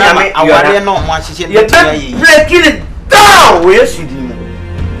wa ye nyame aware no mo ahyehyɛ ne tia yi break it down we sudi mu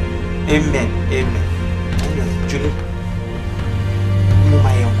amen amen Julie mo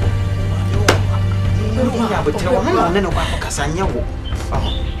ma yanko ya botre wo no ne no kwa kasanya wo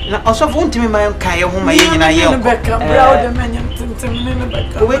na osofo ntimi ma yanka ye ho ma ye nyina ye ko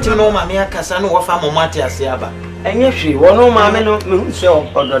obetimi no ma me akasa no wo fa mo mate ase aba enye hwe wono maame no me hu se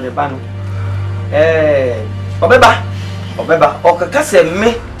odo de ba no obeba okaka se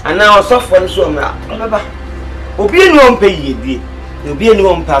me ana osofo no so me obeba obi eni o mpa yedie obi eni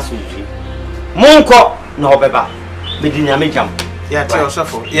o mpa so hwe monko na obeba me di nyame jam ya ti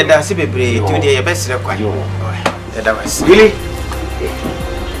osofo ye da se bebre ti de ye besere kwa ye da was really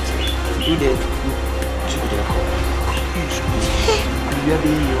you did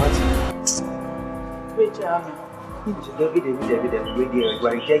Richard David, radio,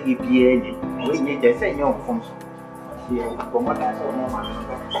 where you get PN, when you just say no from from what I saw.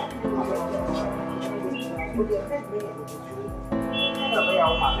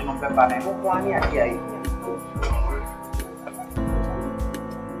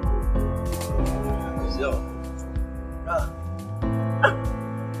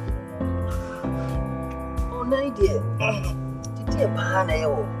 Oh, no idea. Did you pan a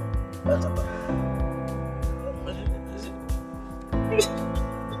yo?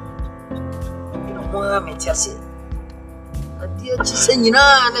 Mwami tiase adia chise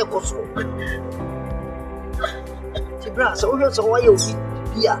nyina na ekoso tibra so wo so waye obi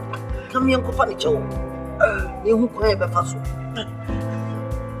bia na me enkopa ne chewo ne hu kwan be fa so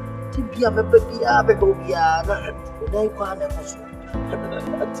tibia me bia be bia na dai kwa na ekoso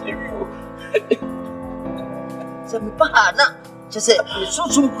atiwo se mi pa na chese so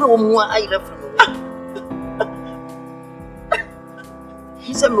so kro mu ai refu no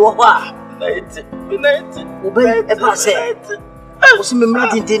hise me wo ha Night. Obey a pass. Was me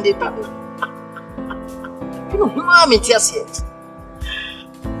not intended. You know who I'm in tears yet.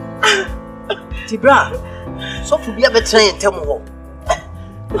 Tibra, so to be a better and tell me what.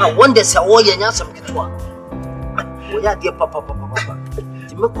 I wonder, sir, all your answer get one. We are dear papa.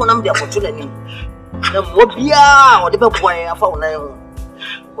 To make one of the opportunity. The Mobia or the boy I found now.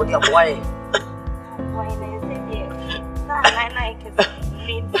 What your boy?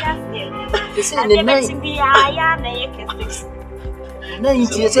 It's in the night.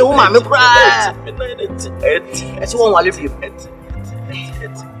 You say, oh, mamma, cry. It's one while you pet.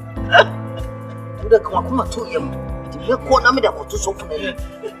 To the Kumakuma to him. The corner made up to soften it.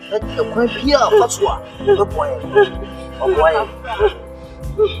 Let the quite here, Pasua, the boy.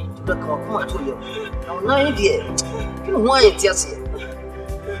 To the Kumakuma to him. No idea. You know why it's just here.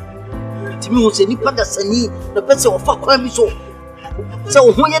 To me, was any part that's any the best of fuck crime so.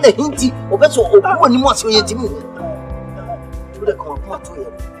 So when you're the hinty, or better, or when you must wait to me. To the Kumakuma to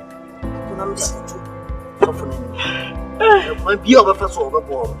him. I'm just softening. Might be of a first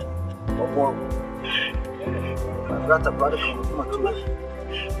overboard. Or I'd rather brother Kumakuma to him.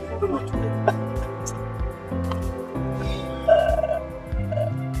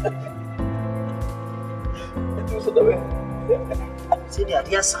 See the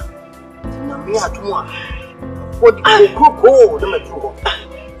idea, sir. Me at one. What do you cook? Oh, the metro.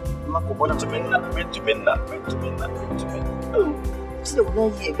 Macobona to me. So, no,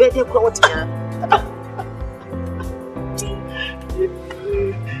 you better go out here.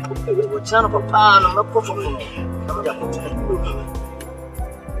 What channel of a pan on my coffin?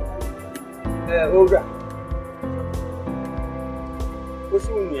 Olga. What's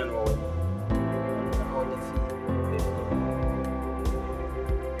the union?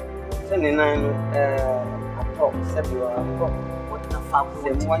 Nine, Abro, said you are Abro. What the fuck?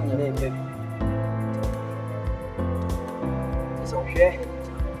 Same one your name, baby. It's okay.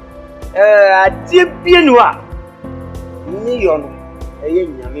 I did be in what? Neon, a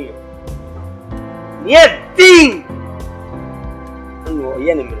Nnye. Yet, thing. No,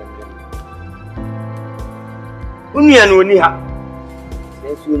 enemy. Nnye no Nnye.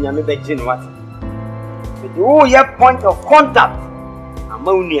 Let's win your begging what? But you your point of contact.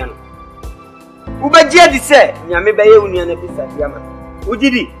 Nnye. Ubajia di se Nnye be ye Nnye na bisa diama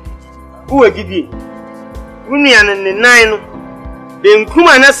ugidi uwagidi Nnye na ne nan no be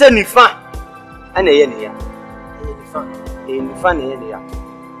nkuma na se nifa ana ye ne ya nifa na ye ne ya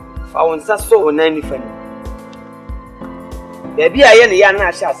fa wonsa so na nifa ni be bia ye ne ya na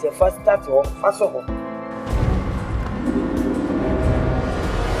ahia se fa start ho fa so ho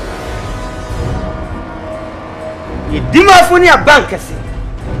idima funi a bank se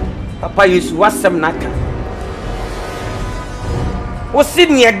Papa Yesu wasem naka. O si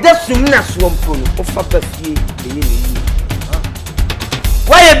ne da sum na so mpo no o fa pafie de ye ne.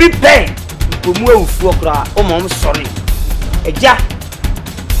 Why e bi pen ko mu awufu okra o mom sorry. Eja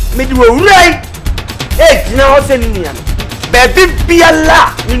me di wowurai e gina ho se ni nia no. Be bi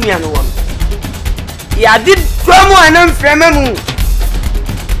biala ni nia no won. Ya di drum anam fremamu.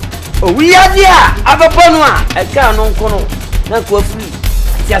 O wi adia ababonu a e ka no nkono na ko afuri.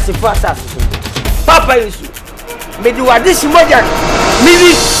 Papa Yesu, me do what this modern. Me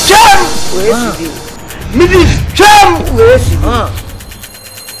di jam, me di jam.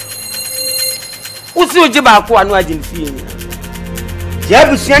 Usi ojiba ko anu agin fie ni. Je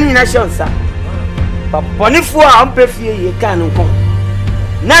busuan ni na shonsa. Papa ni fu a ampe fie ye kan nko.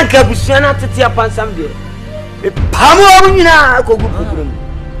 Na nka busuan atete apansam de. Me pamo amu nyina akogu program.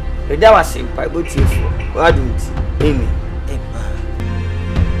 E da wase pa bo tie fu. Wa dum ti. Amen.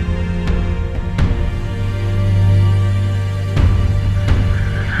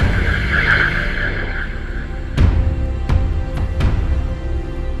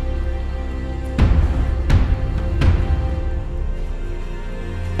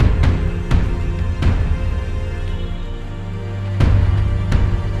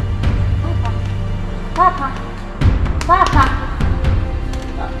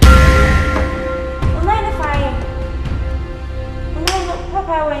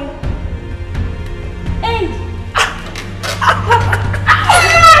 away. Hey!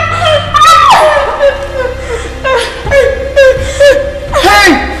 Hey!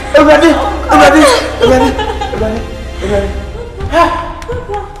 Everybody!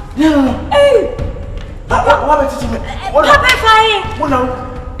 No. Hey! What about you? Papa flying! What now?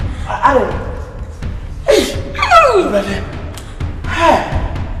 I don't know. Hey! Everybody! Hey!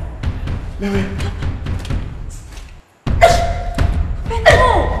 Mimi!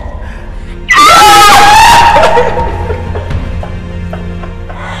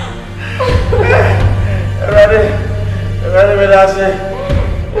 Ready with us.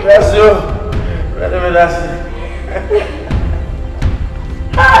 That's you. Ready with us.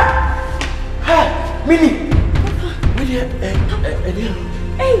 Mini.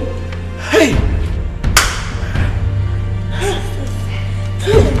 Hey. Hey.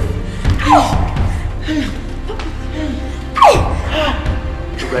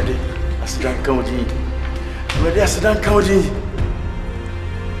 Ready. Asante Kaudi. Ready. Asante Kaudi.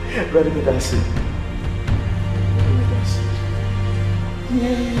 Ready with us.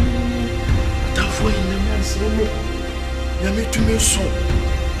 Atamfo yi na manse me na metumi so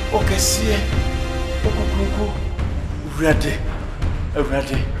okese okokoko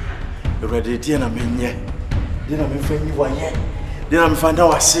urade dia na menye dia na mefanyi waye dia na mefanda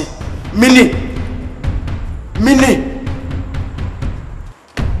wase mini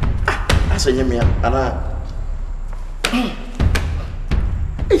asenye me ana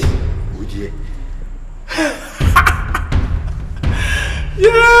udie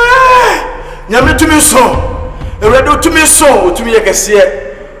Nyame tumi so Ewrade tumi so otumi yekese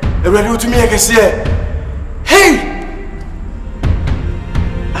Ewrade otumi yekese Hey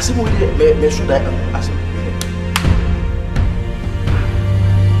Asemo me should I asem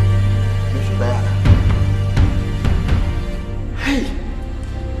me should I Hey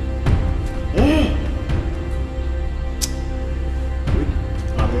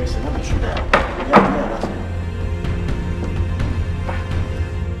me should I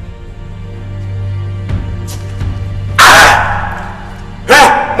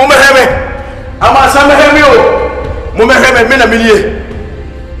Mumeheme mena milie.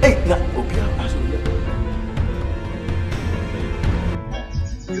 Eh na obia asoya.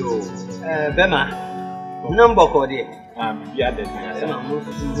 Yo, Bema. Number ko de. Bia de. Na mo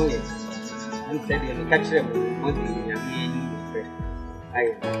so mo ye. An said ye ka kire mo di ya mi ni fe. Ai.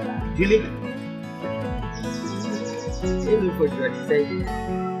 Dili. Any for you to say.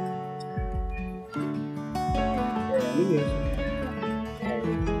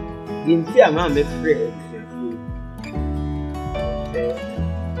 Yinti ama me free.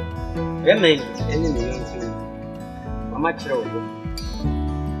 Remain any million to Mama Chow.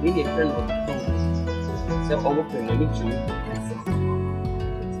 We need friend of the phone. So, open a meeting.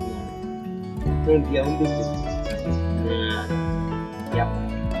 Don't be a business. Yep.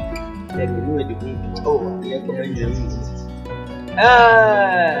 Then we know the thing. Oh, you're going to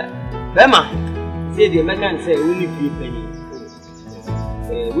Bema, say the American say, we need people.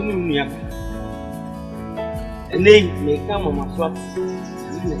 We need you. And they may come on my swat.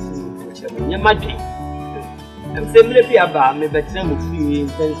 I'm simply about me, but some of you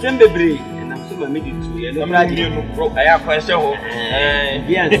and some baby, and I'm so made it to you. I'm broke. I have a show.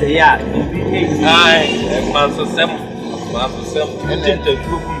 Yes, yeah. I Master Sam, and then the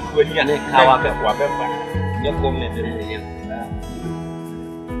group when you are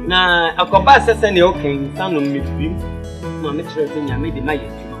now, a compass and okay, son of me to be. Mamma, I made the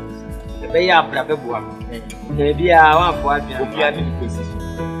magic. The bay up, maybe I want for a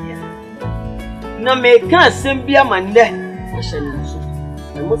na me ka sembia mande I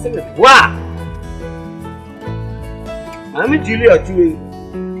must say wa Mami Julie otuwe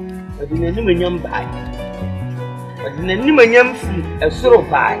adina ni manyam bai adina ni manyam fi esoro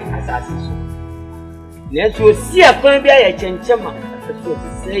bai asase so na so si akwan bia ya chenchema so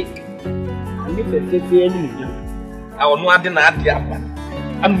sei ani pepepe ani manyam a ono ade na ade aba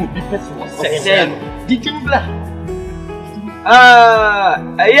anu bi pese wo sei dikimbla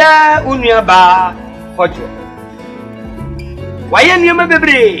aya unia ba fojo waye niema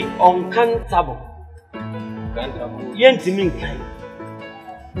bebre onkantabo yentimi nkai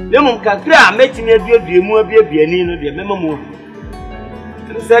lemum kakra metimi aduaduemu abiabiani no de memamu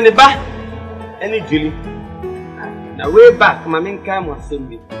nsane ba eni juli na way back mama nkai mo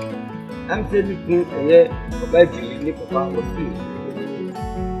sembi am tell you eye oba juli ni papa ofi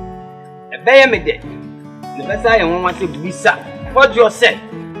ebeye me de ne besa ye won wase buisa fojo se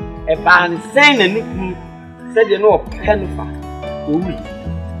e ban sen na niku se de no penfa owi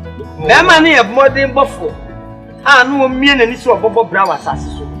na ma ne e modern bofo a no mie na ni so obobo bra wasase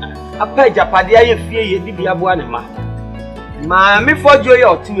so apa japade aye fie ye di bia boa ne ma me fojo ye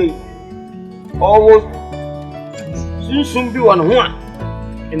otuwe owo sunsun bi won ho a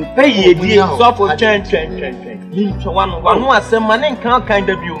mpa ye die so for twen ni wano asem ma ne nkan kan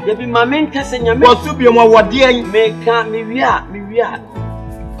da bio ye bi ma me nkase nyame bosu bi mo wode an me ka me wia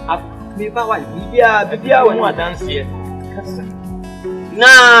me ba wa bibia wo adanse kasa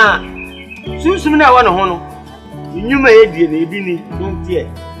na sunsun na wano ho no nyuma ye die na ebi ni ntie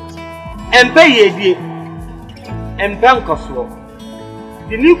empa ye die empa nkoso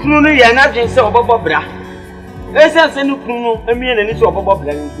di ni kunu no ye na dwen se obobo bra esense ni kunu no emie na ni se obobo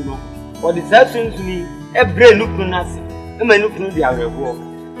bra ni kunu o de sa sunsun ni ebre ni kunu na se ema ni kunu di awrebo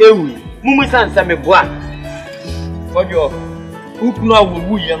ewi mumu sanse me boa ojo ukunu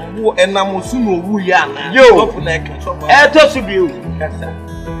awu ye wo enam su no wu ye ana yo na eto su bi ewu kasa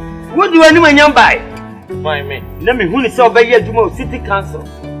wo di wani manyam bai my man na me huni se obeye aduma city council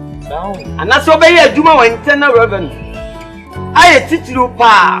now ana se obeye aduma wa internal revenue aye titiro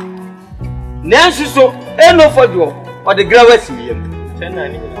pa na nsuso eno fojo o de grawasi yem tena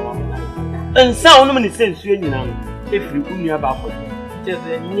ni na wa nsa onu me se nsuo nyina no efiri kunua ba fojo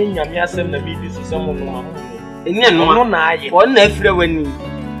tese nye nyame asem na bi di so mo no ma enye no na aye o na efire wani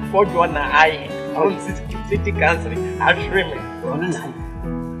fojo na aye on city council ahwere me onu na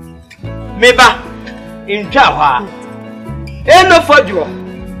meba intwa hwa eno fojo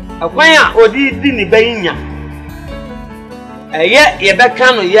akwan a odi di ni bayinya ye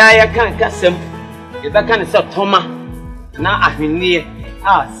beka no ya kan kasem ye beka ne se toma na ahwennie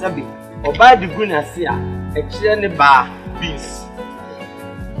a sabi oba di guna se a ekire ne ba beans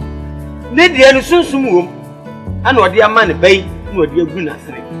ne die no sunsum wom ana odi ama ne bayi na odi aguna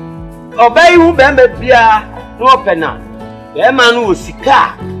sere oba yi hu bemba bia no opena be ma no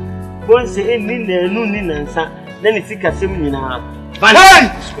osika bonse eni na enu ni nansa na ni sika sem nyina hey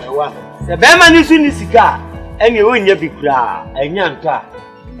swewa se be ma ni su ni sika eni onya bi kura enya nta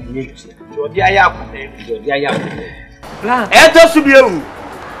enye ti jodi aya akode jodi aya plan eto su bi ewu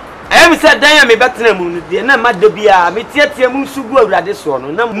ayem se dan ya me betena mu no de na ma da bia me tietie mu su gu awurade so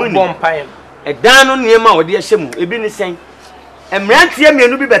no na mu ni bompan edan no niema ode ahye mu ebi ni sen emrantie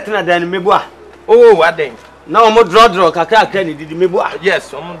mienu bi betena dan mebu a oh aden na omo draw kakaka ni didi mebu a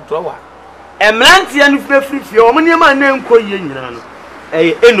yes omo draw emrantie no frifri omo niema na enko ye nyina no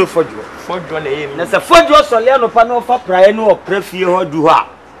eno fojo na ye na se fojo sole no pa no fa prae no oprafie ho du ho a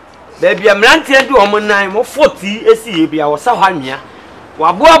ba bia emrantie du omo nan mo 40 esi ye bia wo sa hwanwea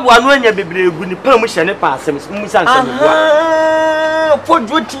waboaboa no anya bebre egu ni pa mu hye ne pa asem mu sanse me boa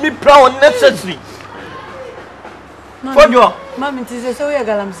fojo timi pra unnecessary fojo mami tise so ye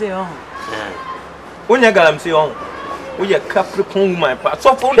galamse ho onya galamse ho o ye capricorn woman pa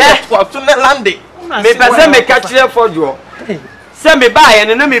so for to na lande me pese me ka kire fojo se me ba ye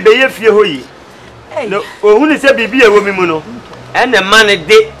ne na me be ye fie ho yi no ohunu se bibi ewo mi mu no ene ma ne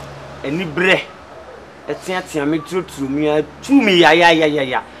de eni bre etiatia me trotru mi a tu mi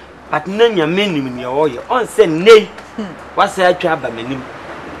ya but na nyame nim ne o ye on se nei wasa atwa aba manim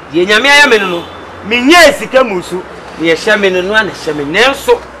ye nyame aya me no me nya sika musu ye hye me no na hye me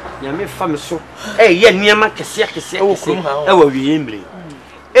nenso nyame fa me so ye niema kese e wa wie mbre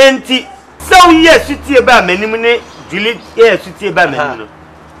enti so ye sutie ba manim ne dili ye sutie ba manim no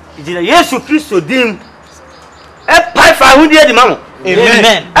ijira Yesu Kristo dim e pai fa hundie di mamu amen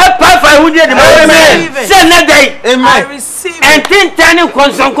e pai fa hundie di mamu amen se na dai amen I receive and tintani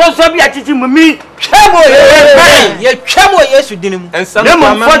konso bi atiti mumi twemo ye twemo Yesu dinim ensa no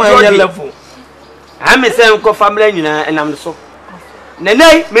mama ye level ame se nko family nyina enam so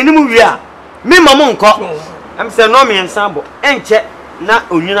nenai menimu wi a me mamo nko am se no me ensambo enche na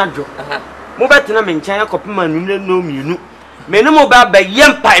onwina dwo mo betena me nkan akopema nwumre no mienu menimu ba ba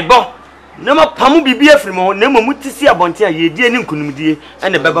yempaibo na mo pamu bibi afiri mo na mo mutisi abonte a yedie ni nkunumdie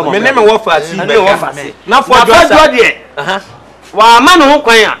ene beba mo me wo faasi na fojo de wa ma no ho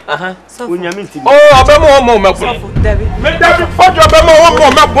kwan a onyame ntimi oh obemo mo meko me david fojo obemo wo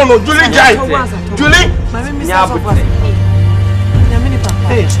mo meko no juli jai juli nya abute nyame ni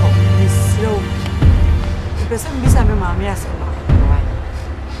papa ni slow pesa mbisa me mama ya sema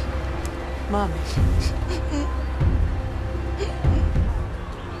mama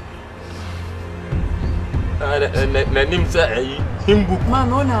na nim sa ayi himbu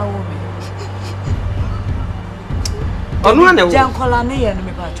mama ona wo me onu ana wo jankola ne ye no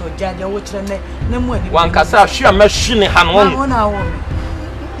me pa cho jaja wo kire ne mu ani wan kasa hwia machine ha no mama ona wo me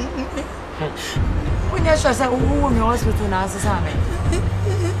unya shasa wo me hospital na asesa me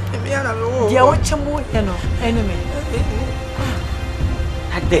me ana me wo dia wo chemu ye no enemy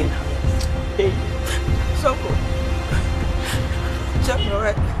adena soko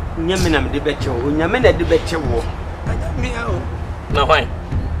Nyamina de becho, nyamina de becho. Na why?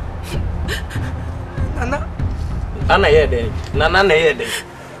 Nana yede. Nana yede.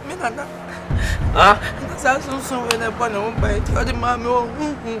 Me nana. Ah? Sa so when I born on by the mama.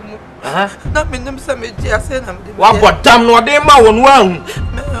 Na me nim se me dia se na me. Wa bodam no de ma won wa hu.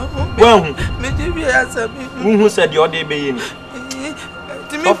 Wa hu. Me di bi asa bi. Hu se de o de be yi ni.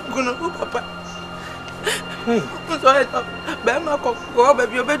 Ti me kuno papa. So I Bema go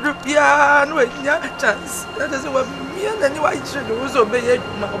baby obedru pia no enya chance. That is what me and any white should also be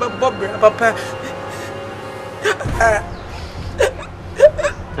ma bob papa.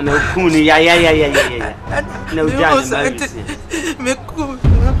 Na kuni ya. Na ujana me ku.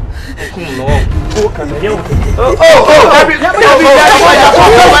 No.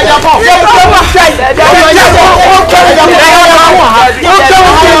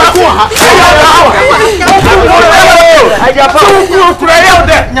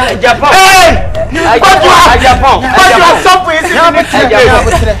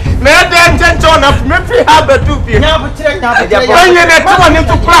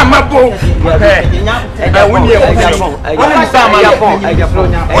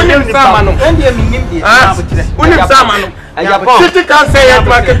 City can say it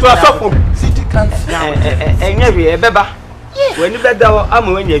market to a soft. City can say beba. When you better,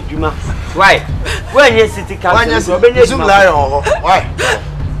 I'm when you juma. Why? When you city can why?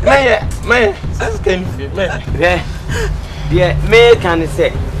 May, may can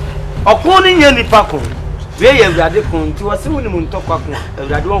say. Upon any paco, we have radicum to a simon to Quaco, a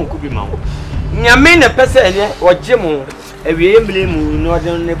radon could be mount. Yamin a person or Jimo, a blame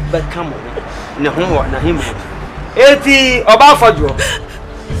northern become in the homework, him. 80 about for you.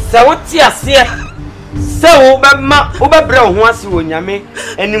 So what you see? So, Uba Brown wants you, Yame,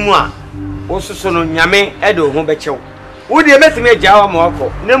 anymore. Also, so no Yame, Edo, Hombecho. Would you met me a Jawa Morco?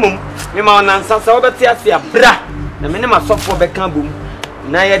 Nemum, Nima and Sansa, bra, the minimum soft for Becambum,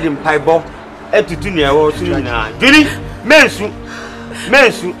 Naya in Pieball, Etutunia or Suna. Did Mensu,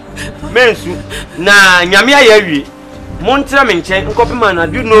 na Yamia Yavi, Montramin, Copperman, I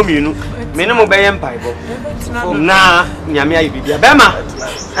do know me. Minimum by empire. Na Nyamia Bibia Bema.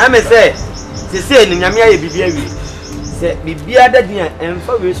 I may say, they say Nyamia Bibia. Say Bibia that near and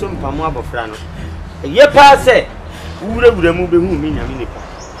for we some Pamabo Frano. A year past say, who would remove the moon in Yaminica.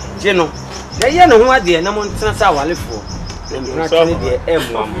 General, the young who are there, no one turns out while for.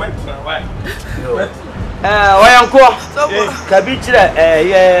 Why uncle? Cabichra,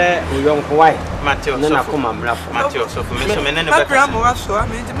 young Hawaii. Matthew, Nana Kuma, Matthew, so for Mr. Menena, I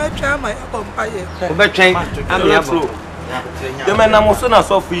mean, the match my umpire. I'm the Abro. The man I'm also not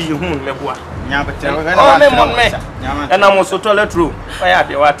so free, whom Mebua. And I'm also toilet true. I have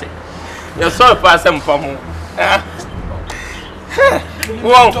the water. You're so fast and from home.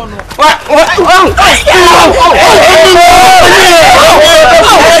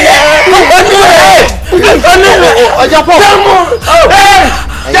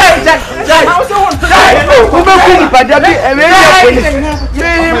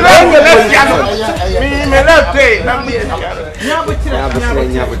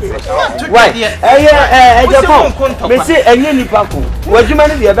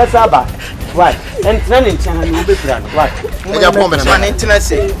 Right, and training channel will be done. Right, one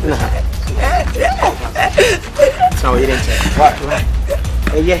intimacy. So you didn't say.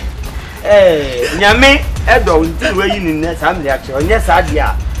 Yeah, Yame, Edo, until we're in the family action. Yes, I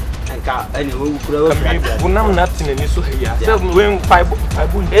dear. And who could have nothing in this way. The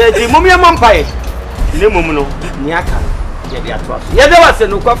Mumia Mumpai, Lemuno, Nyakan, Yadia. Yeah, there was a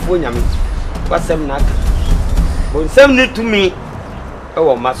no cough for Yami. What's some knack? When some need to me,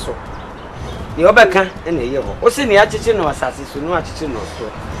 oh, muscle. The Obakan and a year. What's in the attitude of assassin? No attitude of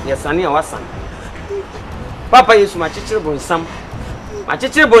store. Yes, I was son. Papa used my chichibon some. My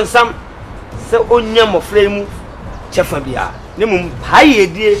chichibon some. So on yam of flame, Chefabia. Nemum, high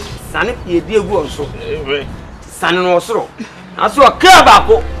dear, son, ye dear wood so. Son and so. I saw a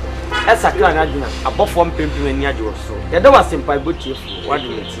crab as a clan above 1 pimple and yard or so. There was simple butcher. What do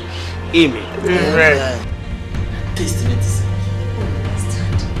you say? Amen. Taste it.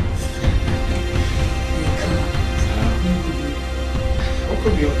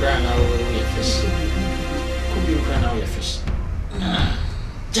 Could be a grand hour with fish. Could be a grand hour with fish.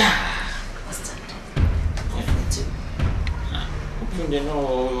 Ja, open the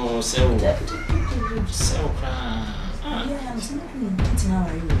no cell. Cell cry. Yeah, I'm not now.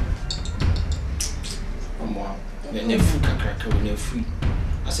 More than a food cracker when you're free.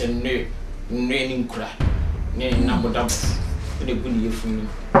 I said, no, raining cry. Nay, number double. With a good year for me.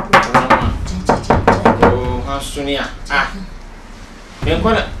 Oh, how soon? Ah.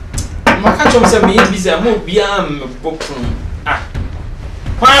 Menkwana. Maka chom se me busy mo bia me popun. Ah.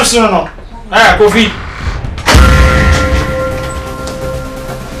 Kwa so no. Ah, Kofi.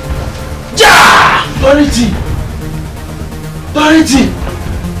 Ja! Dorothy.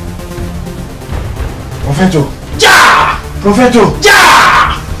 Profeto. Ja! Profeto. Ja!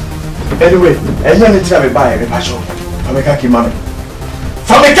 Anyway, enya ne tira me ba e pa show. Fameka ki mame.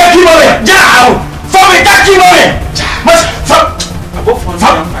 Fameka ki mame. Ja! Fameka ki mame. Mas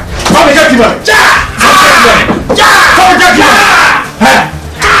Fameka ki mame. Ja! Ja! Fameka ki mame. Ha!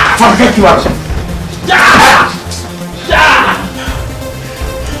 Fameka ki mame. Ja! Ja!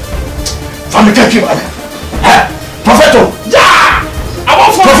 Fameka ki mame. Ha! Profeto. Ja!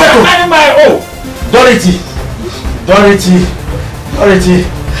 Abo for Profeto. Oh. Dorothy.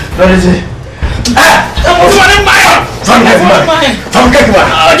 Ah! Abo for my. Fameka ki mame.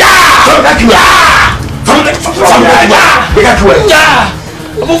 Ja! Fameka ki mame. Ja!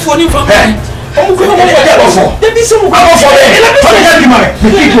 Abo for ni from my. Abo for me. There be some. Abo for me. Fameka ki mame.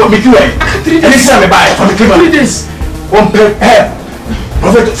 Me kiwe. Elisa me buy. Fameka ki mame. This. One pe.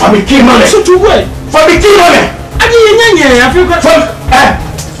 Profeto. Fameka ki mame. So to where? Fameka ki mame. Adi Nnye, I feel got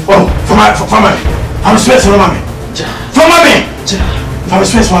oh, for my I'm space for mommy. For mommy. For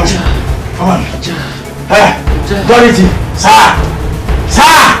space for mommy. For mommy. Dorothy. Sir.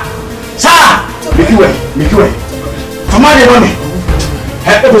 Make you way. For mommy.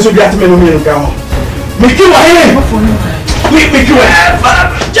 Hey, it was so glad to me no go. Make you way. Make you way.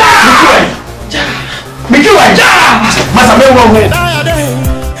 Make you way. Masa me wo.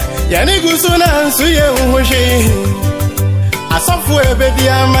 Yani gusuna nsuye unhohwe Asofu ebedi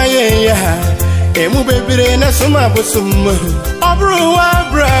amaye ya Emu bebire na suma busum Abro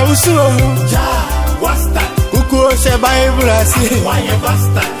abra usu Ja wasta Kuku she Bible asi Why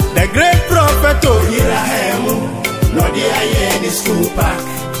basta The great prophet Irahemu No dia ye ni school park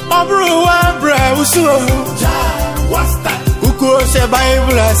Abro abra usu Ja wasta Kuku she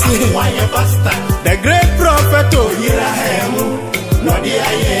Bible asi Why basta The great prophet Irahemu No dia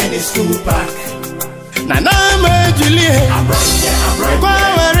ye ni school park Na me Julie Kwa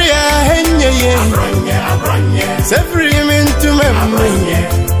waria Nnye Sefri mintu memri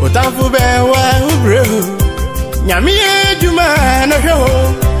Utamfu bewa ubro Nyami ejuma na hyo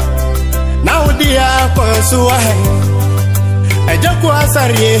Na udia konsuwa Ejoku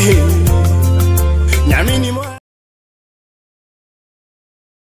asari